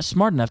I'm not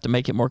smart enough to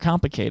make it more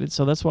complicated,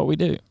 so that's what we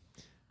do.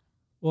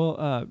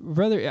 Well,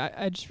 brother,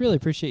 I just really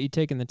appreciate you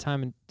taking the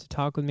time to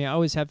talk with me. I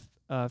always have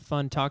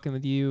fun talking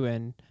with you,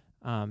 and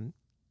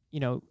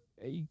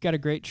you got a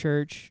great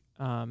church.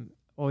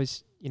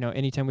 Always,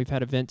 anytime we've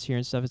had events here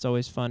and stuff, it's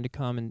always fun to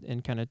come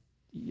and kind of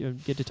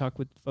get to talk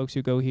with folks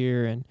who go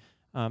here. And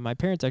my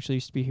parents actually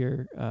used to be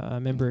here,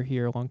 a member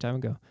here a long time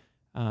ago.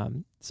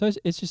 So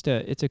it's just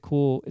it's a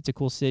cool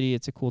city.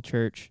 It's a cool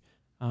church.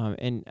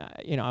 And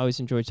I always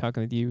enjoy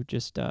talking with you.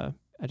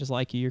 I just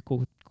like you. You're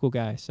a cool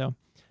guy. So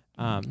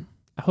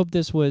I hope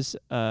this was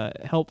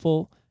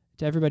helpful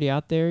to everybody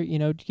out there.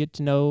 To get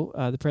to know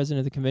the president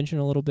of the convention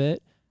a little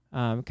bit.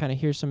 Kind of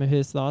hear some of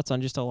his thoughts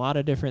on just a lot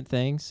of different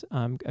things.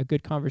 A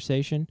good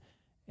conversation,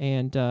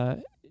 and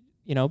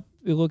we're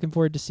looking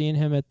forward to seeing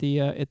him at the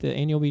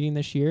annual meeting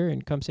this year,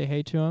 and come say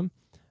hey to him.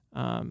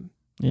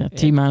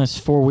 T-minus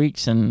 4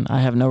 weeks, and I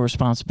have no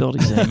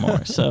responsibilities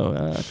anymore.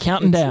 So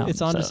counting down.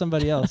 It's on to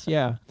somebody else.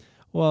 Yeah.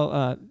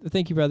 Well,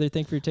 thank you, brother.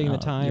 Thank you for taking the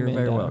time. You're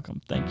very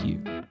welcome. Thank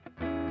you.